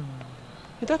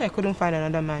 You thought I couldn't find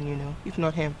another man, you know, if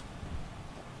not him.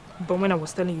 But when I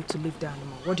was telling you to leave the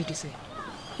animal, what did you say?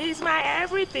 He's my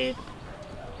everything.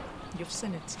 You've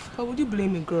seen it. But would you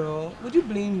blame me, girl? Would you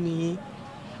blame me?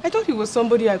 I thought he was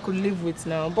somebody I could live with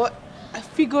now, but I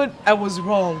figured I was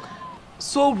wrong.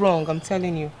 So wrong, I'm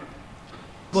telling you.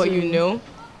 But you know,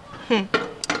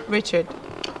 Richard,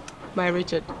 my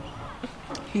Richard,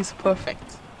 he's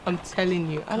perfect. I'm telling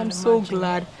you. And I'm so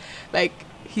glad, like,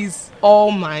 he's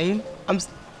all mine. I'm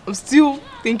still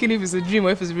thinking if it's a dream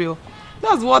or if it's real.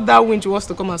 That's what that winch was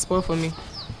to come and spoil for me.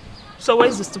 So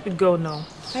where's the stupid girl now?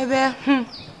 Hi there.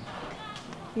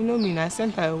 You know me now, I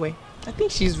sent her away. I think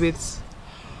she's with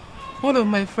one of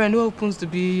my friends who happens to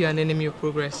be an enemy of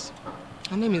progress.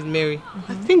 Her name is Mary.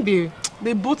 I think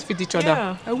they both fit each other.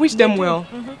 Yeah, I wish them well.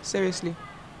 Seriously.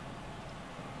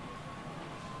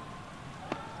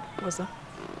 What's that?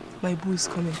 My boo is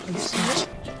coming, please.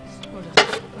 Hold on.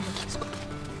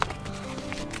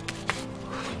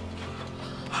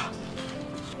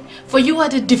 For you are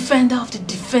the defender of the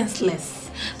defenseless,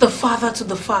 the father to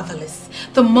the fatherless,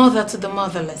 the mother to the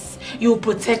motherless. You will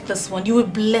protect this one. You will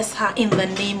bless her in the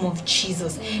name of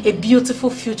Jesus. A beautiful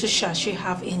future shall she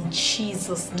have in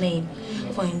Jesus' name.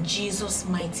 For in Jesus'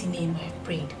 mighty name I have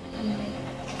prayed.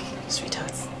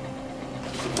 Sweetheart,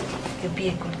 you'll be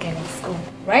a good girl in school.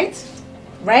 Right?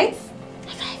 Right?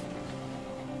 High five.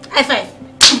 High five.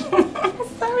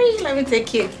 Sorry, let me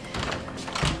take you.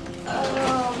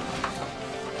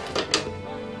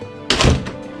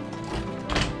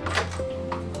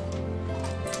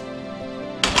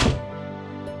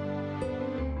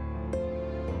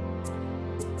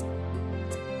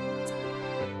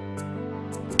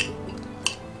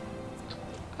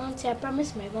 Auntie, I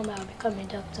promised my mom I'll become a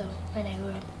doctor when I grow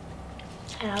up.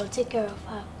 And I'll take care of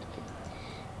her.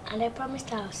 And I promised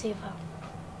her I'll save her.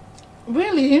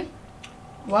 Really?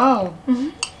 Wow.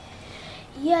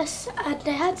 Yes, and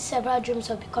I had several dreams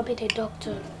of becoming a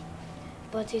doctor.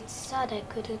 But it's sad I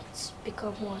couldn't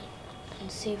become one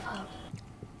and save her.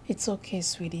 It's okay,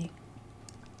 sweetie.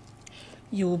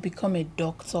 You will become a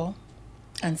doctor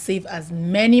and save as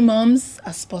many moms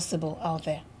as possible out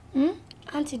there.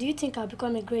 Auntie, do you think I'll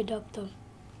become a great doctor?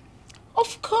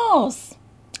 Of course.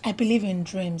 I believe in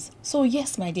dreams. So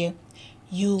yes, my dear,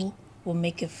 you will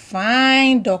make a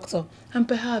fine doctor and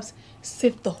perhaps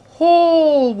save the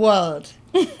whole world.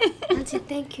 Auntie,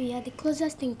 thank you. You're the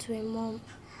closest thing to a mom.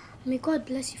 May God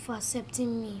bless you for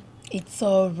accepting me. It's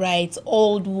all right,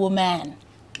 old woman.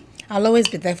 I'll always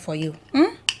be there for you.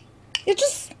 You're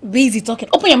just busy talking.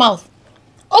 Open your mouth.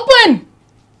 Open!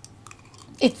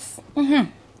 It's...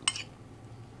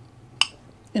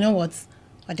 You know what?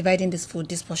 We're dividing this food.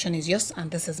 This portion is yours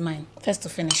and this is mine. First to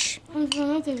finish. Auntie, I'm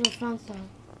not taking Fanta.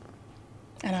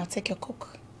 And I'll take your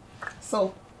Coke.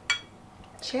 So,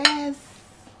 cheers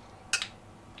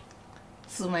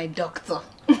to my doctor.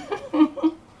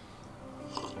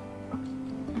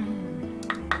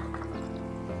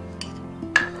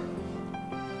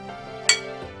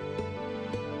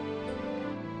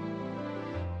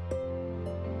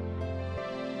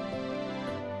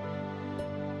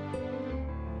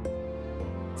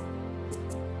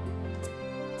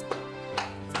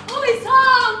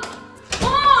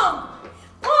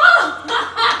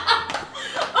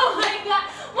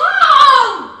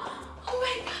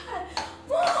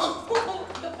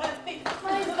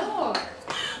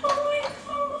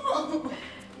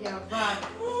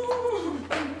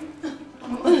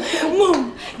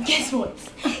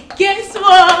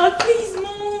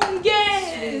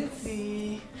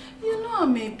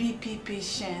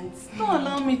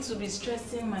 To be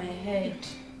stressing my head.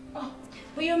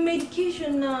 For your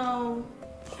medication now.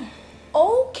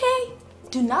 Okay.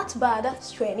 Do not bother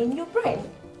straining your brain.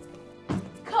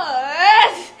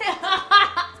 Cause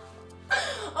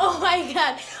oh my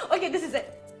god. Okay, this is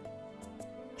it.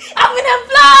 I'm gonna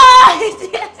fly!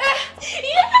 Yes!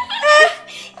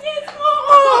 Yes, Mom!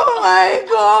 Oh my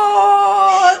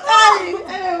god!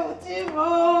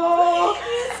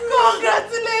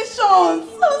 Congratulations! I'm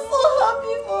so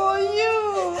happy for you!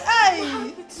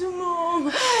 Happy to Mom.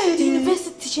 The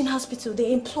University Teaching Hospital,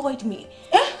 they employed me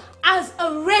as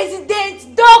a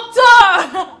resident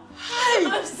doctor!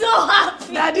 I'm so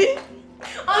happy! Daddy?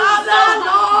 I'm so happy!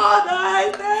 Lord,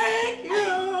 I thank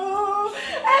you!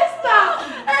 Esther,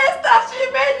 she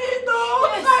made it though!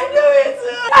 Yes. I knew it!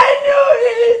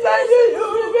 I knew you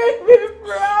would make me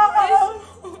proud!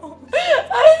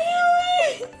 I knew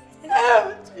it!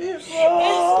 Yes,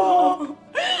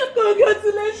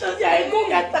 congratulations, you're a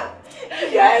go-getter!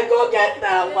 You're a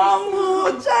go-getter, Mom!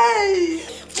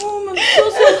 Mom, I'm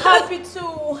so happy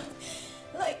too!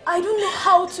 Like, I don't know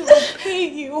how to repay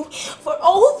you for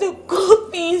all the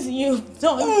good things you've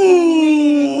done for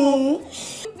me.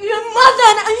 Your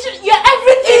mother and you're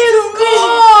everything to me.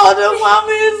 God, Mom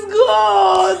is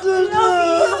God.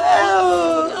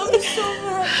 I'm so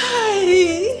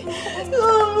happy.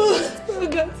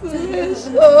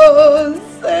 Congratulations.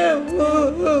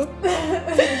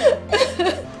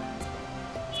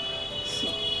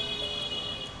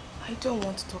 I don't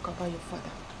want to talk about your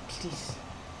father, please.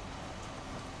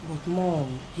 But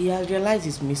Mom, he has realized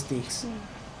his mistakes.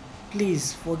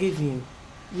 Please, forgive him.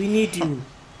 We need you.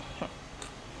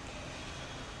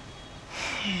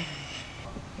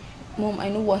 Mom, I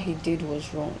know what he did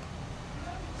was wrong.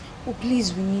 Oh,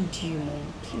 please, we need you,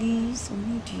 Mom. Please, we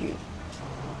need you.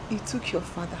 It took your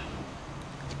father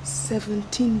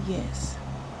 17 years.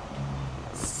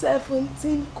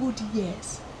 17 good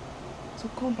years to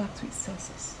come back to his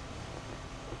senses.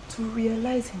 To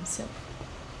realize himself.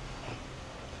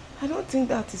 I don't think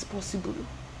that is possible.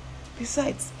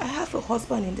 Besides, I have a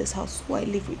husband in this house who I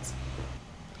live with.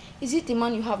 Is it the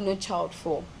man you have no child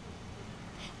for?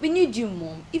 We need you,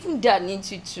 Mom. Even Dad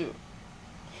needs you too.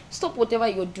 Stop whatever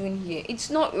you're doing here. It's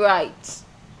not right.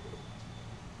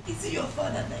 Is it your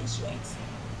father that is right?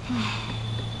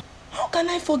 How can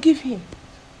I forgive him?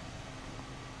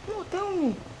 No, tell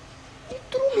me. He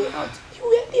threw me out. You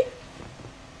were there.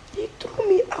 He threw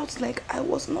me out like I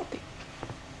was nothing.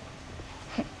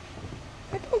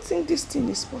 I don't think this thing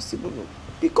is possible,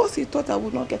 because he thought I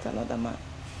would not get another man.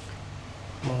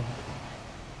 Mom,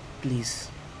 please,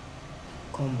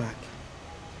 come back.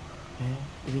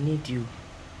 We need you.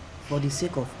 For the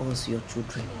sake of us, your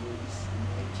children.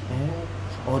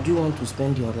 Or do you want to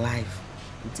spend your life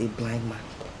with a blind man?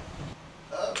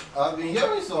 I've been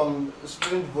hearing some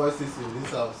strange voices in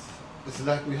this house. It's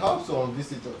like we have some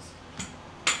visitors.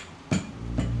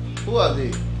 Who are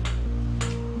they?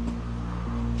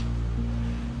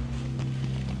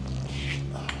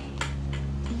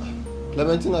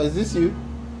 Clementina, is this you?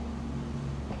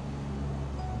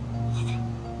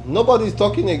 Nobody is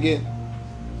talking again.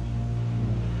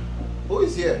 Who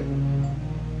is here?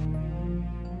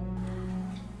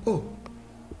 Oh.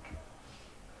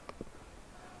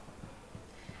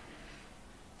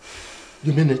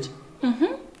 You mean it?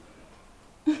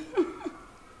 Mm-hmm.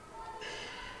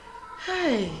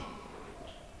 Hi.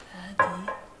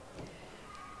 Daddy.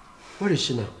 Where is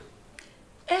she now?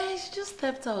 She just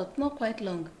stepped out, not quite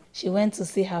long. She went to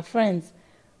see her friends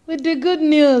with the good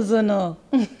news, you know.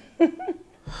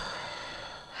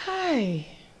 Hi.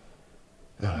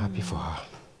 I'm happy for her.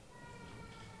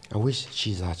 I wish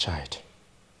she's our child.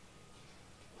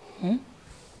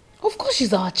 Of course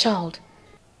she's our child.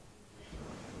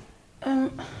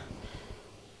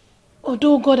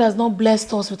 Although God has not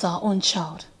blessed us with our own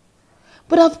child,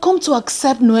 but I've come to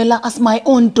accept Noella as my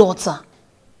own daughter.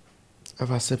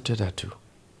 I've accepted her too.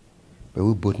 But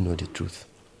we both know the truth.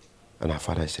 And her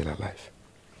father is still alive.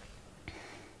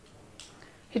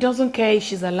 He doesn't care if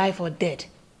she's alive or dead.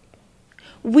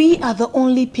 We are the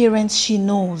only parents she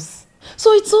knows.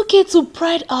 So it's okay to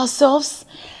pride ourselves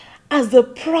as the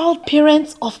proud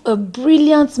parents of a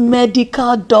brilliant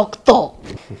medical doctor.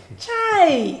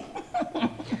 Chai!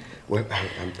 Well,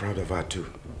 I'm proud of her too.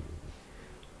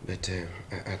 But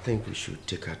I think we should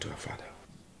take her to her father.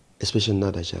 Especially now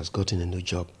that she has gotten a new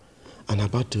job and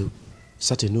about to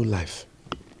start a new life.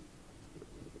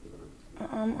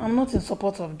 I'm not in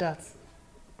support of that.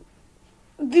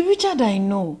 The Richard I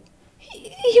know,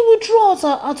 he would throw us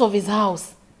out of his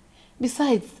house.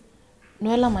 Besides,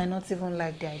 Noella might not even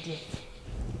like the idea.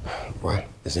 Well,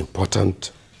 it's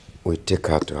important we take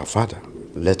her to her father.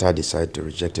 Let her decide to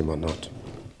reject him or not.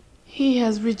 He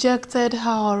has rejected her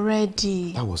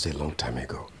already. That was a long time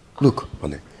ago. Look,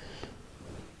 honey,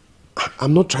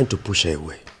 I'm not trying to push her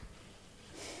away.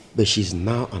 But she's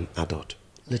now an adult.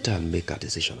 Let her make her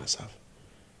decision herself.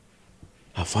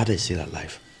 Her father is still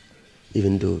alive,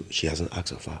 even though she hasn't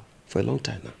asked of her for a long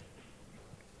time now.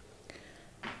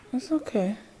 It's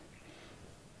okay.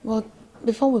 But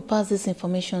before we pass this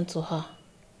information to her,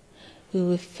 we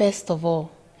will first of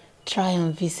all try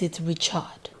and visit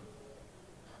Richard.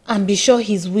 And be sure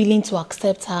he's willing to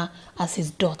accept her as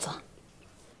his daughter.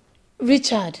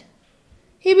 Richard,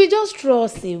 he will just throw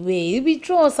us away. He will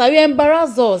throw us away,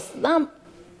 embarrass us. Well,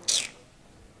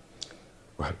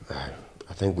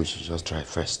 I think we should just try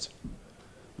first,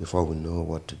 before we know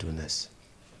what to do next.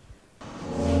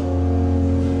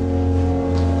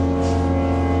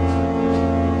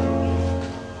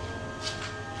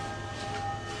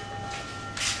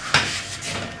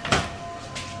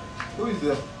 Who is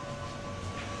there?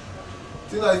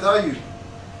 Tina, is that you?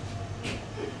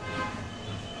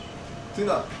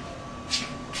 Tina?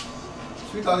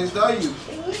 Sweetheart, is that you?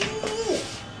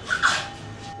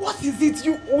 What is it,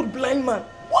 you old blind man?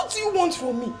 What do you want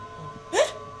from me?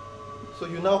 So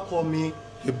you now call me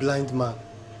a blind man?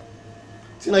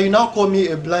 Tina, you now call me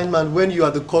a blind man when you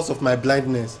are the cause of my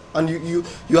blindness. And you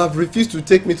have refused to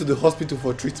take me to the hospital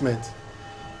for treatment.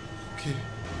 Okay.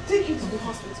 Take you to the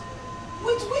hospital?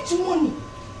 With which money?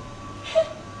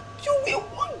 You were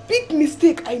one big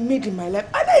mistake I made in my life,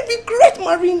 and I regret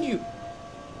marrying you.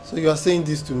 So you are saying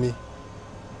this to me?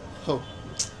 Oh,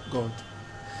 God.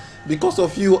 Because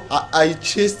of you, I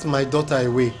chased my daughter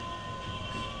away.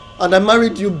 And I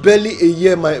married you barely a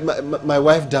year my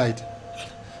wife died.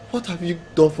 What have you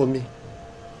done for me?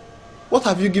 What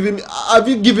have you given me? Have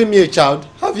you given me a child?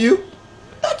 Have you?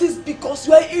 That is because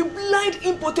you are a blind,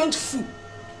 impotent fool.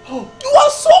 Oh. You are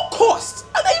so cursed,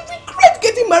 and I regret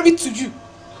getting married to you.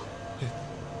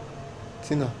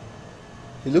 Tina,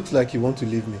 it looks like you want to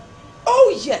leave me.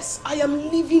 Oh yes, I am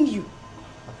leaving you.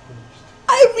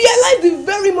 I realized the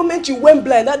very moment you went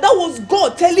blind that was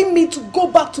God telling me to go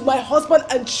back to my husband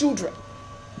and children.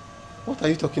 What are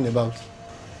you talking about?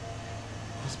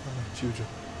 Husband and children?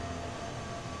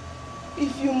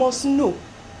 If you must know,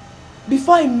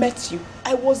 before I met you,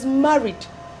 I was married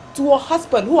to a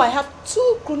husband who I have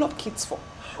 2 grown-up kids for.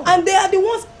 And they are the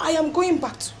ones I am going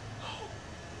back to.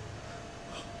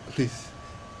 Please,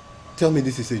 tell me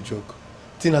this is a joke.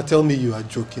 Tina, tell me you are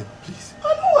joking, please.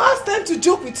 And who has time to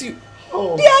joke with you?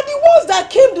 Oh. They are the ones that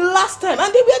came the last time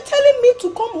and they were telling me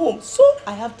to come home. So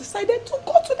I have decided to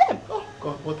go to them. Oh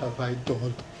God, what have I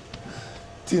done?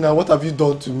 Tina, what have you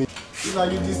done to me? Tina,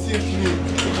 you deceived me.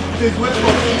 Please wait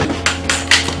for me.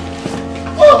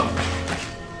 Oh!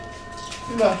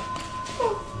 Tina.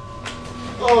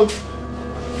 Oh!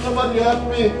 Somebody help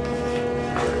me.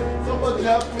 Somebody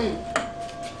help me.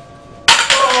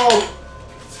 Oh!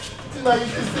 Tina, you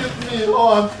deceived me.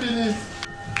 Oh, I'm finished.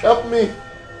 Help me.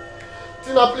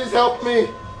 Tina, please help me.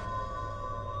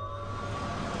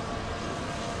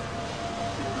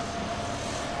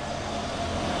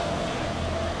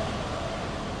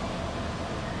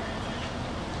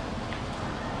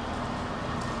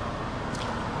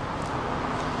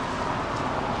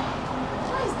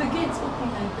 Why is the gate open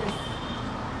like this?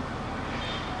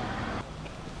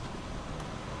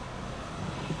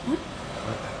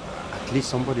 At least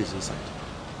somebody's inside.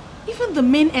 Even the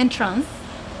main entrance?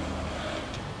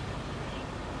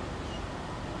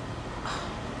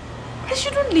 I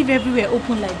shouldn't leave everywhere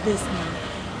open like this now.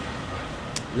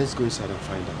 Let's go inside and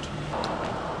find out.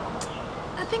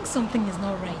 I think something is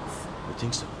not right. You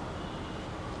think so?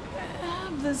 I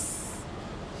have this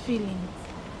feeling.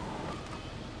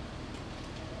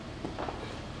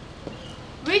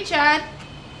 Richard!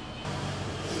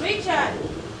 Richard!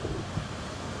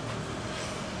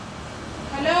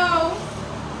 Hello?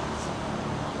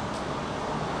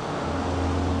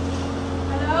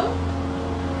 Hello?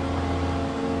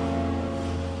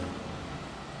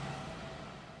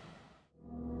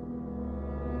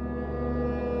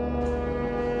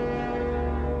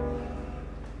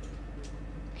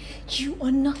 You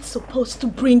are not supposed to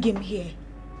bring him here.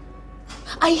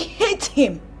 I hate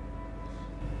him.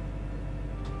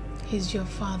 He's your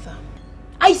father.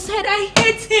 I said I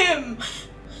hate him!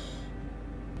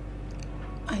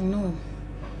 I know,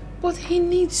 but he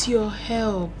needs your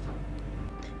help.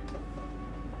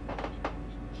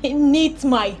 He needs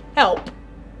my help.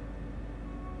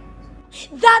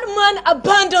 That man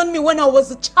abandoned me when I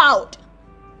was a child.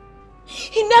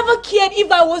 He never cared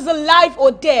if I was alive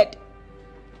or dead.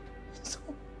 So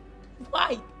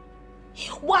why?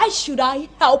 Why should I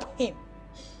help him?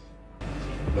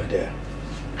 My dear,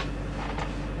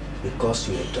 because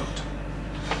you're a doctor.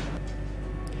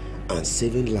 And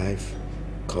saving life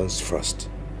comes first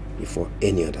before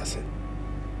any other thing.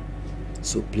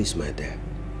 So please, my dear,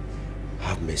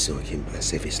 have mercy on him and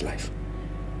save his life.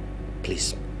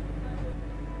 Please.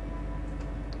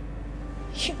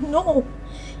 You know,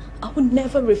 I would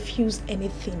never refuse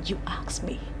anything you ask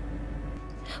me.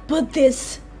 But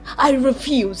this, I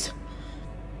refuse.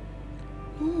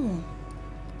 Oh,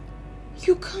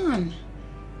 you can.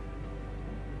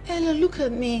 Ella, look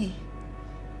at me.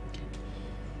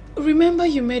 Remember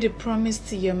you made a promise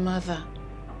to your mother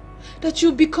that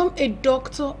you'll become a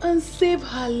doctor and save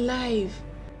her life.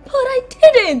 But I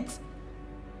didn't.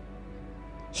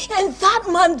 And that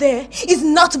man there is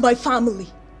not my family.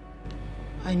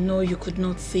 I know you could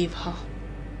not save her.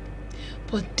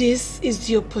 But this is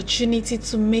the opportunity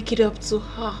to make it up to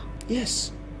her.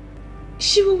 Yes.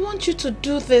 She will want you to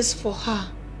do this for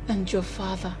her and your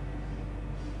father.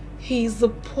 He is a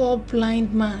poor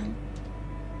blind man.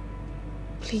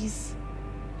 Please,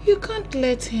 you can't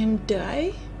let him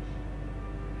die.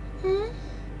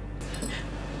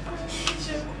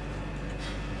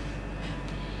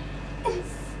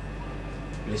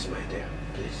 Please, my dear,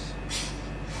 please.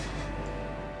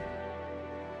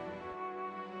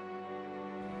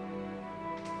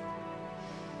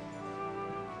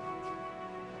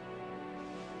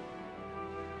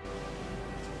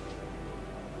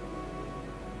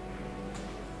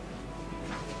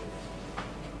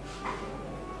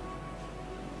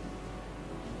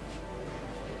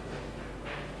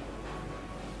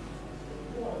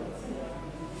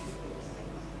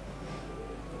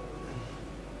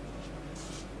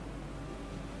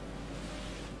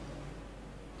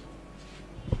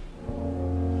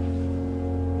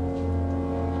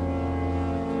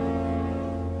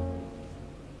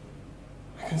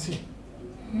 I can see.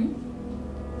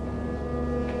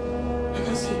 I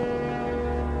can see.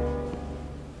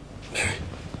 Mary.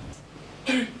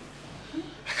 Mary.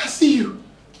 I can see you.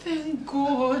 Thank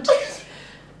God.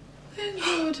 Thank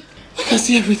God. I can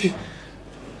see everything.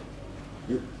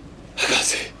 I can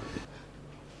see.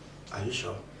 Are you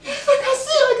sure? Yes, I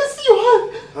can see your hand.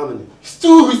 How many? It's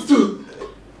two.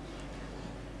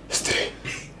 It's 3.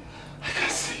 I can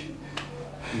see.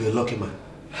 You're a lucky man.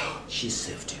 She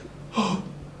saved you. Oh,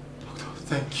 doctor,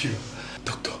 thank you.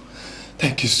 Doctor,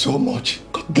 thank you so much.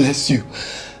 God bless you.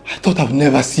 I thought I'd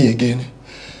never see again.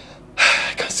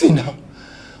 I can see now.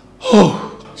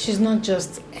 Oh. She's not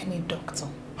just any doctor.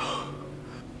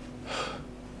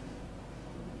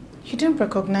 You don't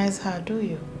recognize her, do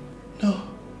you? No.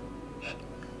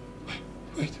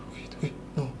 Wait.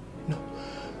 No.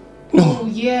 Oh,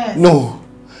 yes. No.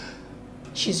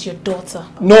 She's your daughter.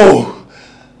 No.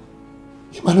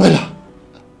 Emanuela.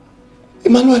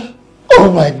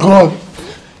 Oh my God.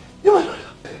 Emanuela.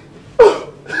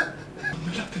 Oh.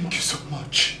 Emanuela, thank you so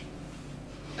much.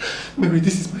 Mary,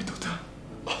 this is my daughter.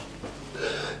 Oh.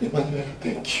 Emanuela,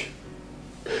 thank you.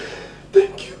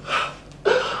 Thank you.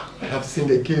 I have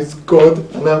sinned against God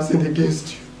and I have sinned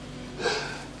against you.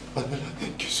 Emanuela,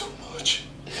 thank you so much.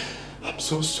 I'm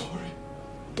so sorry.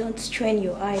 Don't strain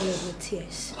your eyelid with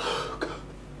tears. Oh God.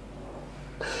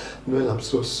 Noel, I'm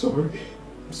so sorry.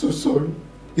 I'm so sorry.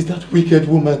 It's that wicked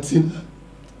woman, Tina.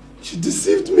 She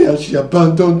deceived me and she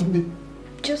abandoned me.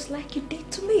 Just like you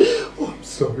did to me. Oh, I'm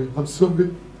sorry. Noel,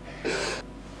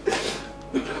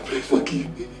 please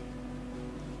forgive me.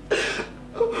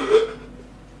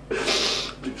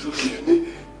 Please forgive me.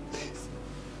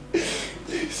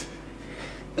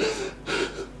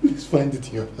 Please find it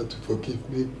in your heart to forgive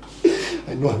me.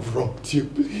 I know I've wronged you,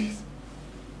 please.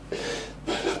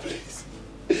 Nola, please.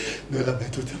 Nola, my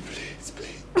daughter, please.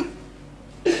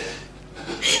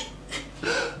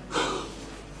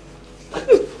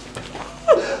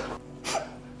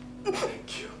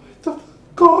 Thank you, my daughter.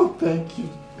 God, thank you.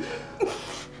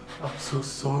 I'm so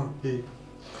sorry. Thank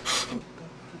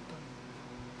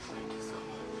you so much.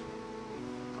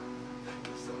 Thank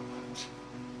you so much.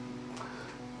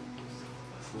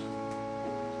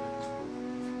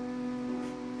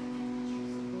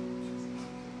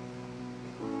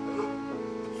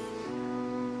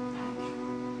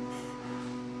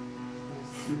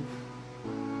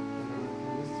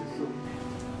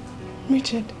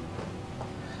 Richard,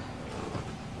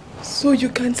 so you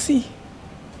can see.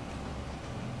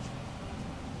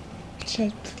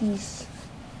 Richard, please.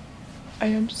 I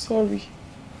am sorry.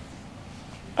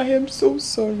 I am so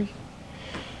sorry.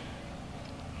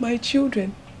 My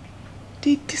children,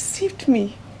 they deceived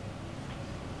me.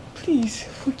 Please,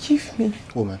 forgive me.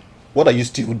 Woman, what are you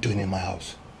still doing in my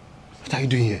house? What are you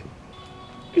doing here?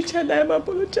 Richard, I am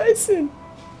apologizing.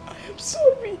 I am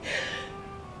sorry.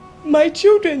 My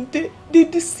children, they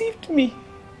deceived me.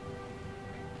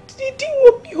 They didn't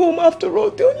want me home after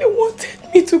all. They only wanted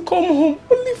me to come home,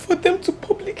 only for them to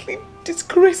publicly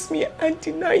disgrace me and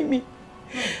deny me.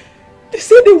 They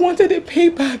said they wanted a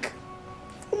payback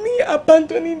for me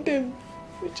abandoning them.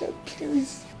 Richard,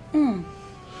 please.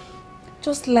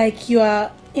 Just like you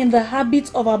are in the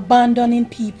habit of abandoning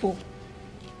people.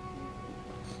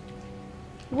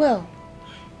 Well,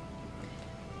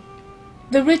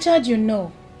 the Richard you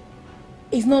know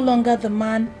is no longer the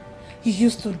man you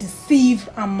used to deceive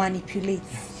and manipulate.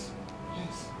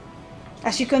 Yes.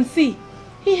 As you can see,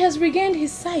 he has regained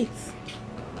his sight.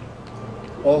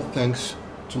 All thanks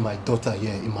to my daughter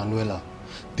here, Emanuela,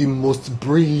 the most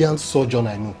brilliant surgeon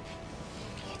I know.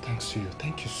 All thanks to you.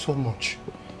 Thank you so much.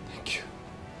 Thank you.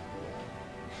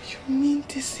 You mean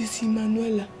this is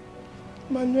Emanuela?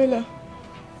 Emanuela,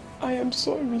 I am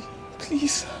sorry.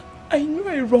 Please, I know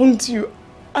I wronged you.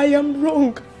 I am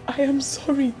wrong. I am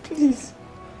sorry, please.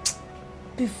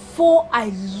 Before I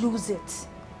lose it,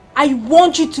 I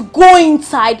want you to go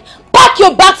inside, pack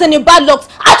your bags and your bad lucks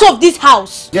out of this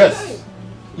house. Yes.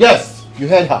 Yes, you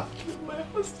heard her.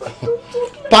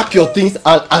 Pack your things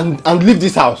and leave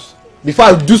this house. Before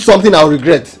I do something I'll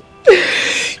regret.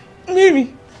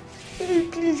 Mary,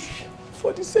 please,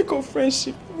 for the sake of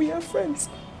friendship, we are friends.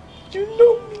 You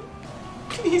know me.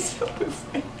 Please help a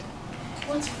friend.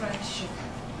 What friendship?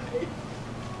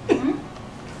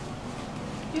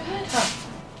 You heard her.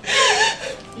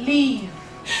 Leave.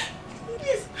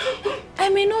 Please. I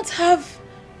may not have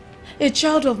a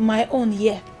child of my own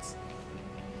yet,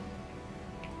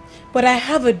 but I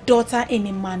have a daughter in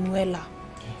Emanuela,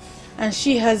 and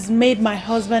she has made my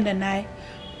husband and I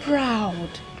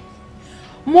proud.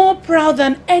 More proud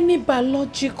than any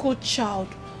biological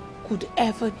child could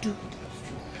ever do.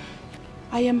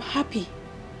 I am happy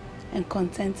and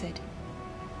contented.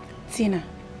 Tina,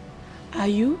 are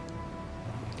you?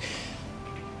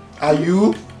 Are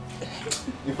you?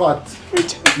 In fact,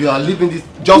 Richard, you are leaving this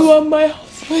just... You are my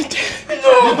husband.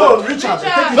 No, Richard.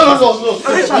 No.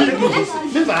 Richard,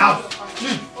 leave my house.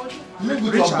 Leave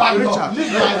with your back up.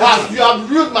 Leave my house. You have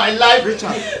ruined my life.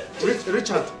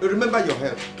 Richard, remember your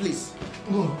health, please.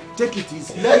 No. Take it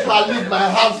easy. Let her leave my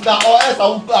house now, or else I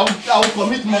will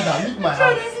commit murder. Leave my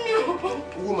house.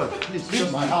 woman, please.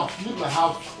 Leave my house. Leave my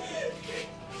house.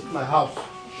 Leave my house.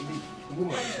 Leave,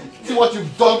 woman. See what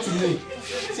you've done to me.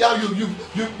 See how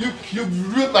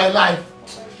you've ruined my life.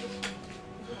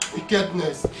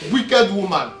 Wickedness. Wicked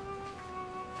woman.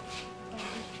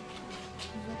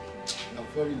 You're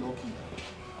very lucky.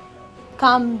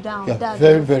 Calm down, You're Dad.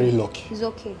 very, very lucky. It's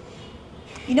okay.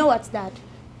 You know what, Dad?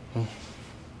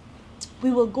 We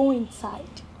will go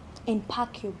inside and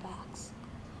pack your bags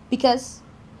because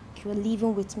you're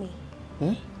leaving with me.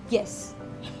 Huh? Yes.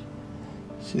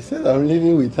 She said I'm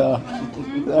living with her.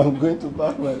 I'm going to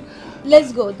pack my...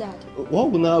 Let's go, Dad.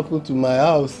 What will now happen to my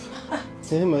house?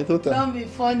 Hey, my daughter. Don't be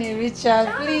funny, Richard,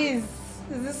 please.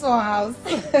 Is this one house?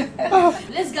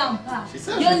 Let's go and pack. She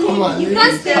said she'll come and You live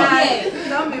can't with stay her. here.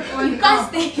 Don't be funny. You can't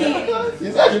stay here.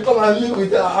 She said she'll come and live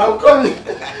with her. I'm coming.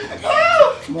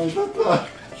 My daughter.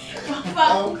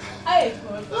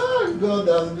 Oh, God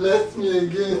has blessed me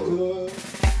again.